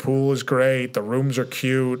river, the pool is great. The rooms are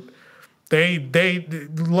cute.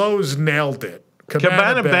 Lowe's nailed it.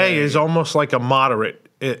 Cabana Bay is almost like a moderate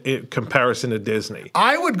in comparison to Disney.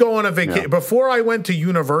 I would go on a vacation. Yeah. Before I went to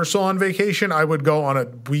Universal on vacation, I would go on a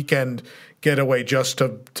weekend getaway just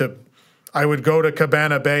to I would go to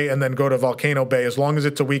Cabana Bay and then go to Volcano Bay. As long as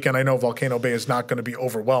it's a weekend, I know Volcano Bay is not going to be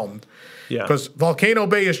overwhelmed. Yeah. Because Volcano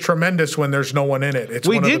Bay is tremendous when there's no one in it. It's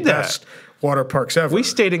one of the best water parks ever. We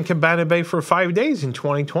stayed in Cabana Bay for 5 days in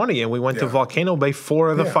 2020, and we went to Volcano Bay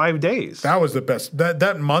 4 of the 5 days. That was the best.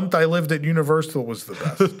 That month I lived at Universal was the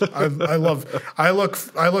best. I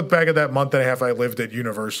look back at that month and a half I lived at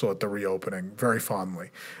Universal at the reopening very fondly.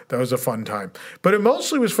 That was a fun time. But it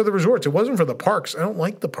mostly was for the resorts. It wasn't for the parks. I don't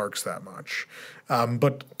like the parks that much.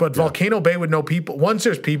 But Volcano Bay would know people. Once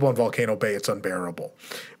there's people in Volcano Bay, it's unbearable.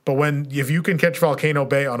 But if you can catch Volcano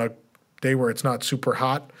Bay on a day where it's not super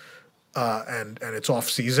hot, and it's off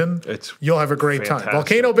season, you'll have a great time.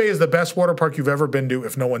 Volcano Bay is the best water park you've ever been to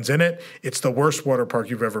if no one's in it. It's the worst water park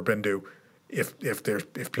you've ever been to if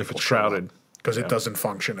it's crowded, because it doesn't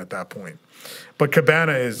function at that point. But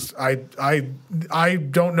Cabana is I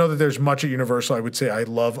don't know that there's much at Universal I would say I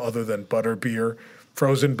love other than butterbeer,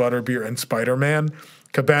 frozen butterbeer, and Spider-Man.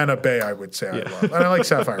 Cabana Bay I would say I love, and I like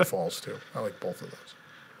Sapphire Falls too. I like both of those.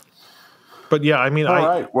 But yeah, I mean,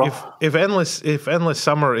 if Endless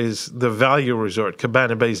Summer is the value resort,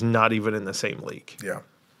 Cabana Bay is not even in the same league. Yeah,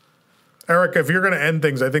 Eric, if you're going to end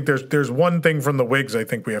things, I think there's one thing from the Wigs I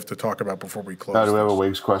think we have to talk about before we close. Do we have a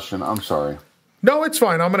Wigs question? I'm sorry. No, it's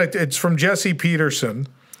fine. It's from Jesse Peterson.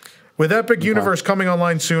 With Epic Universe coming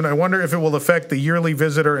online soon, I wonder if it will affect the yearly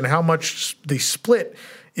visitor and how much the split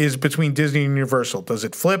is between Disney and Universal. Does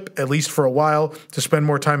it flip, at least for a while, to spend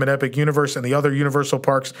more time at Epic Universe and the other Universal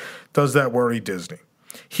parks? Does that worry Disney?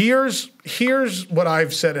 Here's what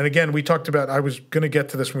I've said, and again, we talked about, I was going to get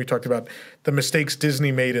to this when we talked about the mistakes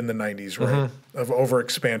Disney made in the 90s, right? Mm-hmm. Of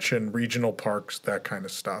overexpansion, regional parks, that kind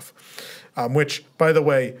of stuff. Which, by the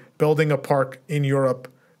way, building a park in Europe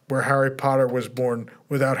where Harry Potter was born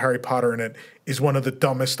without Harry Potter in it is one of the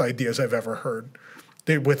dumbest ideas I've ever heard.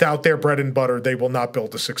 Without their bread and butter, they will not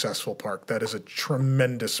build a successful park. That is a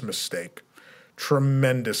tremendous mistake.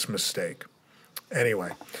 Tremendous mistake. Anyway,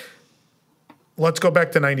 let's go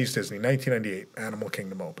back to 90s Disney. 1998, Animal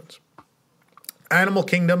Kingdom opens. Animal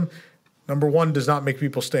Kingdom, number one, does not make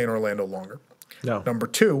people stay in Orlando longer. No. Number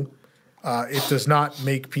two, it does not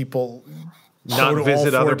make people not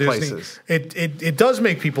visit other places. It does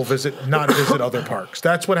make people not visit other parks.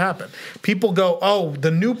 That's what happened. People go, oh,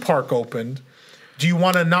 the new park opened. Do you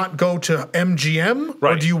want to not go to MGM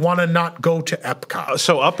or do you want to not go to Epcot?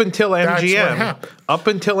 So up until MGM,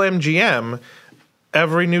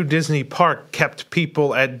 every new Disney park kept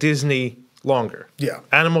people at Disney longer. Yeah.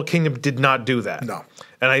 Animal Kingdom did not do that. No.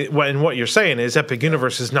 And what you're saying is Epic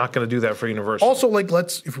Universe is not going to do that for Universal. Also,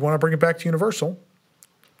 if you want to bring it back to Universal,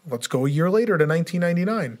 let's go a year later to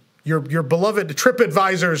 1999. Your beloved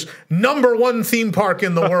TripAdvisor's number one theme park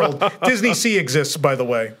in the world. Disney Sea exists, by the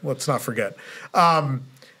way. Let's not forget.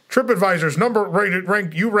 TripAdvisor's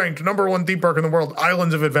ranked number one theme park in the world,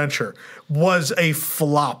 Islands of Adventure, was a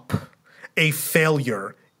flop, a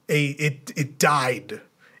failure. It died.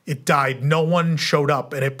 It died. No one showed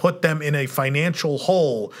up, and it put them in a financial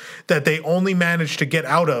hole that they only managed to get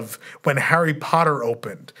out of when Harry Potter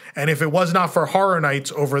opened. And if it was not for Horror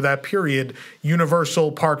Nights over that period,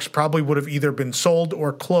 Universal parks probably would have either been sold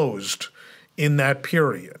or closed in that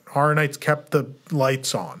period. Horror Nights kept the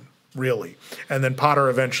lights on, really. And then Potter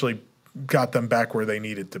eventually got them back where they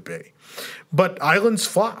needed to be. But Islands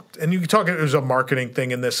flopped. And you can talk, it was a marketing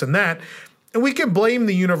thing and this and that. And we can blame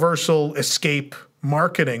the Universal escape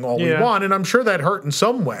marketing all we want, and I'm sure that hurt in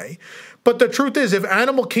some way. But the truth is, if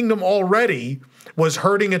Animal Kingdom already was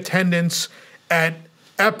hurting attendance at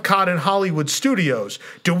Epcot and Hollywood Studios.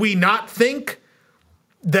 Do we not think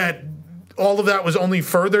that all of that was only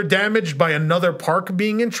further damaged by another park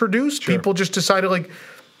being introduced? Sure. People just decided, like,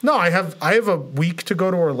 no, I have a week to go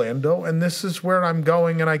to Orlando, and this is where I'm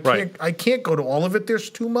going, and I can't go to all of it. There's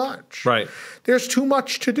too much. Right. There's too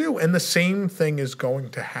much to do, and the same thing is going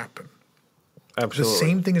to happen. Absolutely. The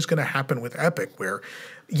same thing is going to happen with Epic, where,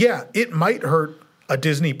 yeah, it might hurt a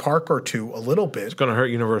Disney park or two a little bit. It's going to hurt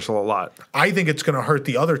Universal a lot. I think it's going to hurt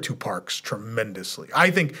the other two parks tremendously. I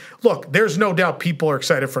think, look, there's no doubt people are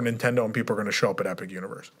excited for Nintendo and people are going to show up at Epic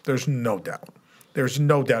Universe. There's no doubt. There's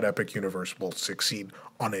no doubt Epic Universe will succeed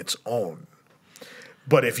on its own.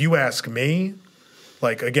 But if you ask me,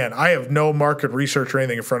 like, again, I have no market research or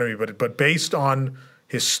anything in front of me, but based on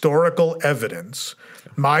historical evidence,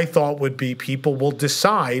 my thought would be people will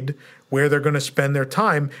decide where they're going to spend their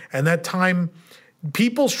time, and that time,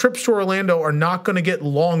 people's trips to Orlando are not going to get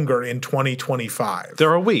longer in 2025.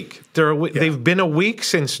 They're a week. They've been a week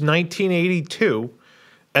since 1982,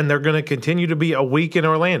 and they're going to continue to be a week in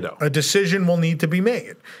Orlando. A decision will need to be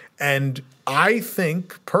made. And I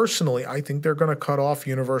think, personally, they're going to cut off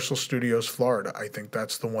Universal Studios Florida. I think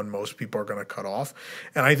that's the one most people are going to cut off.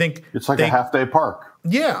 And I think it's like a half-day park.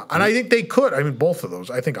 Yeah, and I think they could. I mean, both of those.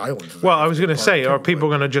 I think Islands. Well, I was going to say, are people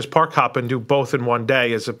going to just park hop and do both in one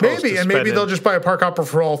day as opposed to maybe they'll just buy a park hopper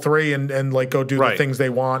for all three and like go do the things they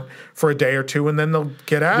want for a day or two, and then they'll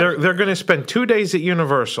get out. They're going to spend 2 days at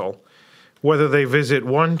Universal, whether they visit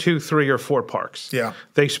 1, 2, 3, or 4 parks. Yeah,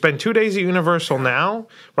 they spend 2 days at Universal now,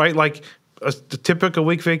 right? Like the typical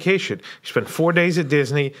week vacation. You spend 4 days at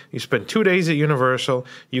Disney, you spend 2 days at Universal,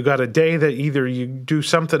 you got a day that either you do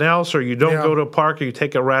something else or you don't go to a park or you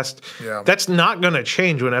take a rest. Yeah. That's not going to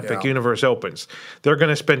change when Epic Universe opens. They're going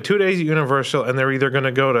to spend 2 days at Universal and they're either going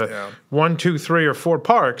to go to 1, 2, 3, or 4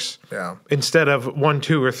 parks instead of 1,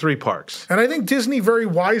 2, or 3 parks. And I think Disney very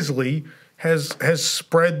wisely has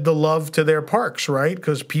spread the love to their parks, right?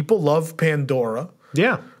 Because people love Pandora.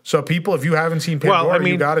 Yeah. So people, if you haven't seen Pandora,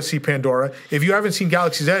 you got to see Pandora. If you haven't seen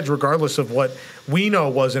Galaxy's Edge, regardless of what we know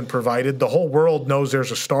wasn't provided, the whole world knows there's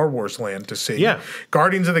a Star Wars land to see. Yeah.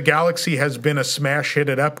 Guardians of the Galaxy has been a smash hit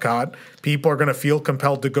at Epcot. People are going to feel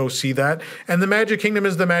compelled to go see that. And the Magic Kingdom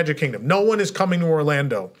is the Magic Kingdom. No one is coming to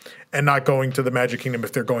Orlando and not going to the Magic Kingdom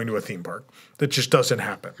if they're going to a theme park. That just doesn't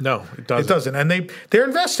happen. No, it doesn't. It doesn't. And they're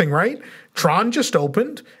investing, right? Tron just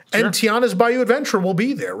opened, and Tiana's Bayou Adventure will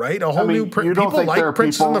be there, right? A whole new people like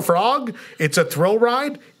Princess and the Frog. It's a thrill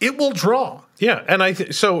ride. It will draw. Yeah, and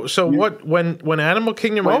when Animal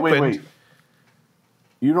Kingdom opened, wait.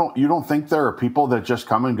 You don't think there are people that just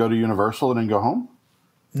come and go to Universal and then go home?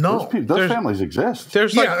 No, those families exist.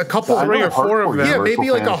 There's like a couple, 3 or 4 of them. Yeah, maybe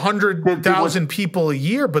like 100,000 people a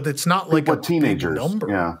year, but it's not like a teenagers. Big number.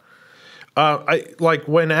 Yeah, like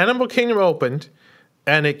when Animal Kingdom opened,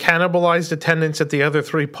 and it cannibalized attendance at the other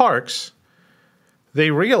 3 parks. They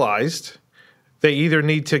realized they either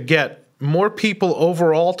need to get more people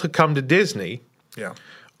overall to come to Disney,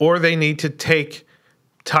 or they need to take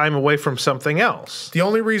time away from something else. The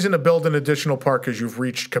only reason to build an additional park is you've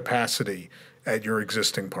reached capacity at your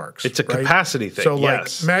existing parks. It's a capacity thing. So like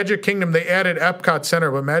Magic Kingdom, they added Epcot Center,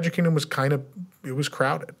 but Magic Kingdom was it was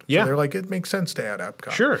crowded. Yeah. So they're like, it makes sense to add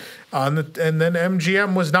Epcot. Sure. And then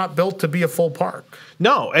MGM was not built to be a full park.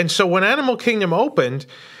 No. And so when Animal Kingdom opened,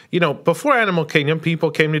 before Animal Kingdom, people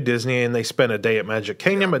came to Disney and they spent a day at Magic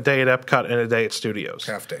Kingdom, a day at Epcot, and a day at Studios.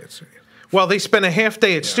 Half day at Studios. Well, they spent a half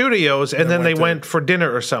day at Studios, and then they went for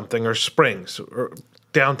dinner or something, or Springs, or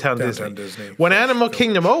Downtown Disney. When Animal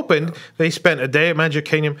Kingdom opened, they spent a day at Magic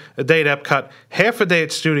Kingdom, a day at Epcot, half a day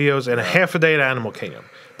at Studios, and a half a day at Animal Kingdom.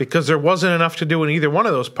 Because there wasn't enough to do in either one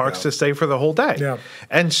of those parks to stay for the whole day. Yeah.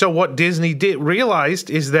 And so what Disney realized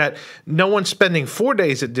is that no one's spending 4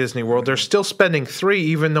 days at Disney World. They're still spending 3,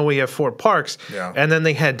 even though we have 4 parks. Yeah. And then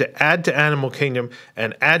they had to add to Animal Kingdom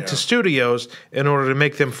and add to Studios in order to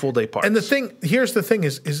make them full-day parks. And here's the thing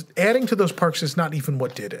is adding to those parks is not even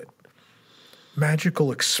what did it.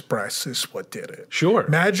 Magical Express is what did it. Sure.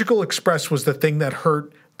 Magical Express was the thing that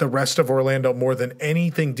hurt the rest of Orlando more than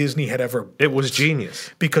anything Disney had ever built. It was genius.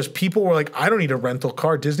 Because people were like, I don't need a rental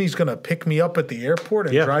car. Disney's going to pick me up at the airport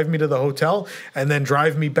and drive me to the hotel and then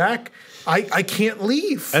drive me back. I can't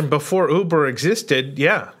leave. And before Uber existed,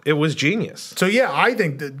 it was genius. So, I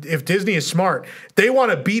think that if Disney is smart, they want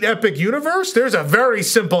to beat Epic Universe. There's a very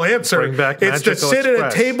simple answer. Bring back it's Magical to sit Express.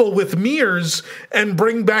 at a table with mirrors and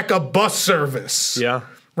bring back a bus service. Yeah.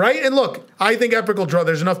 Right? And look, I think Epic will draw.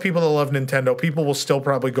 There's enough people that love Nintendo. People will still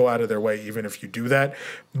probably go out of their way even if you do that.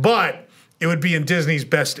 But it would be in Disney's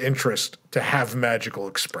best interest to have Magical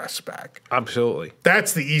Express back? Absolutely.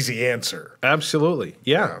 That's the easy answer. Absolutely.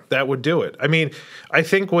 Yeah, that would do it. I mean, I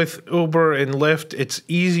think with Uber and Lyft, it's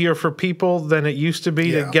easier for people than it used to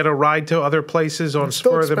be to get a ride to other places on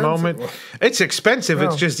spur of the moment. It's expensive.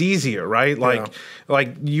 It's just easier, right?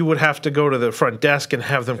 Like you would have to go to the front desk and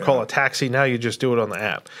have them call a taxi. Now you just do it on the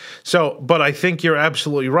app. So, but I think you're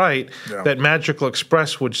absolutely right that Magical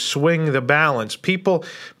Express would swing the balance. People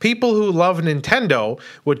who love Nintendo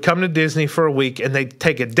would come to Disney for a week and they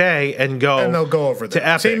take a day and they'll go over there. To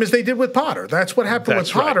Epic. Same as they did with Potter. That's what happened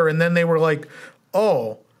with Potter. And then they were like,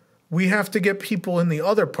 oh, we have to get people in the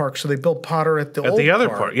other park. So they built Potter at the other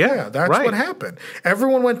park. Yeah, that's what happened.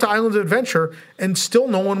 Everyone went to Islands of Adventure and still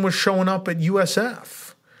no one was showing up at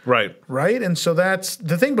USF. Right. And so that's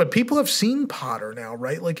the thing. But people have seen Potter now,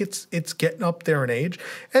 right? Like it's getting up there in age.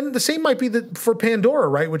 And the same might be for Pandora,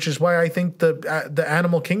 right? Which is why I think the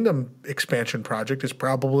Animal Kingdom expansion project is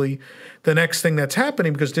probably the next thing that's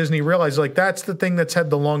happening, because Disney realized like that's the thing that's had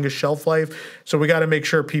the longest shelf life. So we got to make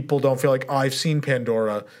sure people don't feel like, oh, I've seen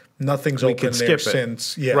Pandora. Nothing's open there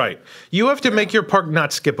since. Yeah. Right. You have to make your park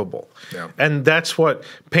not skippable. Yeah. And that's what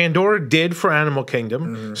Pandora did for Animal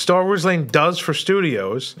Kingdom. Mm-hmm. Star Wars Lane does for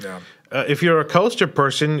Studios. Yeah. If you're a coaster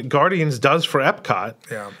person, Guardians does for Epcot.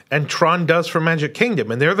 Yeah. And Tron does for Magic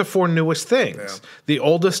Kingdom. And they're the 4 newest things. Yeah. The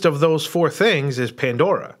oldest of those 4 things is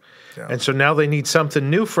Pandora. Yeah. And so now they need something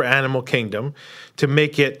new for Animal Kingdom to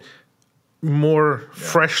make it more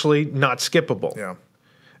freshly not skippable. Yeah.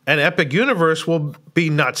 And Epic Universe will be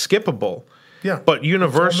not skippable. Yeah. But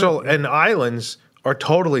Universal and Islands are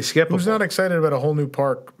totally skippable. Who's not excited about a whole new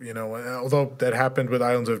park, although that happened with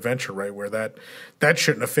Islands of Adventure, right, where that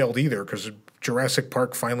shouldn't have failed either, because Jurassic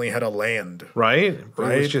Park finally had a land. Right? It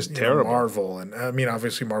was just terrible. Marvel. And I mean,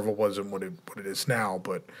 obviously Marvel wasn't what it is now,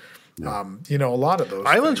 but, a lot of those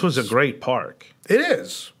Islands was a great park. It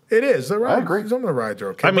is. It is. I agree. Some of the rides are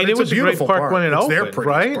okay. I mean, it was a great park when it opened, their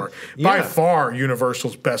right? Park. Yeah. By far,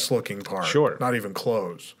 Universal's best-looking park. Sure. Not even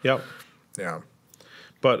close. Yep. Yeah.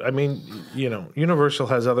 But, I mean, Universal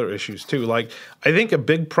has other issues, too. Like, I think a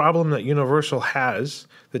big problem that Universal has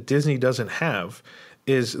that Disney doesn't have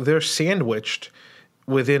is they're sandwiched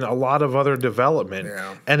within a lot of other development,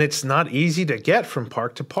 and it's not easy to get from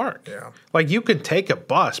park to park. Yeah. Like, you can take a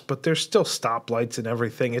bus, but there's still stoplights and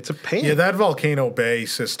everything. It's a pain. Yeah, that Volcano Bay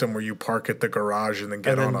system where you park at the garage and then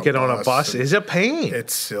get on a bus is a pain.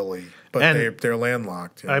 It's silly, but they're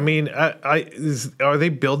landlocked. I mean, are they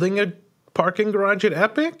building a parking garage at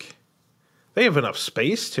Epic? They have enough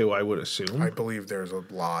space to, I would assume. I believe there's a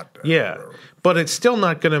lot. Yeah, but it's still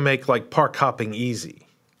not going to make like park hopping easy.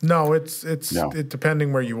 No, it's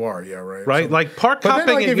depending where you are. Yeah, right. Right, so, like park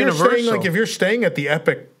hopping at Universal. If you're staying at the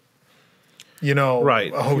Epic,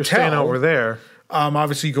 right, a hotel, you're staying over there.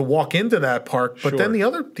 Obviously, you could walk into that park, but then the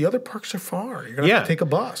other parks are far. You're gonna have to take a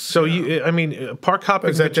bus. So park hopping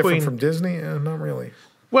is that different from Disney? Not really.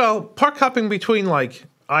 Well, park hopping between like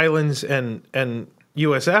Islands and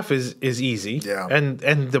USF is easy. Yeah, and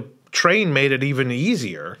the train made it even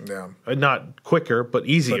easier. Yeah. Not quicker, but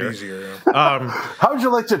easier. How would you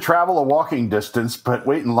like to travel a walking distance but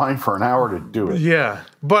wait in line for an hour to do it? Yeah.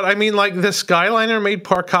 But I mean, like the Skyliner made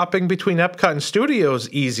park hopping between Epcot and Studios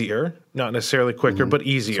easier. Not necessarily quicker, but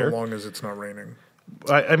easier. So long as it's not raining.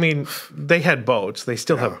 I mean, they had boats. They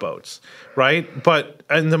still have boats, right?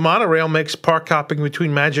 And the monorail makes park hopping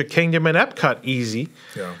between Magic Kingdom and Epcot easy,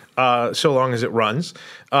 so long as it runs.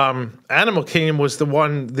 Animal Kingdom was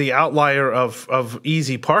the outlier of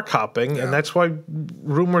easy park hopping, and that's why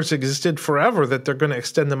rumors existed forever that they're going to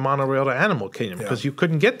extend the monorail to Animal Kingdom, because you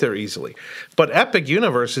couldn't get there easily. But Epic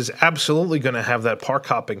Universe is absolutely going to have that park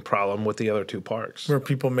hopping problem with the other 2 parks. Where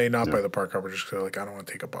people may not buy the park hopper just because they're like, I don't want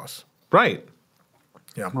to take a bus. Right.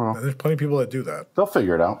 Yeah, there's plenty of people that do that. They'll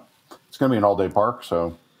figure it out. It's going to be an all-day park,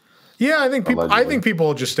 so. Yeah, I think people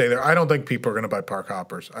will just stay there. I don't think people are going to buy park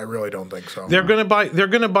hoppers. I really don't think so. They're going to buy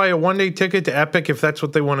a 1-day ticket to Epic if that's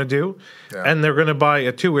what they want to do, and they're going to buy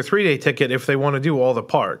a 2 or 3-day ticket if they want to do all the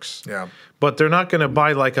parks. Yeah, but they're not going to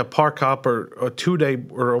buy like a park hopper, a 2-day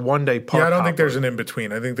or a 1-day park. Yeah, I don't think there's an in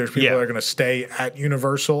between. I think there's people that are going to stay at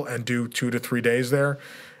Universal and do 2 to 3 days there.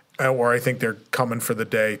 Or I think they're coming for the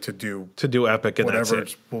day to do Epic, and whatever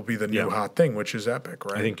will be the new hot thing, which is Epic,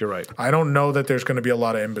 right? I think you're right. I don't know that there's going to be a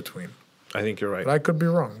lot of in between. I think you're right. But I could be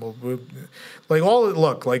wrong.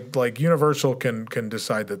 Like Universal can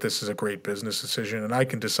decide that this is a great business decision, and I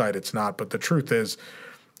can decide it's not. But the truth is,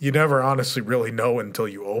 you never honestly really know until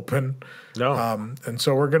you open. No. And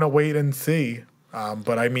so we're going to wait and see.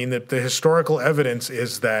 But I mean, the historical evidence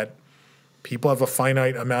is that people have a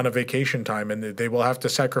finite amount of vacation time, and they will have to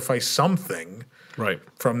sacrifice something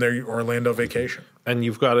from their Orlando vacation. And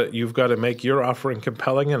you've got to make your offering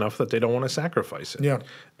compelling enough that they don't want to sacrifice it. Yeah.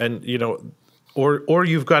 And or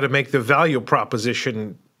you've got to make the value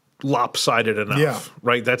proposition lopsided enough.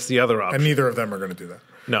 Right? That's the other option. And neither of them are going to do that.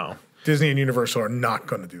 No. Disney and Universal are not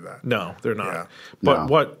going to do that. No, they're not. Yeah.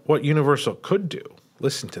 But what Universal could do,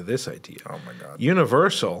 listen to this idea. Oh my God.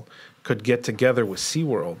 Universal could get together with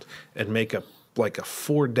SeaWorld and make a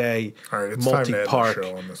 4-day multi-park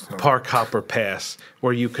park hopper pass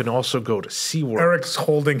where you can also go to SeaWorld. Eric's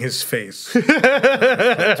holding his face.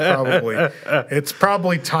 It's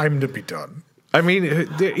probably time to be done. I mean,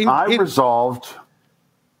 I resolved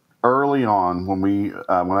early on when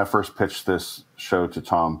I first pitched this show to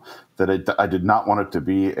Tom that I did not want it to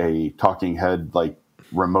be a talking head, like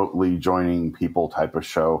remotely joining people type of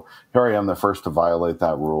show. Here I am, the first to violate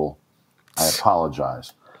that rule. I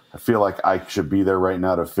apologize. I feel like I should be there right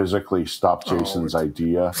now to physically stop Jason's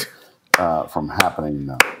idea from happening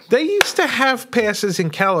now. They used to have passes in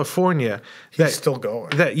California. He's still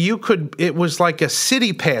going. That you could, it was like a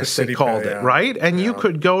city pass, they called it, right? And you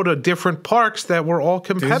could go to different parks that were all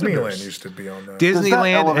competitors. Disneyland used to be on that.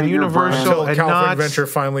 Disneyland and Universal and California Adventure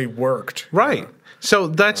finally worked. Right. So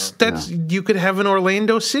that's you could have an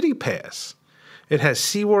Orlando City Pass. It has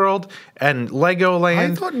SeaWorld and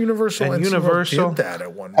Legoland. I thought Universal and Universal did that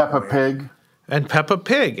at one point. Peppa Pig. And Peppa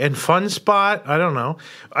Pig and Fun Spot. I don't know.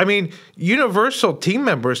 I mean, Universal team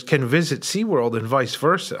members can visit SeaWorld and vice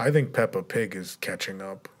versa. I think Peppa Pig is catching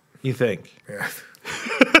up. You think? Yeah.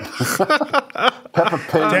 Peppa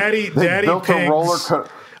Pig. Daddy built Pigs. A roller coaster.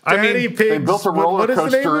 They built a roller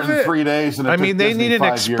coaster in 3 days. And they need an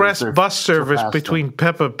express bus service between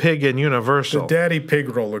Peppa Pig and Universal. The Daddy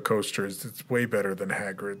Pig roller coaster it's way better than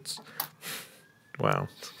Hagrid's. Wow.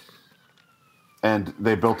 And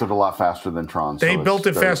they built it a lot faster than Tron. They built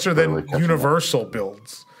it faster than Universal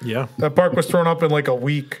builds. Yeah. That park was thrown up in like a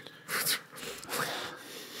week.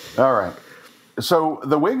 All right. So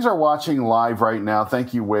the Wigs are watching live right now.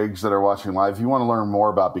 Thank you, Wigs, that are watching live. If you want to learn more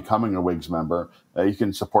about becoming a Wigs member, you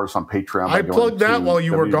can support us on Patreon. I plugged that while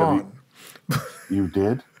you were gone. You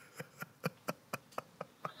did?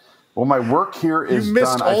 Well, my work here is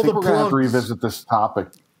done. I think we're going to have to revisit this topic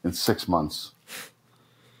in 6 months.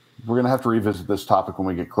 We're going to have to revisit this topic when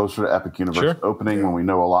we get closer to Epic Universe opening, when we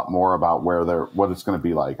know a lot more about what it's going to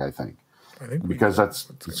be like, I think. Because it's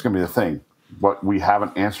going to be the thing. What we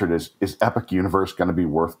haven't answered is Epic Universe going to be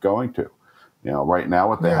worth going to? Right now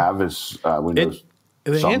what they have is Windows.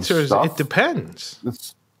 The answer is it depends.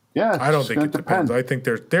 I don't think it depends. I think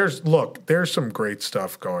there's some great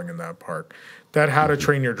stuff going in that park. That How to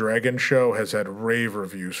Train Your Dragon show has had rave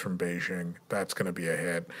reviews from Beijing. That's going to be a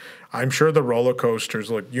hit. I'm sure the roller coasters,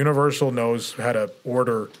 Universal knows how to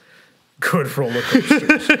order good roller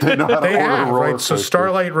coasters. They know how to order roller coasters. So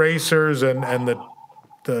Starlight Racers and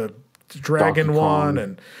the Dragon one,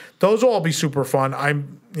 and those will all be super fun.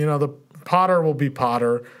 The Potter will be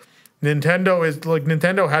Potter.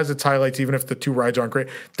 Nintendo has its highlights, even if the two rides aren't great.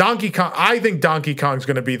 Donkey Kong, I think Donkey Kong's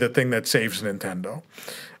going to be the thing that saves Nintendo.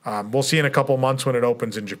 We'll see in a couple months when it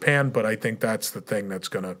opens in Japan, but I think that's the thing that's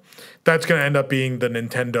gonna end up being the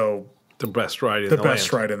Nintendo, the best ride in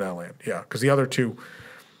that land. Yeah, because the other two,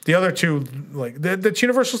 that's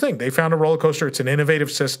Universal's thing. They found a roller coaster. It's an innovative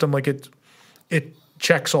system. It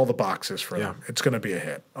checks all the boxes for them. It's going to be a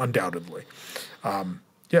hit, undoubtedly.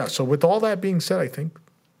 So with all that being said, I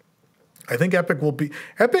think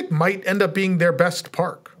Epic might end up being their best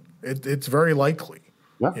park. It's very likely.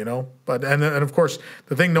 Yeah. But and of course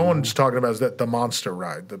the thing no one's talking about is that the monster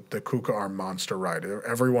ride, the Kuka Arm monster ride.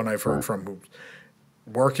 Everyone I've heard from who's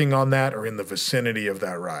working on that or in the vicinity of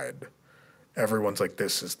that ride, everyone's like,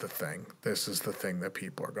 this is the thing. This is the thing that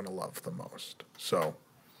people are going to love the most. So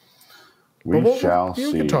we shall see.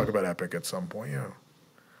 We can talk about Epic at some point,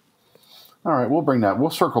 All right, we'll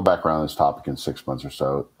circle back around this topic in 6 months or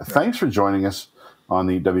so. Yeah. Thanks for joining us on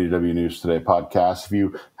the WDW News Today podcast. If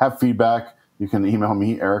you have feedback, you can email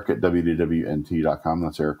me, Eric, at wdwnt.com.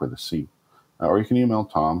 That's Eric with a C. Or you can email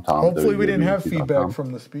Tom. Hopefully we didn't have feedback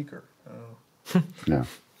from the speaker. Yeah.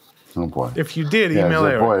 Oh, boy. If you did, email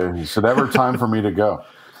Eric. Boy, is it ever time for me to go?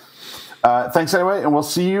 Thanks anyway, and we'll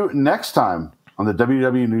see you next time on the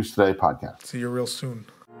WDW News Today podcast. See you real soon.